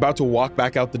 Is he about to walk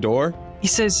back out the door? He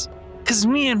says, because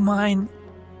me and mine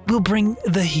will bring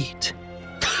the heat.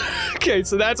 Okay,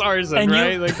 so that's arson, And you-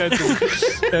 right? Like that's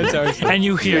arson. And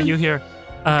you hear,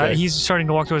 Okay. he's starting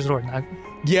to walk towards the door. Now,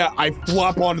 Yeah, I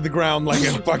flop onto the ground like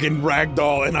a fucking rag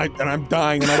doll, and I'm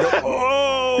dying, and I go,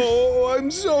 oh,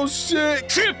 I'm so sick.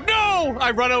 Chip, no!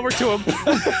 I run over to him.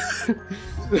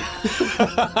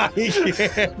 I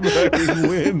can't fucking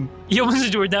win. you opens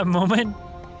the door at that moment,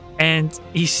 and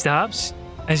he stops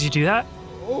as you do that.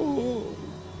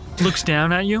 Looks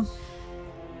down at you.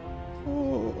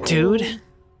 Dude,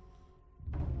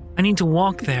 I need to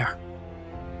walk there.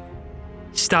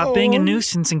 Stop being a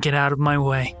nuisance and get out of my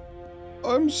way.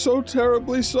 I'm so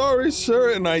terribly sorry,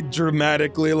 sir. And I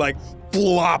dramatically,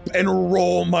 flop and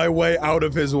roll my way out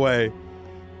of his way.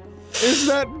 Is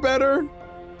that better?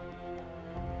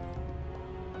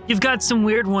 You've got some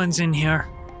weird ones in here.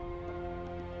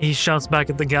 He shouts back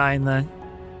at the guy in the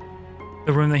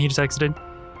room that he just exited.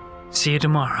 See you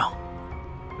tomorrow.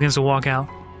 Begins to walk out.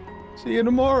 See you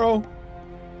tomorrow.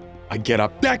 I get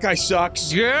up. That guy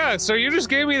sucks. Yeah, so you just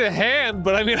gave me the hand,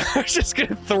 but I mean, I was just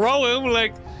gonna throw him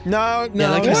like. No.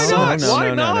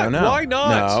 Why not? Why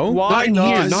not? No. Why Not in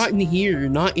here. not? Not in here.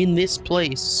 Not in this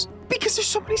place. Because there's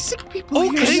so many sick people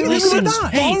Okay, here. listen.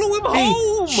 follow him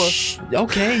home. Shh.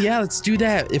 Okay, yeah, let's do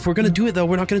that. If we're gonna do it, though,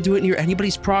 we're not gonna do it near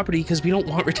anybody's property because we don't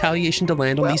want retaliation to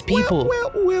land on these people.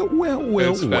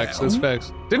 That's facts. That's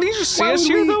facts. Didn't he just see us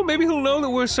here though? Maybe he'll know that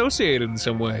we're associated in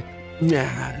some way.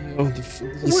 Nah,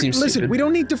 Listen, we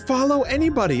don't need to follow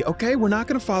anybody, okay? We're not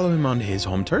going to follow him onto his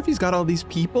home turf. He's got all these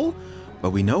people, but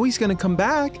we know he's going to come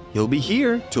back. He'll be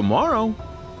here tomorrow.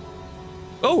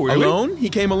 Oh, really? Alone? He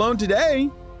came alone today.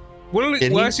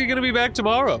 Why is he gonna be back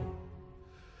tomorrow?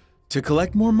 To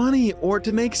collect more money or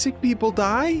to make sick people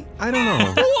die? I don't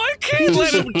know. Oh, I can't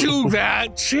let him do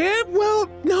that, Chip. Well,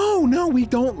 no, we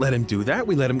don't let him do that.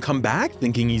 We let him come back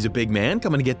thinking he's a big man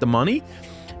coming to get the money,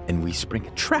 and we spring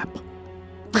a trap.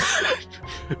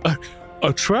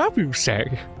 A trap, you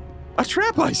say? A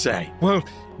trap, I say. Well,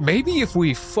 maybe if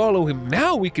we follow him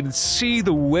now, we can see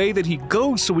the way that he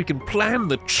goes so we can plan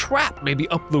the trap maybe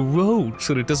up the road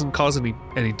so that it doesn't cause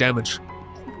any damage.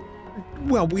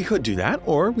 Well, we could do that,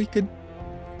 or we could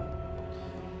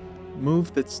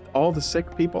move all the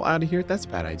sick people out of here. That's a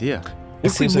bad idea.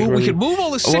 If we could move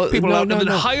all the sick people out and then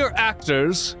hire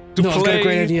actors to play. I've got a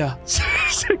great idea.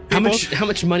 sick people. How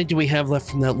much money do we have left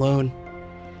from that loan?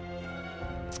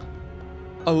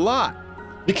 A lot.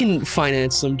 We can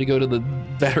finance them to go to the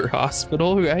better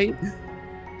hospital, right?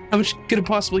 How much could it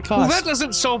possibly cost? Well, that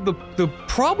doesn't solve the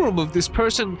problem of this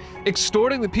person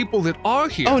extorting the people that are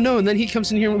here. Oh no, and then he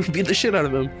comes in here and we beat the shit out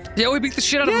of him. Yeah, we beat the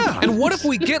shit out of him. And what if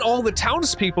we get all the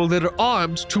townspeople that are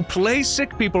armed to play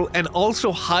sick people and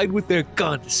also hide with their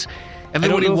guns? And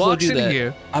then when he walks in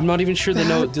here... I'm not even sure they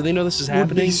know. Do they know this is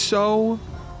happening? Would be so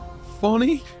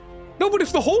funny. No, but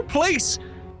if the whole place...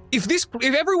 If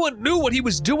everyone knew what he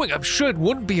was doing, I'm sure it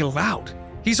wouldn't be allowed.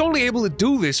 He's only able to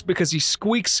do this because he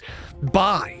squeaks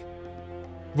by,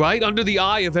 right under the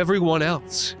eye of everyone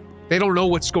else. They don't know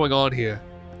what's going on here.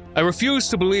 I refuse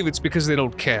to believe it's because they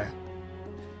don't care.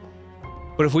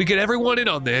 But if we get everyone in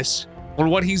on this, on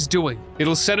what he's doing,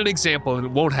 it'll set an example and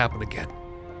it won't happen again.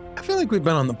 I feel like we've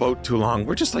been on the boat too long.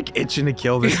 We're just itching to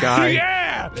kill this guy.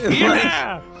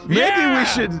 Yeah! Maybe we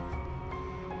should...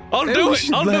 I'll do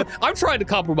it. I'm trying to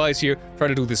compromise here, trying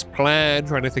to do this plan,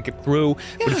 trying to think it through.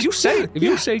 But if you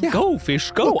say, go, fish,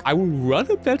 go, Look, I will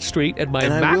run up that street at my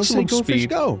maximum go, speed. Fish,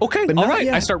 go. Okay, but all not right.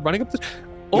 yet. I start running up the.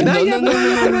 Oh, Not yet,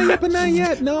 no. but not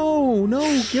yet. No,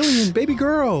 Gillian, baby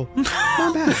girl.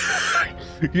 Come back.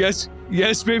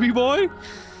 Yes, baby boy.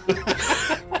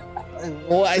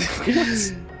 What?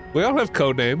 We all have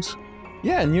code names.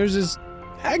 Yeah, and yours is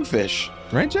Hagfish,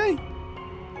 right, Jay?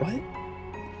 What?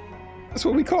 That's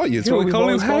what we call you. It's Yeah, what we call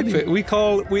you we've always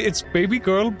called Hagfish. It's baby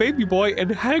girl, baby boy, and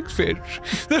Hagfish.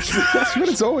 That's what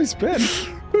it's always been.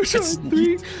 It's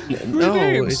three No,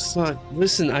 names. it's not.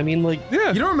 Listen, I mean,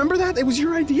 Yeah. You don't remember that? It was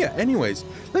your idea. Anyways,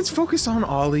 let's focus on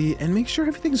Ollie and make sure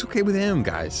everything's okay with him,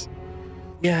 guys.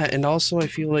 yeah, and also I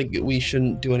feel like we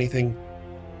shouldn't do anything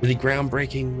really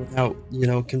groundbreaking without,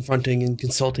 confronting and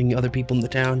consulting other people in the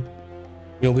town.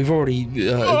 We've already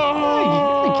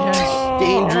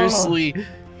dangerously.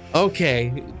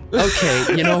 Okay,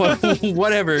 you know what?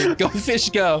 Whatever. Go, fish,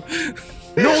 go.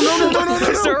 No.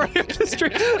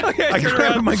 Okay, I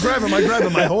grab him, I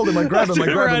hold him, I grab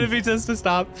him. if he says to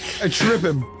stop. I trip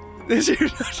him.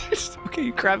 Okay,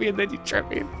 you grab me and then you trip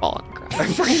me and fall on the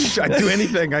ground. I'd do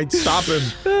anything. I'd stop him.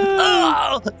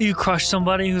 Oh! You crush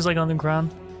somebody who's on the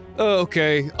ground.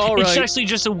 Okay, all It's right. actually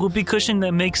just a whoopee cushion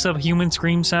that makes a human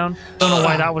scream sound. Don't know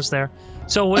why that was there.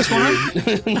 So what's going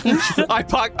on? I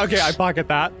pocket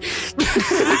that.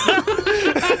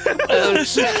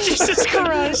 Jesus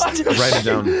Christ. Write it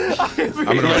down. I'm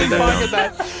gonna write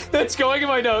that down. That's going in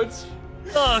my notes.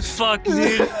 Oh, fuck,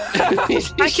 dude.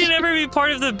 I can never be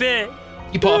part of the bit.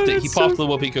 He popped it. He That's popped so- the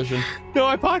whoopee cushion. No,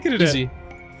 I pocketed Easy.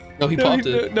 No, he popped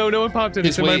it. No one popped it.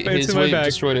 His weight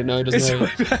destroyed it. No, he It's doesn't in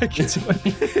have my bag.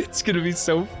 It's gonna be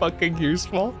so fucking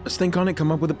useful. Let's think on it,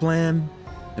 come up with a plan,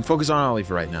 and focus on Ollie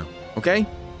for right now. Okay?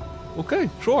 Okay,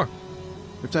 sure.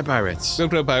 Riptide Pirates.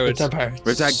 Riptide Pirates. it. Pirates.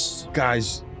 Riptide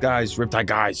guys. Riptide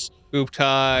guys.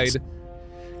 Riptide.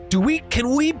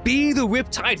 Can we be the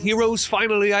Riptide Heroes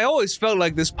finally? I always felt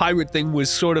like this pirate thing was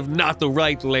sort of not the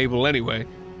right label anyway.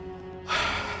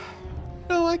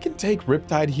 No, I can take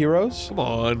Riptide Heroes. Come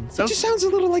on. It just sounds a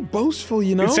little like boastful,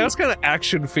 you know? It sounds kind of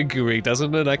action figure-y,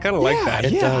 doesn't it? I kind of like that.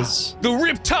 It does. The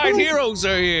Riptide Heroes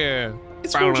are here.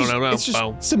 It's a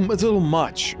little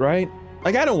much, right?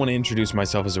 Like, I don't want to introduce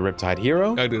myself as a Riptide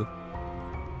hero. I do.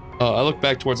 I look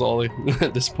back towards Ollie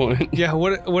at this point. Yeah,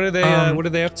 what are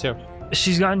they up to?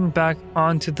 She's gotten back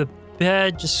onto the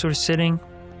bed, just sort of sitting,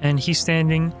 and he's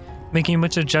standing, making a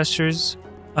bunch of gestures.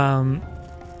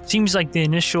 Seems like the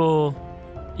initial,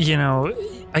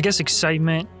 I guess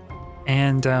excitement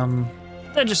and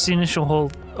just the initial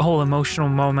whole emotional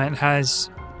moment has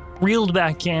reeled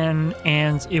back in,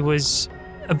 and it was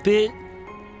a bit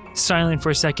silent for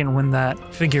a second when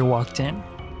that figure walked in.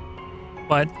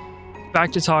 But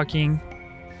back to talking,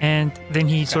 and then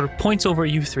he sort of points over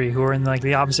at you three who are in like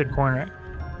the opposite corner,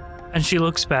 and she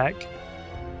looks back.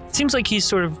 It seems like he's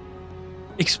sort of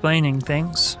explaining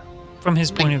things from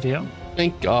his point of view.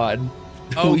 Thank God.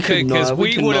 Okay, because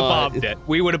we would have bombed it.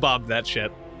 We would have bombed that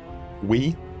shit.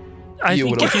 We? I You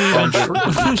think if you even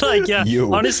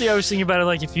You. honestly, I was thinking about it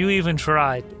like if you even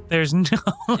tried, there's no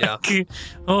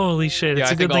holy shit. Yeah,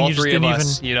 It's I a think good thing all you just three of didn't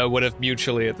us, even. would have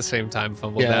mutually at the same time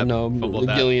fumbled Yeah, that. no, fumbled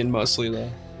that. Gillian mostly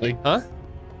though. Like, Huh?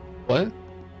 what?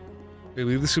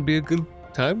 Maybe this would be a good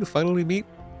time to finally meet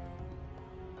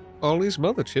Ollie's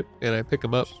mother, Chip. And I pick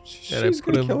him up and She's I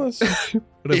put gonna him, kill us.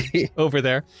 put him over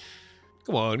there.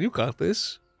 Come on, you got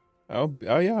this. Oh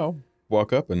yeah, I'll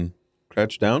walk up and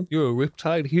crouch down. You're a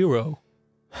Riptide hero.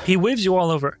 He waves you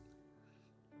all over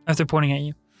after pointing at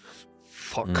you.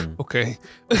 Fuck. Mm. Okay.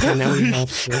 Okay, now we have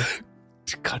to.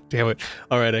 God damn it.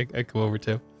 All right, I come over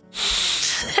too.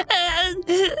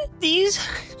 These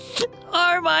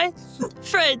are my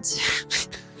friends.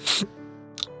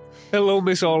 Hello,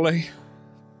 Miss Ollie.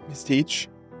 Miss Teach.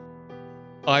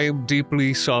 I am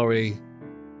deeply sorry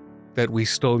that we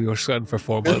stole your son for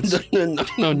 4 months. No.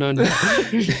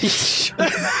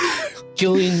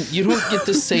 Gillian, you don't get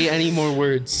to say any more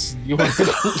words. You're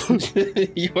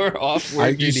off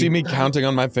work You see me counting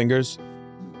on my fingers?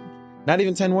 Not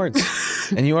even 10 words.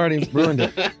 And you already ruined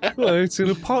it. Well,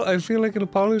 I feel like an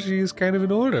apology is kind of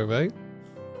in order, right?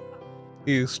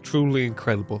 He is truly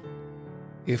incredible.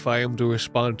 If I am to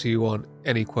respond to you on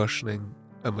any questioning,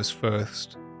 I must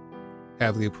first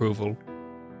have the approval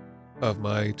of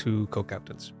my 2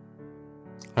 co-captains.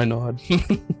 I nod.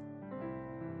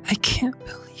 I can't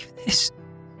believe this.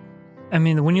 I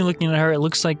mean, when you're looking at her, it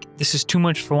looks like this is too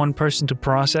much for one person to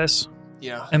process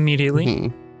Yeah. immediately.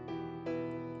 Mhm.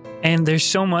 And there's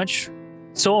so much,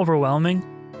 so overwhelming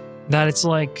that it's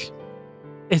like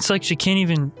she can't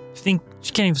even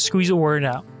squeeze a word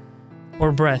out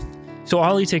or breath. So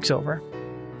Ollie takes over.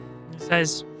 He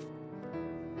says,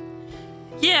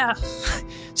 Yeah.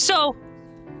 So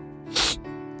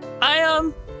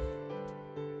I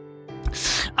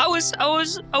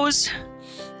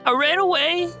ran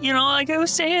away, like I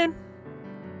was saying.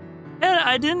 And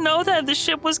I didn't know that the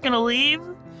ship was gonna leave.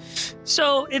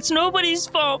 So it's nobody's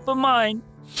fault but mine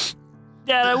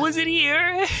that I wasn't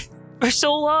here for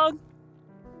so long.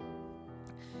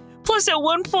 Plus, at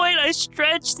one point, I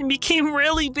stretched and became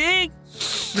really big.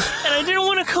 And I didn't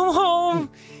want to come home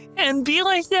and be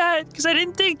like that because I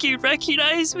didn't think you'd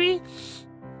recognize me.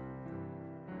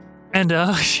 and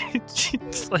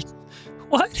she's like,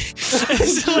 what?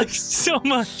 It's like so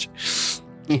much.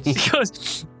 He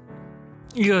goes,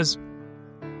 You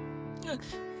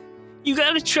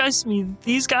gotta trust me.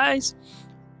 These guys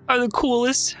are the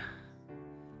coolest.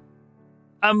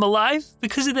 I'm alive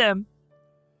because of them.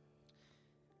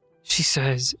 she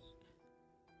says,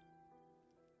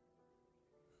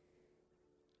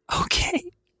 Okay.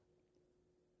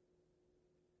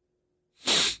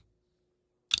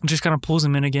 just kind of pulls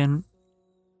him in again.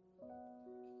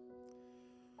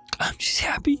 I'm just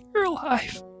happy you're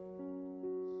alive.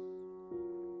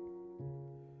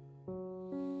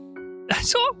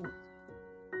 That's all.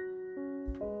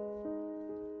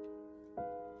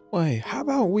 Wait, how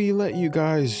about we let you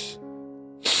guys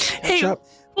catch Hey, up?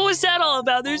 what was that all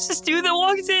about? There's this dude that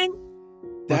walked in.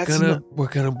 We're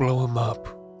gonna blow him up.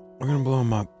 We're gonna blow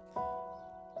him up.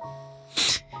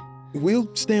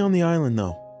 We'll stay on the island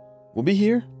though. We'll be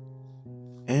here,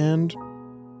 and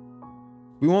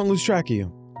we won't lose track of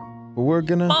you. But we're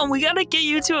gonna. Mom, we gotta get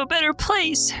you to a better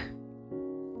place.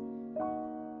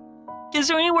 Is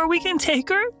there anywhere we can take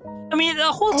her? I mean,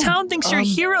 the whole town thinks you're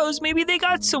heroes. Maybe they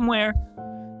got somewhere.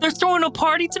 They're throwing a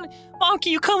party tonight. Mom,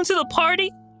 can you come to the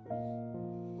party?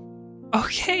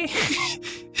 Okay.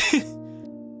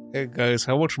 Hey guys,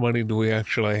 how much money do we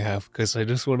actually have? Because I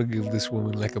just want to give this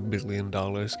woman like $1 billion.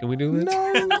 Can we do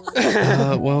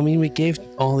that? Well, I mean, we gave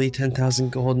Ollie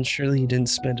 10,000 gold, and surely he didn't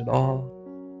spend it all.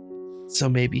 So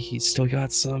maybe he's still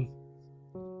got some.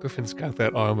 Griffin's got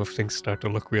that arm if things start to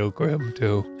look real grim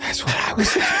too. That's what I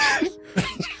was thinking.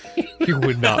 You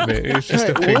would not, man. It's just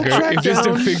a Alright, finger. we'll track If just a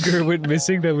down- finger went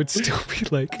missing, that would still be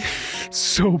like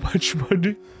so much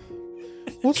money.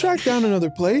 We'll track down another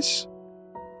place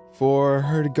for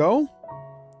her to go.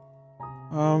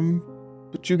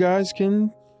 But you guys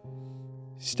can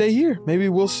stay here. Maybe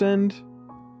we'll send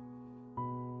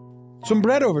some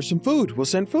bread over, some food. We'll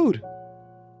send food.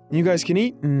 And you guys can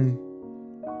eat and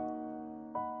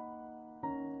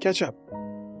catch up.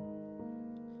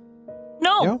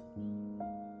 No. Yeah?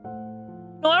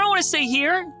 No, I don't want to stay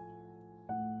here.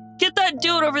 Get that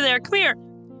dude over there. Come here.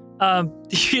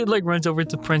 He like runs over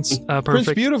to Prince Prince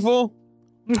Perfect. Beautiful.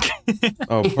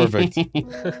 Oh, perfect.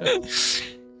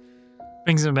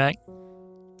 Brings him back.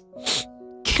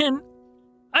 Can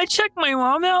I check my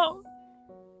mom out?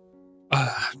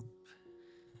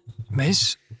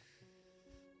 Miss?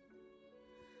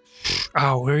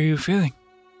 Oh, where are you feeling?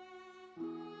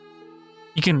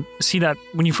 You can see that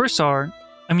when you first saw her,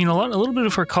 I mean, a little bit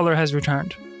of her color has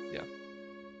returned. Yeah.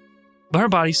 But her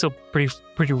body's still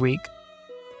pretty weak.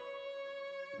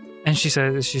 And she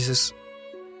says,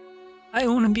 I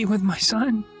want to be with my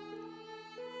son.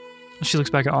 And she looks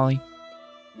back at Ollie.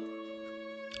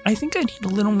 I think I need a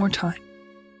little more time.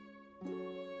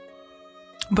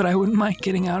 But I wouldn't mind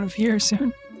getting out of here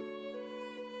soon.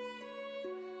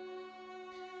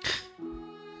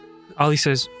 Ollie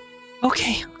says,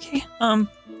 Okay.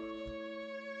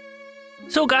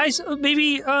 So guys,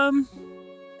 maybe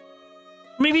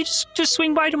just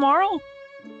swing by tomorrow?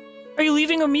 Are you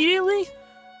leaving immediately?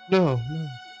 No.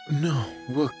 No,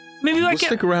 we'll Maybe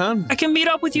stick around. I can meet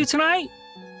up with you tonight.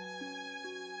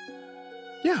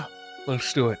 Yeah,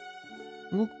 Let's do it.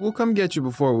 we'll come get you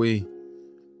before we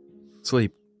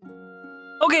sleep.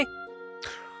 Okay.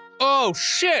 Oh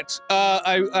shit!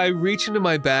 I reach into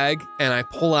my bag and I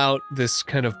pull out this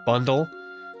kind of bundle,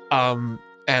 and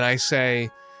I say,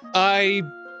 I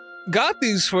got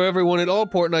these for everyone at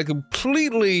Allport, and I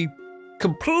completely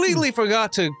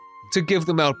forgot to give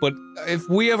them out. But if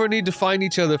we ever need to find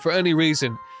each other for any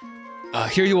reason,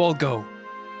 here you all go.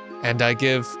 And I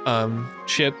give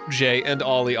Chip, Jay, and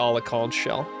Ollie all a conch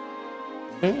shell.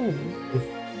 Man,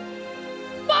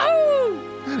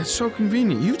 it's so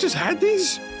convenient. You've just had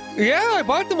these? Yeah, I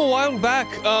bought them a while back.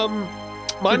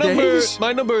 My For days?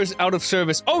 number is out of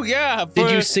service. Oh yeah. Did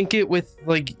for- you sync it with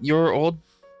like your old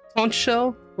conch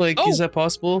shell? Like, Oh. is that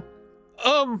possible?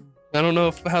 I don't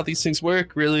know how these things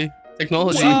work, really.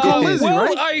 Technology. Call Lizzie, well,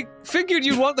 right? I figured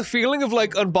you'd want the feeling of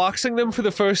like unboxing them for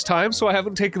the first time, so I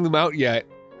haven't taken them out yet.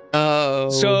 Oh.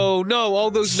 So no,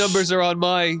 all those numbers are on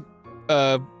my,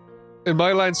 and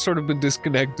my line's sort of been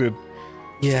disconnected.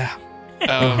 yeah.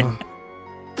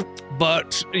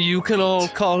 But you can all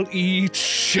call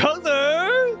each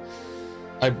other.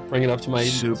 I bring it up to my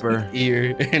Super.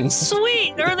 ear and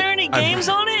Sweet. Are there any games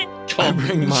on it? I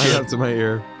bring mine up to my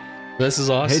ear. This is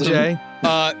awesome. Hey, Jay.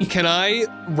 Can I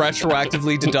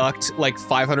retroactively deduct like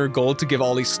 500 gold to give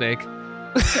Ollie Snake?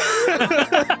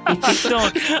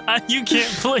 don't. You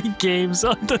can't play games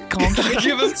on the console.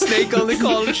 Give him Snake on the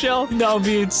conch shell. No,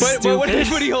 being But stupid.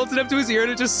 when he holds it up to his ear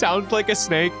and it just sounds like a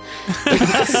snake.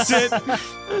 That's it.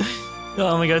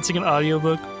 Oh my god, it's like an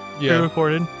audiobook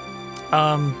pre-recorded.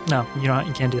 No,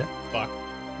 you can't do that.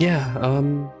 Yeah.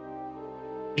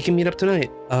 We can meet up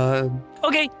tonight.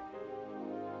 Okay.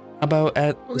 How about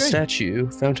at the Okay. statue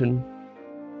fountain?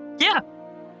 Yeah.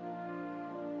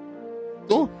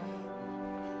 Cool.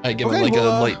 I give Okay, him like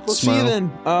well, a light we'll smile. see you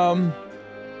then.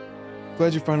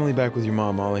 Glad you're finally back with your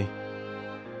mom, Ollie.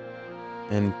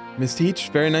 And Miss Teach,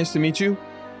 very nice to meet you.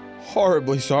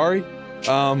 Horribly sorry.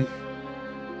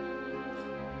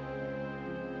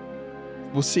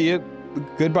 We'll see you.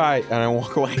 Goodbye. And I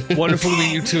walk away. Wonderful to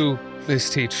meet you too, Miss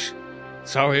Teach.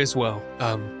 Sorry as well.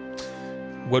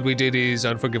 What we did is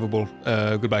unforgivable.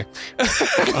 Goodbye.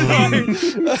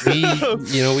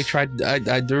 We tried.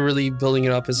 They're really building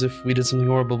it up as if we did something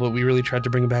horrible, but we really tried to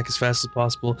bring it back as fast as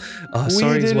possible.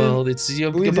 Sorry as didn't. well. It's We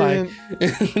goodbye.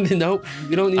 Nope,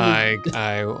 we don't need.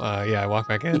 I walk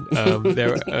back in.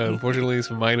 There, unfortunately,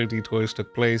 some minor detours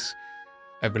took place.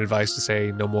 I've been advised to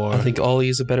say no more. I think Ollie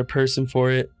is a better person for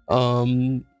it.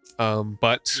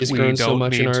 But He's we grown so don't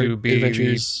much in need our to be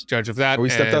adventures. the judge of that. Are we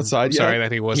stepped and outside I'm sorry yet?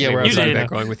 that he wasn't Yeah, we're able to outside keep now. that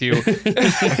going with you.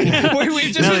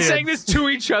 We've just No, been yeah. saying this to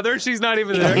each other. She's not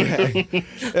even there. Okay.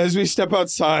 As we step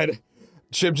outside,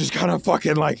 Chip just kind of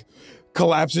fucking like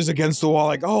collapses against the wall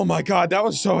like, oh my God, that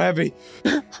was so heavy.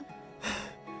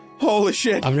 Holy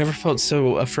shit. I've never felt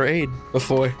so afraid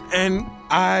before. And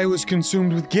I was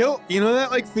consumed with guilt. You know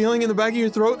that like feeling in the back of your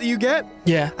throat that you get?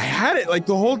 Yeah. I had it like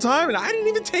the whole time and I didn't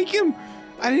even take him.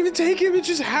 It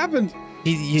just happened.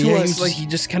 He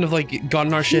just kind of like got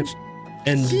on our ship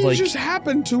and He like just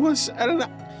happened to us. I don't know.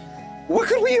 What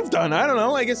could we have done? I don't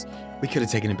know. I guess we could have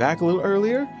taken it back a little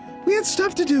earlier. We had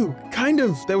stuff to do.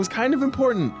 That was kind of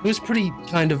important. it was pretty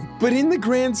kind of. But in the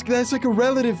grand, that's like a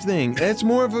relative thing. That's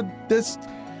more of that's.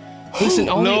 Listen,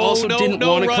 Ollie also didn't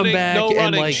want to come back no and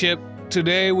running, like. Chip.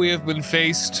 Today we have been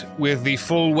faced with the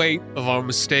full weight of our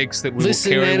mistakes that we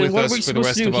Listen, will carry man, with what us are we for the supposed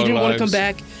rest to do? of He our didn't want lives. to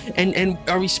come back, and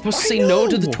are we supposed to I say no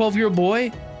to the know. 12-year-old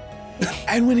boy?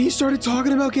 And when he started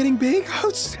talking about getting big, how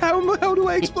do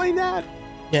I explain that?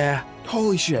 Yeah.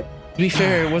 Holy shit. To be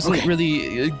fair, it wasn't Okay.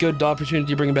 really a good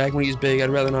opportunity to bring him back when he was big. I'd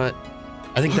rather not.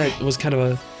 I think that was kind of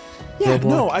a. Yeah, roadblock.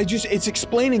 no, it's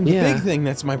explaining the Yeah. big thing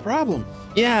that's my problem.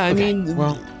 Yeah, I Okay, mean,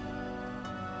 well,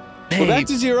 hey, we're back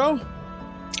to zero.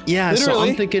 yeah. So literally.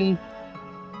 I'm thinking,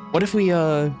 what if we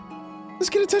Let's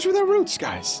get in touch with our roots,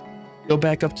 guys. go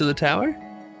back up to the tower,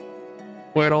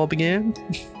 where it all began?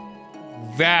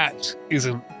 That is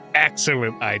an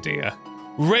excellent idea.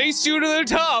 Race you to the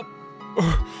top.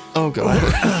 Oh god.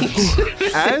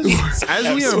 As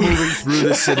we are moving through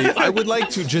the city, I would like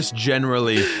to just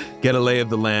generally get a lay of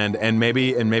the land and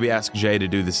maybe ask Jay to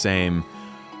do the same.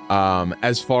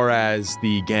 As far as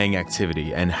the gang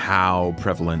activity and how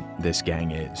prevalent this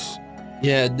gang is.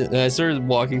 Yeah, as they're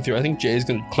walking through, I think Jay's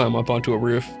gonna climb up onto a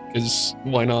roof, because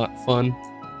why not? Fun.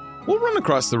 We'll run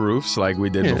across the roofs like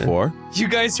we did Yeah. before. You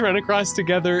guys run across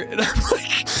together, and I'm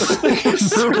like,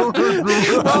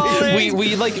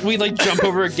 we like jump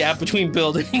over a gap between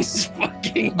buildings.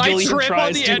 Fucking I Gillian trip on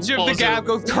tries the to, edge of the falls gap,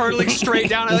 over. go turtling straight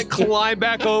down. I like climb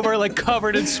back over, like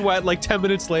covered in sweat. Like 10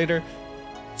 minutes later,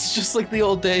 It's just like the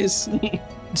old days.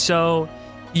 So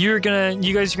you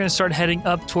guys are gonna start heading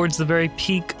up towards the very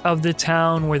peak of the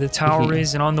town where the tower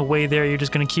is, and on the way there, you're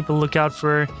just gonna keep a lookout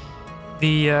for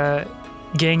the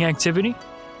gang activity.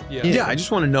 Yeah, I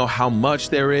just want to know how much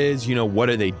there is. You know, what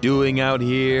are they doing out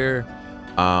here?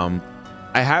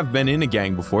 I have been in a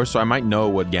gang before, so I might know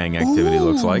what gang activity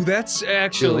looks like. That's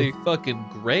actually fucking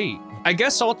great. I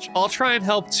guess I'll try and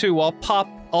help too. I'll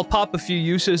pop a few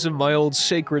uses of my old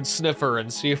sacred sniffer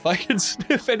and see if I can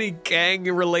sniff any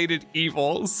gang-related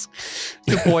evils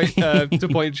to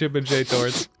point Chip and Jay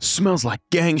towards. Smells like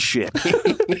gang shit.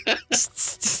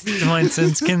 Divine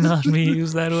sense cannot be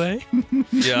used that way.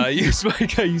 Yeah, I use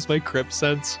my Crip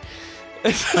sense.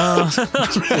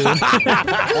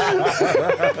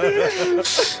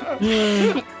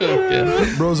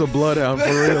 Okay. Bro's a bloodhound for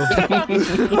real.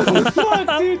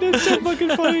 Fuck, dude, that's so fucking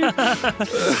funny.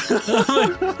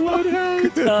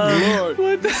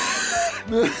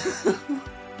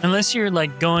 Unless you're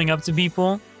like going up to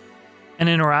people and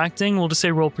interacting, we'll just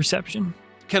say roll perception.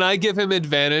 Can I give him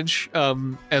advantage?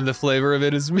 And the flavor of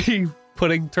it is me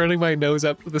turning my nose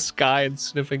up to the sky and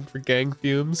sniffing for gang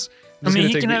fumes. I mean,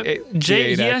 he can have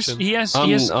Jay. He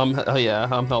has.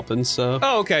 I'm helping. So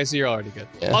Oh, okay, so you're already good.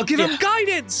 Yeah. I'll give him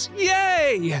guidance.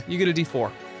 Yay! You get a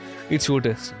D4. It's your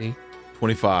destiny.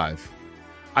 25.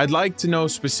 I'd like to know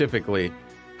specifically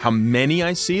how many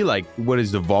I see. Like, what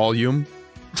is the volume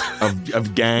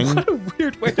of gang? What a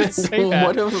weird way to say that.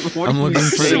 what I'm are you looking for the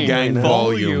saying gang right now?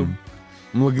 volume.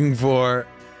 I'm looking for.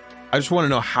 I just want to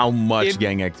know how much In-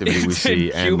 gang activity we in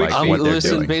see and cubic like feet. what they're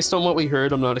Listen, doing. based on what we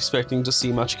heard, I'm not expecting to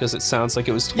see much because it sounds like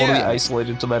it was totally Yeah.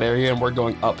 isolated to that area, and we're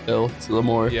going uphill to the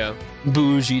more Yeah.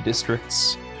 bougie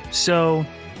districts. So,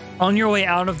 on your way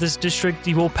out of this district,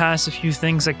 you will pass a few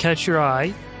things that catch your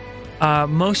eye.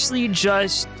 Mostly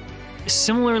just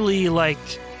similarly, like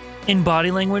in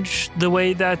body language, the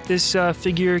way that this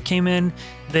figure came in,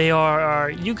 they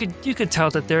are. You could tell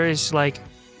that there's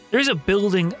a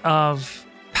building of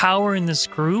power in this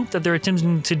group that they're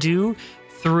attempting to do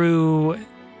through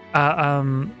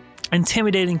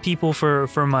intimidating people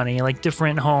for money, like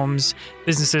different homes,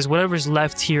 businesses, whatever's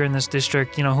left here in this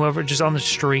district, whoever just on the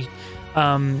street.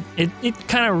 It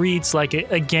kind of reads like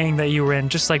a gang that you were in,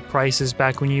 just like Price's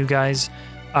back when you guys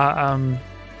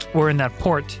were in that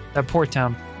port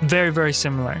town. Very, very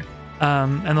similar.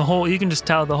 And you can just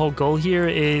tell the whole goal here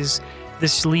is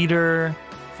this leader,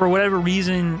 for whatever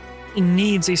reason,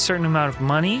 needs a certain amount of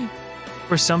money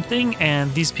for something,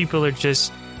 and these people are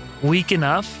just weak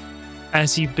enough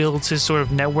as he builds his sort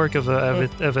of network of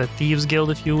a thieves guild,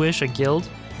 if you wish, a guild,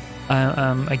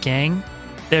 a gang.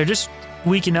 They're just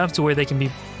weak enough to where they can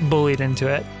be bullied into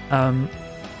it.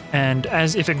 And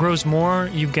as if it grows more,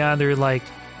 you gather like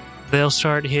they'll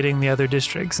start hitting the other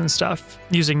districts and stuff,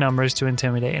 using numbers to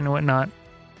intimidate and whatnot.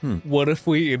 What if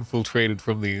we infiltrated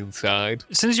from the inside?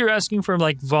 Since you're asking for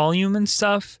like volume and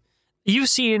stuff, you've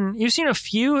seen a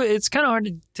few. It's kind of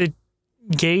hard to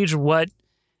gauge what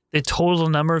the total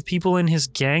number of people in his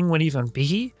gang would even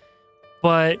be,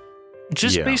 but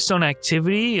just based on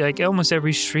activity, like almost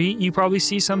every street, you probably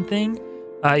see something.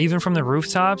 Even from the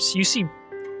rooftops, you see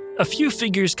a few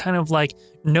figures kind of like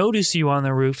notice you on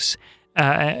the roofs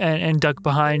and duck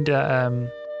behind,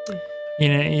 like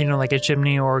a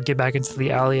chimney or get back into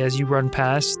the alley as you run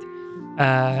past.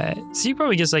 So you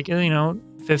probably get like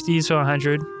 50 to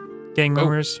 100 gang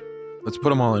members. Let's put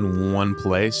them all in one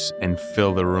place and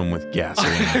fill the room with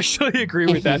gasoline. I actually agree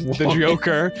with that. The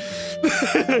Joker.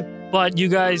 But you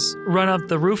guys run up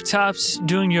the rooftops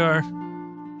doing your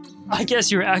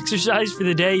exercise for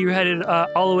the day. You're headed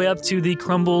all the way up to the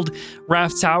crumbled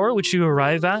raft tower, which you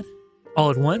arrive at all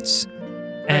at once.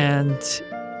 And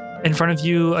in front of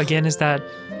you, again, is that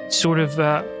sort of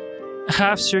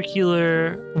half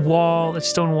circular wall, a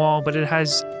stone wall, but it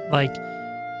has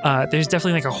there's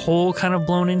definitely like a hole kind of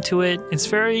blown into it. It's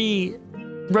very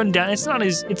run down. It's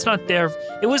not there.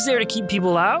 It was there to keep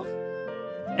people out.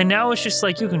 And now it's just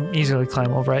like you can easily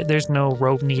climb over it. There's no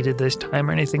rope needed this time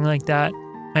or anything like that.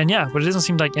 And yeah, but it doesn't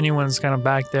seem like anyone's kind of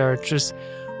back there. It's just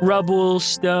rubble,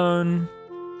 stone,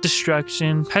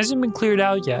 destruction. Hasn't been cleared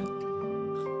out yet,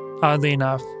 oddly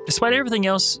enough. Despite everything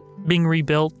else being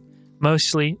rebuilt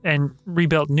mostly and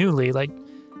rebuilt newly, like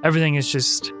everything is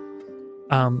just,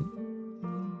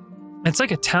 it's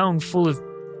like a town full of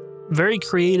very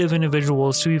creative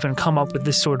individuals who even come up with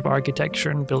this sort of architecture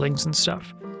and buildings and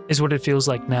stuff, is what it feels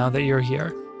like now that you're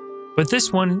here. But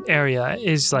this one area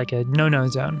is like a no-no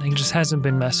zone. It just hasn't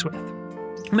been messed with.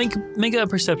 Make a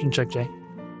perception check, Jay.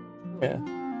 Yeah.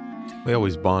 We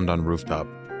always bond on rooftop.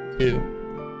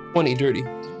 20 dirty.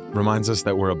 Reminds us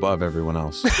that we're above everyone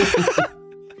else.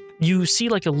 You see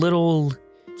like a little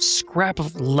scrap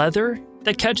of leather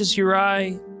that catches your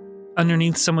eye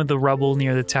underneath some of the rubble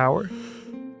near the tower.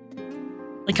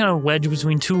 Like kind of wedged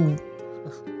between two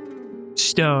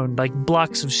stone, like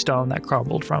blocks of stone that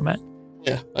crumbled from it.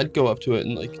 Yeah, I'd go up to it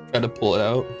and try to pull it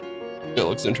out. It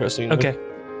looks interesting. Okay.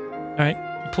 All right.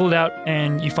 You pull it out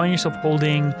and you find yourself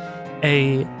holding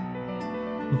a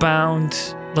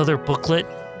bound leather booklet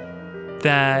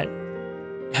that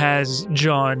has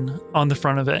John on the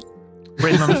front of it,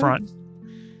 written on the front.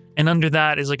 And under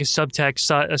that is like a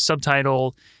subtext, a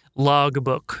subtitle,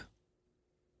 logbook.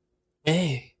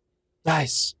 Hey,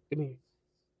 guys, come here.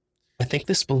 I think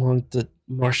this belonged to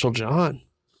Marshal John.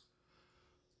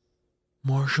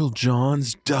 Marshal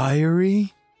John's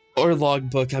diary? Or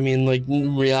logbook. I mean,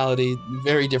 in reality,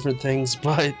 very different things,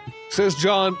 but... Says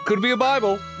John, could be a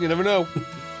Bible. You never know.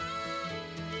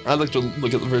 I'd like to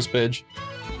look at the first page.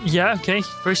 Yeah, okay.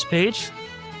 First page.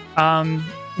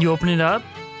 You open it up.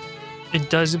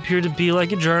 It does appear to be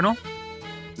like a journal.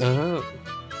 Oh.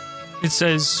 It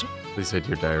says... Please say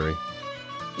your diary.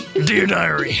 Dear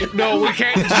diary. No, we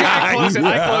can't. Jay, I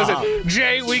close it.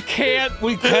 Jay, we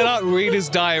cannot read his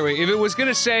diary. If it was going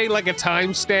to say like a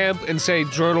timestamp and say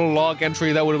journal log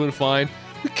entry, that would have been fine.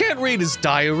 We can't read his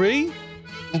diary.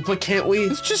 But can't we?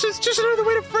 It's just another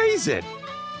way to phrase it.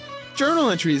 Journal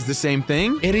entry is the same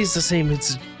thing. It is the same.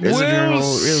 It's a we'll journal,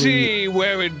 really. See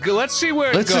where it goes. Let's see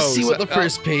where it goes. Let's just see what the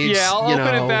first page, Yeah, I'll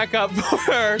open it back up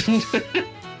first.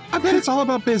 I bet it's all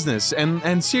about business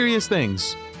and serious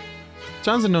things.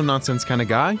 John's a no-nonsense kind of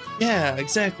guy. Yeah,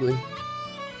 exactly.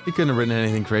 He couldn't have written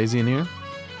anything crazy in here.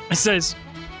 It says,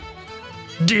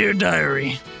 Dear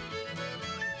diary,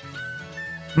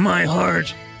 my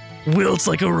heart wilts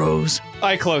like a rose.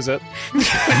 I close it.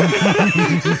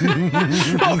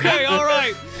 Okay, all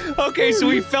right. Okay, so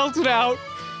we felt it out.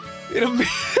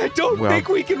 I don't think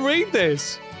we can read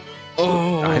this.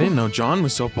 Oh, I didn't know John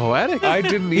was so poetic. I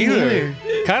didn't either.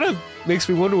 Kind of makes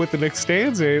me wonder what the next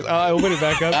stanza is. I'll open it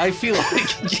back up. I feel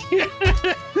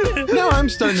like... No, I'm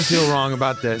starting to feel wrong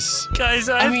about this. Guys,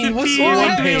 I mean, have to what's pee. wrong? One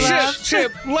Hey, page.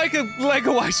 Chip, like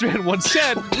a wise man once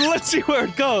said, let's see where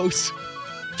it goes.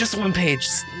 Just one page.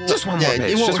 Just one more page.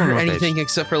 It won't Just one hurt more page. anything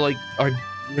except for our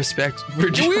respect for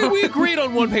John. We agreed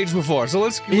on one page before, so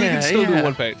we can still do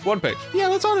one page. One page. Yeah,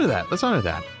 let's honor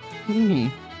that.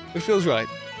 It feels right.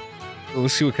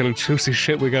 Let's see what kind of juicy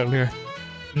shit we got in here.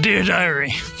 Dear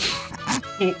diary,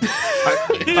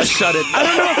 I shut it. I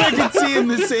don't know if I can see him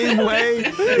the same way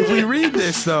if we read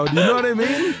this, though. Do you know what I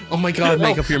mean? Oh my God,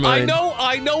 make up your mind.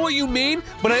 I know what you mean,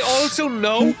 but I also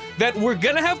know that we're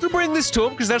gonna have to bring this to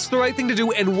him because that's the right thing to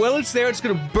do, and while it's there, it's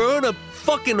gonna burn a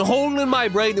fucking hole in my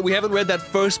brain that we haven't read that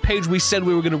first page we said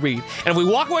we were gonna read. And if we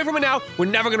walk away from it now, we're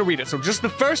never gonna read it. So just the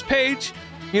first page,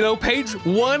 You know, page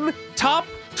 1, top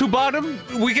to bottom.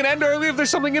 We can end early if there's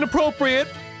something inappropriate.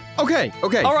 Okay. All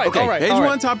right, okay. all right, Page all right.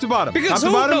 1, top to bottom. Because top to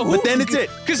who- bottom, no, who- but then it's it.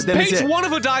 Because Then it's page it. 1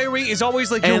 of a diary is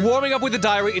always like you're And- warming up with a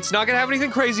diary. It's not gonna have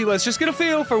anything crazy. Let's just get a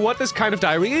feel for what this kind of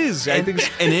diary is. I And,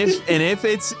 think. and if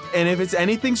it's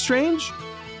anything strange,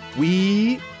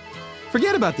 we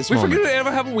forget about this We moment forget it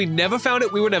ever happened. We never found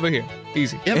it. We were never here.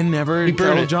 Easy. Yep. and never We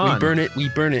burn tell it. John. We burn it. We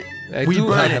burn it. We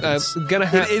burn it. Gonna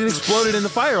have. It exploded in the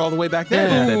fire all the way back there.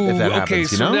 If that happens, okay, you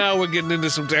so know? now we're getting into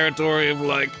some territory of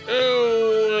like,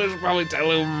 oh, I should probably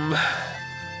tell him. Well,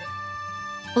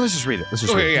 let's just read it. Let's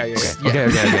just Okay, read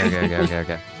it. yeah.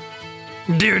 Okay.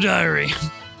 Dear diary,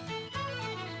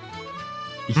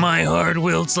 my heart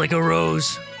wilts like a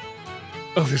rose.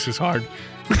 Oh, this is hard.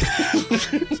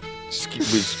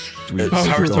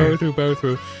 Power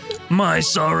through. My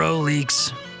sorrow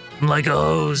leaks like a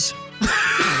hose.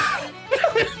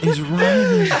 He's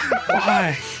rhyming.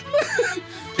 Why?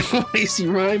 Why is he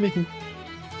rhyming?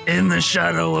 In the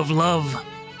shadow of love,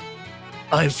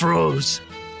 I froze.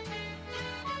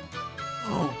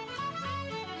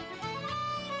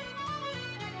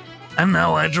 And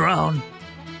now I drown.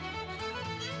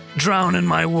 Drown in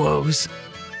my woes.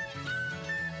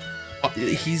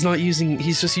 He's not using.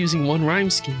 He's just using one rhyme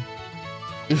scheme.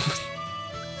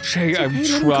 Shay, I'm okay, let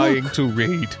him trying cook. to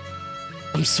read.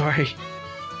 I'm sorry.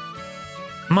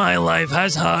 My life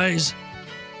has highs.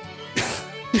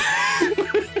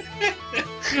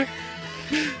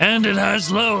 And it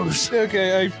has lows.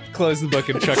 Okay, I close the book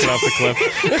and chuck it off the cliff.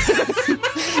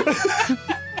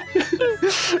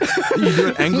 You do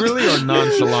it angrily or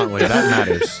nonchalantly? That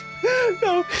matters.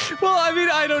 No, well, I mean,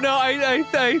 I don't know.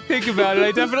 I think about it.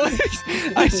 I definitely,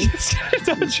 I just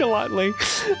nonchalantly,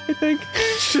 I think.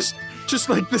 Just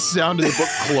like the sound of the book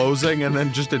closing and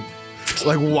then just a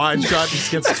like wide shot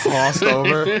just gets tossed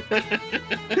over.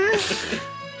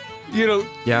 You know,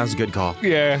 Yeah, that was a good call.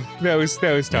 yeah, that was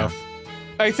tough.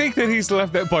 I think that he's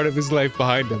left that part of his life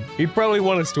behind him. He'd probably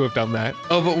want us to have done that.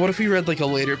 Oh, but what if we read like a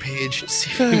later page and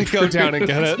see if we can Go down and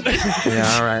get it. Yeah,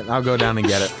 all right. I'll go down and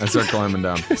get it. I start climbing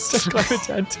down. Start climbing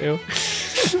down too.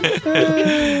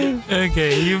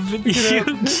 Okay,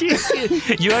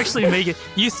 you actually make it.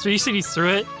 You said you threw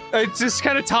it. I just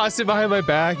kind of tossed it behind my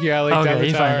back. Yeah, like down Okay, the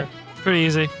you find tower. it. Pretty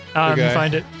easy. Okay. You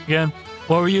find it again.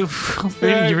 What were you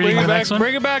reading? You reading bring the it back, next one?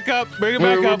 Bring it back up. Bring it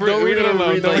We're- back up. we're- Don't we're read it gonna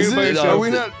alone. read, Don't like, read it by is it- yourself. are we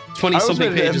not 20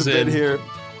 something pages in? here.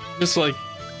 Just like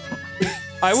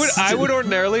I would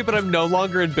ordinarily, but I'm no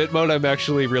longer in bit mode. I'm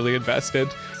actually really invested.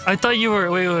 I thought you were.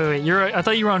 Wait. I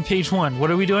thought you were on page 1. What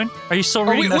are we doing? Are you still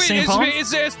reading that same poem?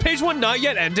 is page 1 not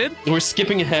yet ended? we're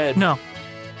skipping ahead. No.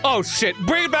 Oh shit!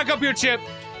 Bring it back up here, Chip.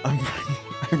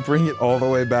 I bring it all the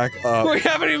way back up We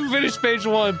haven't even finished page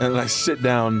 1. and I sit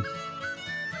down.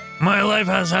 My life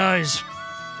has highs.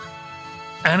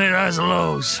 And it has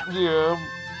lows. Yeah.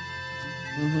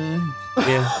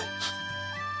 Yeah.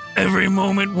 Every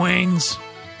moment wanes.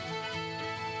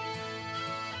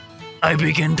 I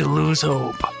begin to lose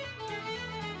hope.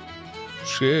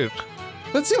 Shit.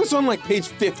 Let's say it was on like page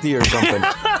 50 or something.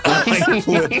 Like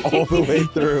flip all the way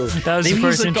through. That was Maybe the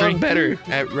he's first like entry. gone better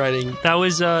at writing. That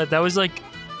was like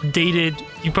dated.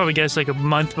 You probably guessed like a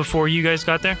month before you guys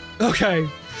got there. Okay.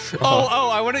 Oh,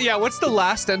 I want to. Yeah, what's the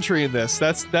last entry in this?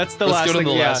 That's the Let's last go to thing.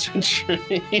 the yeah. last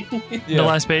entry. The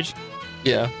last page.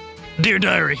 Yeah. Dear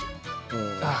diary,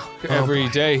 Every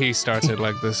day he starts it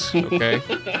like this. Okay.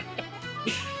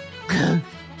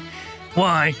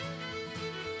 why?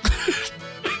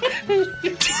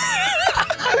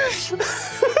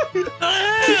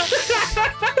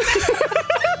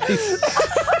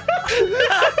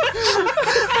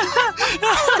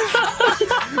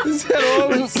 Is that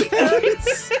all it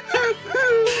says?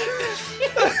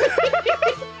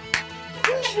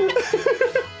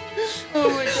 Oh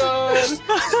my god.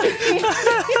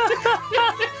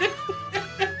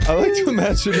 I like to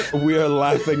imagine we are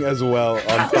laughing as well on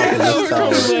top of this tower.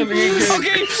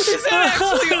 Okay, is that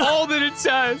actually all that it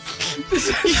says?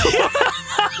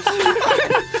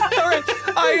 All right,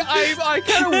 I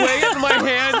kind of weigh it in my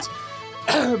hand.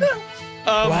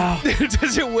 Wow.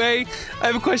 Does it weigh? I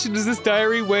have a question. Does this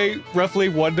diary weigh roughly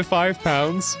 1 to 5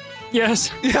 pounds?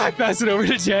 Yes. Yeah, I pass it over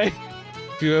to Jay.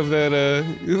 Do you have that?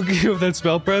 You have that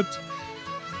spell prepped?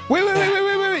 Wait.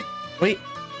 Wait.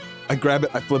 I grab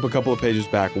it, I flip a couple of pages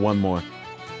back, one more.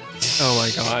 Oh my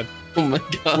god. Oh my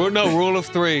god. Rule of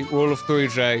three. Rule of 3,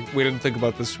 Jay. We didn't think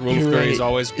about this. Rule You're of 3 right. is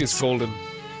always it's golden.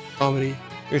 Comedy.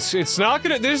 It's not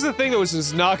gonna. This is the thing that was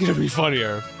just not gonna be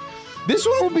funnier. This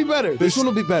one will be better. This one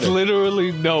will be better.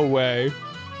 Literally no way.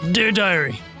 Dear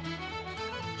diary,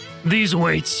 these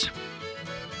weights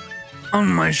on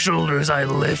my shoulders I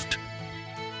lift.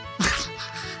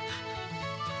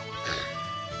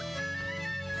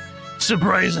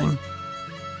 surprising.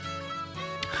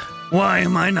 Why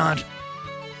am I not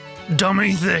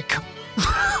dummy thick?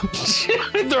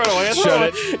 Throw it away. Shut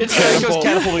it. It's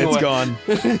catapulting It's away. gone.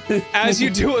 As you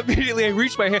do, immediately I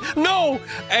reach my hand. No!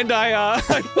 And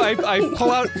I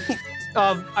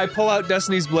pull out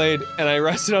Destiny's Blade and I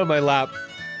rest it on my lap.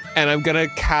 And I'm gonna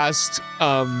cast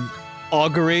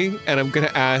Augury, and I'm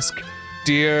gonna ask,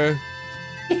 Dear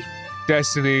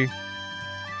Destiny,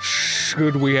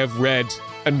 should we have read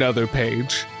another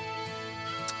page?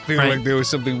 I feel Right. like there was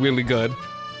something really good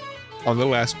on the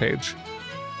last page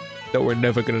that we're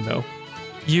never gonna know.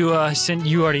 You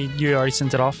already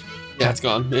sent it off. Yeah, it's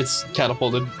gone. It's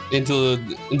catapulted into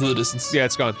the distance. Yeah,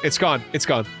 it's gone. It's gone. It's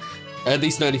gone. At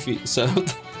least 90 feet. So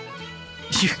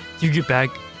You get back.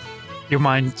 Your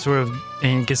mind sort of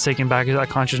gets taken back into that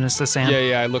consciousness to sand.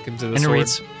 Yeah, I look into the and it sword.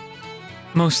 reads,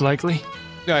 most likely.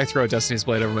 Yeah, I throw Destiny's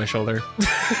Blade over my shoulder.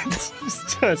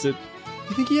 That's it.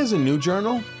 You think he has a new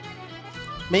journal?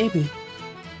 maybe.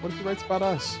 What if he writes about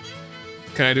us?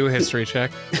 Can I do a history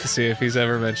check to see if he's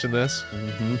ever mentioned this?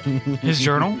 His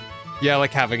journal? Yeah,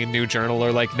 like having a new journal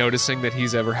or like noticing that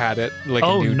he's ever had it. Like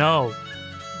Oh, a new... no.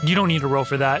 You don't need to roll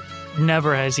for that.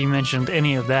 Never has he mentioned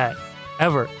any of that.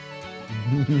 Ever.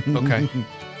 Okay.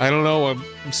 I don't know. I'm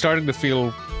starting to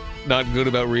feel not good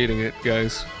about reading it,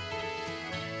 guys.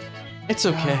 It's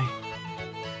okay.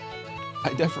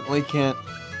 I definitely can't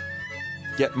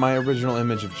get my original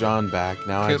image of John back.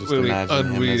 Now I Can't just really imagine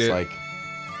him unread as it. like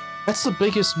That's the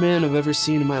biggest man I've ever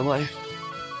seen in my life.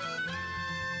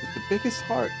 with the biggest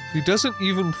heart. He doesn't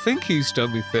even think he's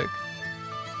dummy thick.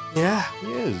 Yeah,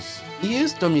 He is. he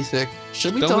is dummy thick.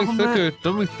 Should we tell him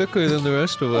Dummy thicker than the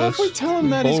rest of Well, us. if we tell him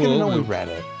that, he's Bowl gonna know we over. read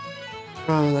it. that?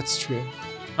 Oh, that's true.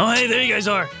 Oh, hey, there you guys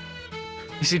are.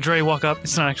 You see Dre walk up.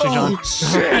 It's not actually John.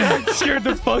 Shit! Scared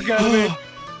the fuck out of me.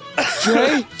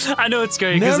 Dre, I know it's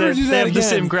scary because Never they do that have the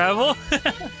same again. gravel.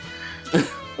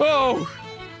 Whoa!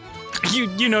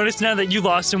 You notice now that you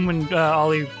lost him when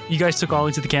you guys took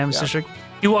Ollie to the canvas district.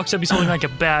 He walks up. He's holding like a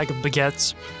bag of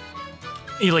baguettes.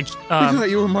 He like I thought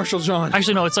you were Marshall John.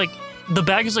 actually no, it's like the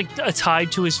bag is like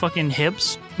tied to his fucking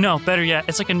hips. No, better yet,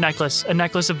 it's like a necklace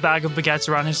of bag of baguettes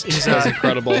around his. That's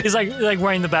incredible. He's like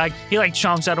wearing the bag. He like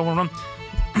chomps out of one of them.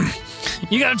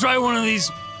 You gotta try one of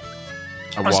these.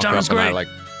 I Our walk town up is and I great. like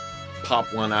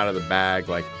pop one out of the bag,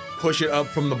 like push it up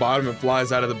from the bottom. It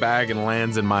flies out of the bag and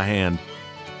lands in my hand.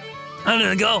 How did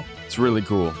it go? It's really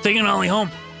cool. Taking Ollie home.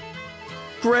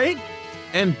 Great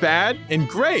and bad and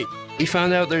great. We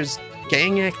found out there's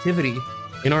gang activity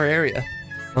in our area.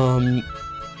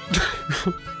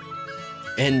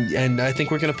 And I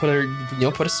think we're gonna put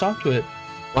a stop to it.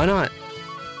 Why not?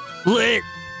 Lit.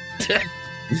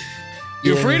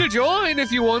 You're Yeah. free to join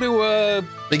if you want to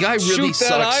The guy really shoot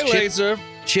that eye sucks. laser.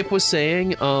 Chip was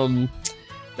saying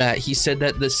that he said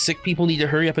that the sick people need to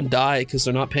hurry up and die because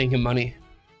they're not paying him money.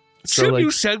 So, Chip, like-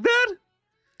 you said that?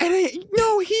 And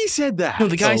no, he said that. No,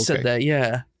 the guy okay. said that.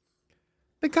 Yeah.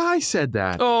 The guy said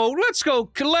that. Oh, let's go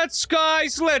kill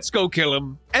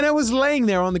him. And I was laying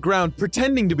there on the ground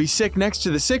pretending to be sick next to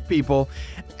the sick people,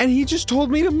 and he just told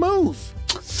me to move.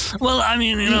 Well, I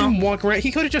mean, He didn't walk around.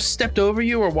 He could have just stepped over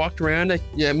you or walked around. I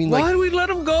mean, Why like, did we let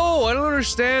him go? I don't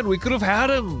understand. We could have had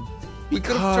him. We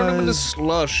could have turned him into Because-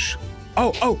 slush.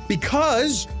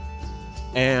 Because.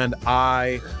 And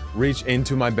I reach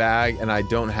into my bag and I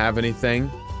don't have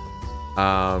anything.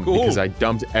 Because I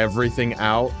dumped everything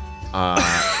out.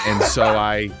 And so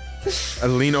I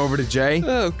lean over to Jay.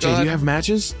 Oh, God. Jay, do you have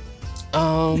matches?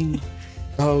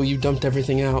 oh, you dumped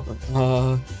everything out.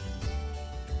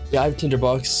 Yeah, I have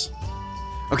tinderbox.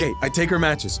 Okay, I take her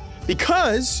matches.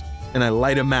 Because. And I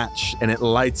light a match and it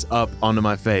lights up onto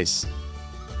my face.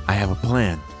 I have a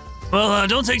plan. well,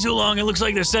 don't take too long. It looks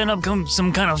like they're setting up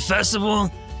some kind of festival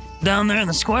down there in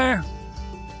the square.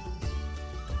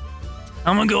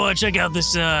 I'm gonna go check out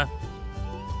this. What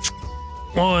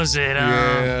was it?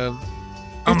 Yeah.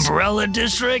 Umbrella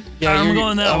District. Yeah, I'm you're-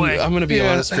 going that way. I'm gonna be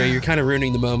Yeah. honest, Ray. You're kind of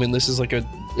ruining the moment. This is like a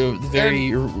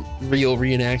very real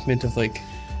reenactment of like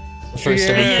the first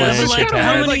ever Yeah, plan. but, Chip like, had.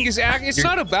 how many- It's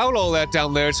not about all that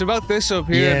down there. It's about this up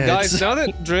here. Yeah, And guys, it's- now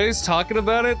that Dre's talking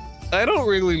about it, I don't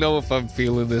really know if I'm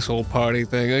feeling this whole party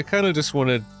thing. I kind of just want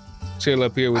to chill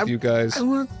up here with you guys.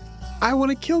 I want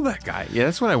to kill that guy. Yeah,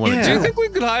 that's what I want to Yeah. Do do. you think we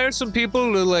could hire some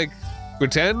people to like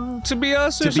pretend to be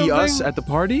us or To be something? us at the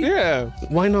party? Yeah.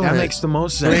 Why not? That makes the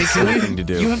most Ray, sense can we- thing to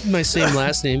do. You have my same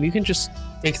last name. You can just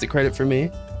take the credit for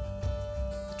me.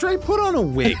 Dre, put on a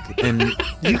wig and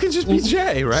you can just be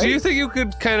Jay, right? Do you think you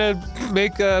could kind of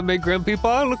make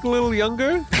Grandpa look a little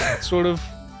younger? Sort of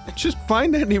Just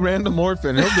find any random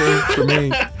orphan. He'll do it for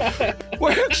me.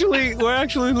 We're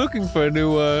actually looking for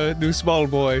a new small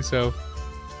boy. So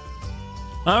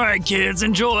All right, kids,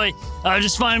 enjoy.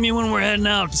 Just find me when we're heading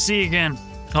out to sea again.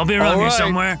 I'll be around All here right.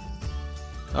 somewhere.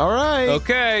 All right.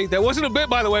 okay, that wasn't a bit,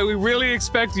 by the way. We really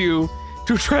expect you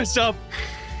to dress up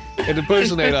and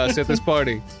impersonate us at this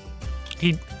party.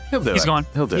 He He'll do He's it. gone.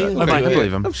 He'll do Yeah, it. okay. I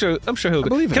believe him. I'm sure he'll do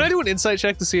believe it. Can him. I do an insight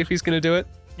check to see if he's gonna do it?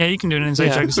 Yeah, you can do an insight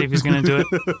Yeah. check to see if he's gonna do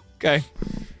it. Okay.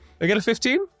 I got a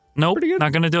 15. Nope, Pretty good.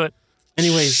 not gonna do it.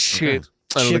 Anyways, Shit.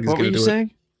 I don't Chip, think he's what were gonna you do it.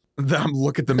 saying? I'm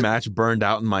look at the match burned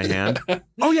out in my hand.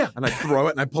 Oh yeah, and I throw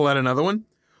it and I pull out another one.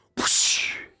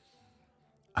 Whoosh.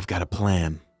 I've got a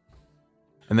plan.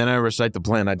 And then I recite the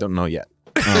plan I don't know yet.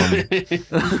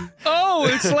 Oh,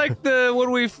 it's like the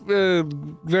one we've.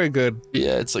 Very good.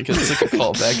 Yeah, it's like a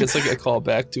callback. It's like a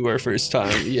callback to our first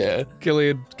time. Yeah.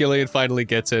 Gillian finally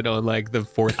gets it on like the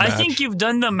fourth I match. think you've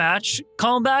done the match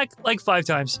callback like 5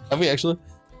 times Have we actually?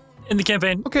 in the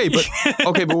campaign. Okay,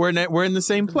 but we're in the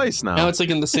same place now. Now it's like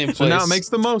in the same place. so now it makes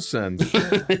the most sense.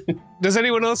 Does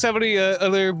anyone else have any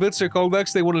other bits or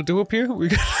callbacks they want to do up here? We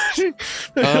got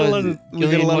a lot of, we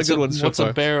got a lot of good ones so What's far.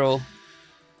 a barrel?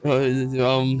 I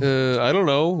don't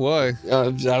know why.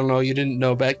 I don't know. You didn't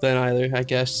know back then either, I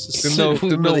guess. Didn't know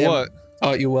Really what.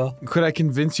 Taught you well. Could I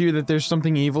convince you that there's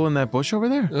something evil in that bush over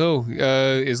there? Oh,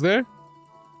 is there?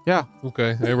 Yeah.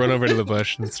 Okay, I run over to the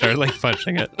bush and start like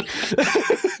punching it.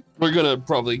 We're gonna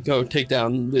probably go take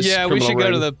down this. Yeah, we criminal should go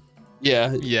to ring. the.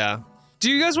 Yeah. Yeah. Do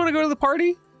you guys want to go to the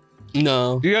party?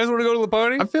 No. Do you guys want to go to the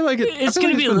party? I feel like It's I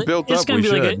feel gonna like be it's been like, built it's up. gonna We be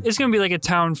like should. it's gonna be like a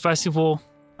town festival.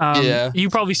 Yeah. You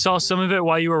probably saw some of it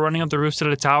while you were running up the roofs of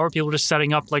the tower. People just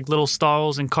setting up like little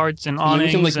stalls and carts and I mean, we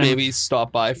awnings can like and maybe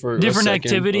stop by for different a second,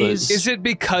 activities. but Is it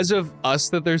because of us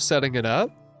that they're setting it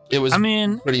up? It was I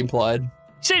mean, pretty implied. he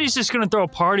said he's just gonna throw a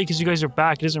party because you guys are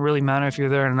back. It doesn't really matter if you're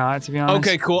there or not, to be honest.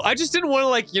 Okay, cool. I just didn't want to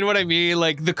like, you know what I mean?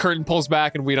 Like the curtain pulls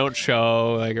back and we don't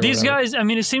show. Like or These whatever. guys, I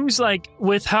mean, it seems like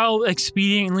with how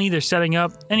expediently they're setting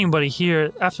up, anybody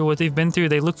here, after what they've been through,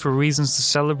 they look for reasons to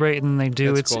celebrate, and they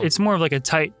do. That's cool. It's more of like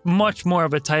much more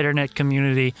of a tighter knit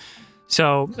community.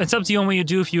 So it's up to you on what you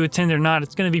do if you attend or not.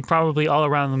 It's going to be probably all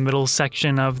around the middle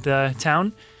section of the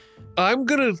town. I'm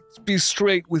gonna be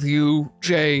straight with you,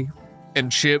 Jay and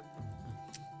Chip.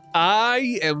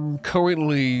 I am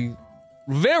currently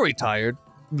very tired.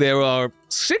 There are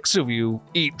 6 of you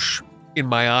each in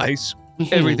my eyes.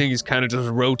 Everything is kind of just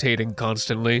rotating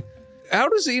constantly. How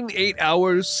does in 8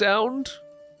 hours sound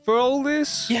for all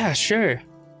this? Yeah, sure.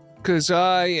 Because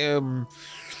I am,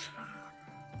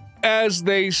 as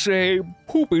they say,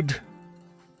 pooped.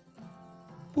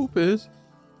 Poop is.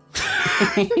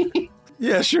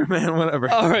 Yeah, sure, man.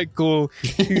 Whatever. All right, cool.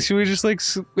 Should we just like,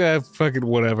 fucking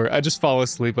whatever. I just fall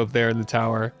asleep up there in the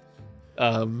tower.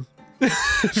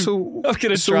 So I'm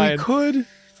gonna so try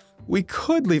we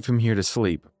could leave him here to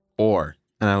sleep, or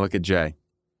and I look at Jay.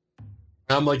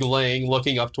 I'm like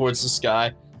looking up towards the sky.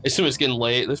 I assume it's getting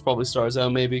late. There's probably stars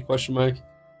out, maybe? Question mark.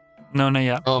 No, not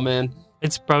yet. Oh man.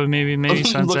 It's probably maybe I'm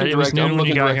sunset. looking It was directly- I'm noon when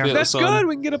you looking got directly here. at That's the sun. good.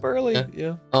 We can get up early. Yeah.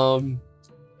 Yeah.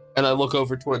 And I look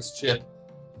over towards Chip.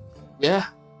 Yeah.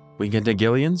 We get to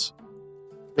Gillian's.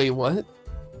 Wait, what?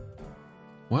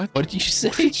 What? What did you say?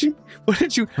 What did you? What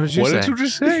did you say?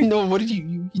 just say? No, what did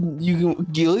you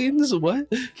Gillians? What?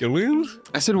 Gillian's?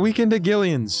 I said weekend at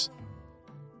Gillian's.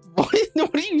 What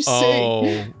did you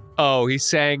say? Oh, he's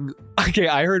saying. Okay,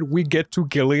 I heard we get to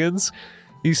Gillian's.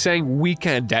 He's saying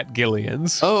weekend at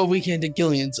Gillian's. Oh, weekend at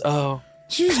Gillian's. Oh.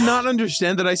 Did you just not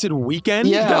understand that I said weekend?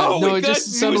 Yeah. No, we it just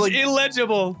got- sounded was like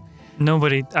illegible.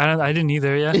 Nobody. I didn't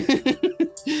either. Yeah.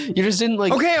 you just didn't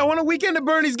like. Okay, I want a weekend at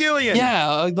Bernie's Gillian. Yeah,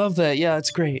 I love that. Yeah,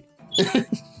 it's great.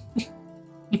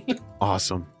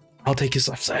 Awesome. I'll take his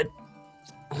left side.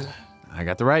 I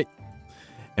got the right.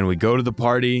 And we go to the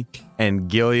party, and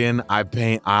Gillian, I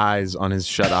paint eyes on his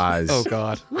shut eyes. Oh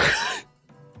God.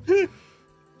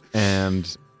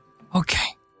 And Okay.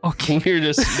 We're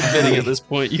just bidding at this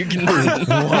point. You can.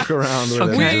 walk around with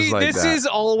him just like this that. is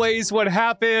always what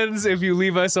happens if you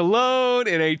leave us alone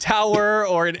in a tower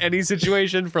or in any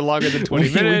situation for longer than 20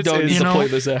 we minutes. don't need is to know- play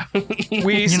this out.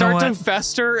 we know start to what?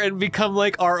 fester and become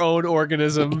like our own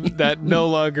organism that no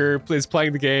longer is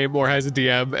playing the game or has a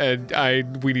DM,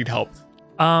 and we need help.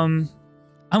 I'm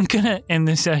gonna end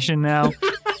this session now.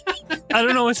 I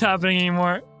don't know what's happening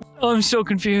anymore. Oh, I'm so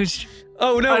confused.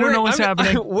 Oh no, I don't know what's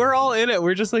happening. We're all in it.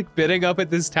 We're just like bidding up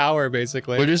at this tower,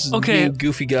 basically. We're just Okay. being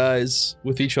goofy guys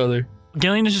with each other.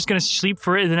 Gillian is just gonna sleep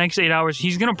for the next 8 hours.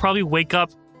 He's gonna probably wake up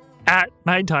at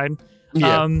nighttime.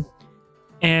 Yeah.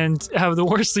 and have the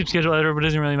worst sleep schedule ever, but it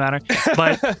doesn't really matter.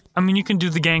 But, I mean, you can do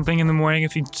the gang thing in the morning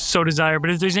if you so desire.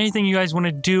 But if there's anything you guys want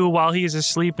to do while he is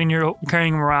asleep and you're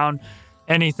carrying him around,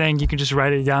 anything, you can just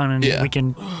write it down and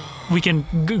we can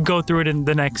go through it in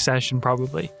the next session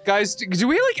probably. Guys, do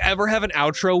we like ever have an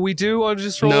outro we do on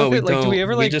Just Roll No, With we It? Like, don't. do we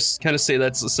ever like? We just kind of say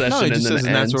that's the session No, it and just then says, it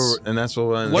and ends. that's what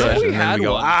we'll end. What the if we session, and then had we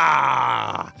go,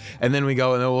 one? and then we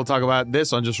go, and then we'll talk about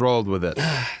this on Just Rolled With It.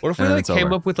 What if we and like it's came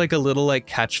over. up with like a little like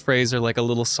catchphrase or like a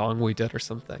little song we did or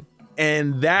something?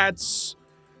 And that's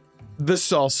the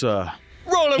salsa.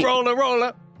 Roll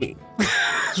it.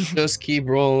 Just keep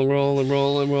rolling.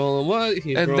 What?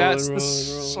 Keep And rolling, that's the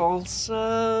rolling.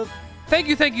 salsa. Thank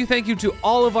you to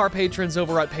all of our patrons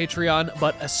over at Patreon,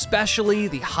 but especially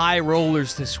the high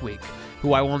rollers this week,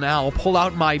 who I will now pull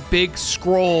out my big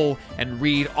scroll and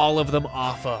read all of them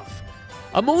off of.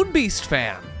 A Moonbeast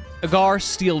fan, Agar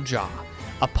Steeljaw,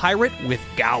 a pirate with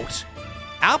gout,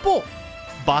 Apple,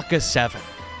 Baka 7,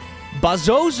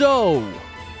 Bazozo,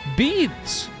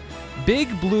 Beans, Big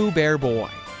Blue Bear Boy,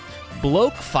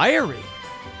 Bloke Fiery,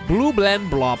 Blue Blend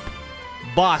Blump,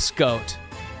 Boss Goat,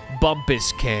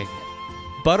 Bumpus King,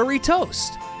 Buttery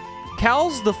Toast,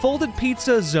 Cal's The Folded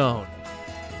Pizza Zone,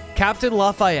 Captain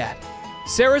Lafayette,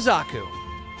 Sarazaku,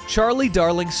 Charlie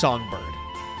Darling Songbird,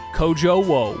 Kojo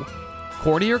Woe,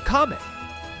 Cornier Comet,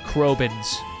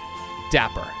 Krobins,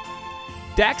 Dapper,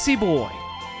 Daxy Boy,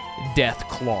 Death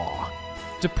Claw,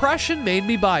 Depression Made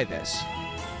Me Buy This,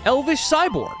 Elvish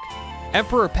Cyborg,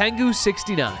 Emperor Pengu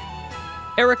 69,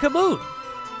 Erica Moon,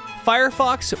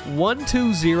 Firefox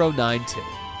 12092,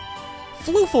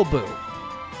 Floofleboo,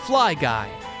 Fly Guy,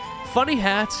 Funny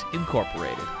Hats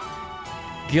Incorporated,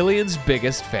 Gillian's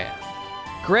biggest fan,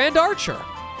 Grand Archer,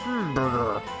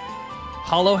 Burger,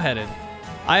 Hollow Headed,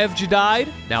 I have Jedied,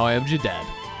 now I am Jeded.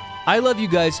 I love you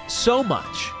guys so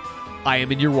much. I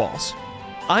am in your walls.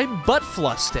 I'm butt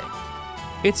flusting.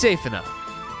 It's Aphina.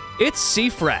 It's Sea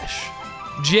Fresh.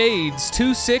 Jades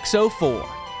 2604.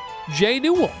 Jay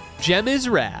Newell. Jem is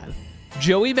Rad.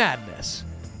 Joey Madness.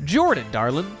 Jordan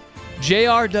Darlin.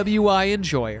 JRWI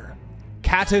Enjoyer.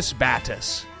 Catus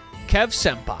Battus. Kev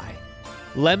Senpai.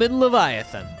 Lemon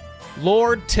Leviathan.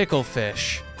 Lord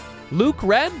Ticklefish. Luke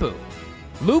Ranboo.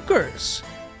 Lukers.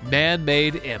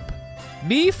 Man-Made Imp.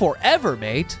 Me Forever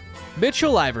Mate.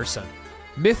 Mitchell Iverson.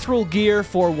 Mithril Gear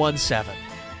 417.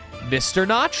 Mr.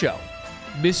 Nacho.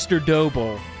 Mr.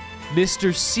 Doble.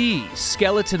 Mr. C.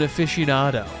 Skeleton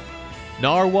Aficionado.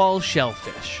 Narwhal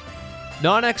Shellfish.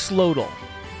 Nonex Lodal.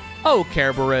 Oh,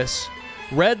 Kerberos.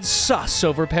 Red Sus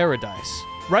Over Paradise.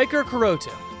 Riker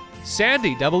Kurotu.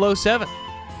 Sandy 007.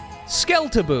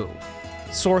 Skeltaboo.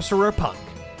 Sorcerer Punk.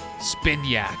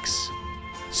 Spinyax.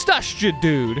 Stushja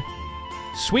Dude.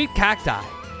 Sweet Cacti.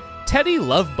 Teddy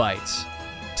Love Bites.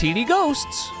 Teeny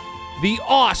Ghosts. The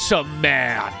Awesome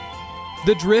Man.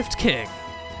 The Drift King.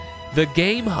 The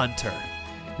Game Hunter.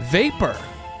 Vapor.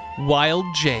 Wild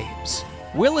James.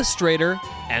 Willustrator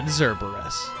and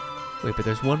Zerberus. Wait, but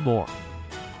there's one more.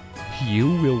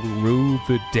 You will rue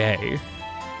the day.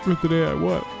 Rue the day I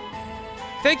what?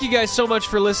 Thank you guys so much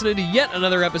for listening to yet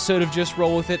another episode of Just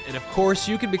Roll With It. And of course,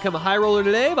 you can become a high roller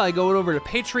today by going over to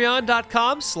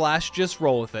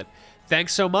patreon.com/justrowwithit.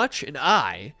 Thanks so much, and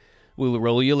I will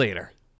roll you later.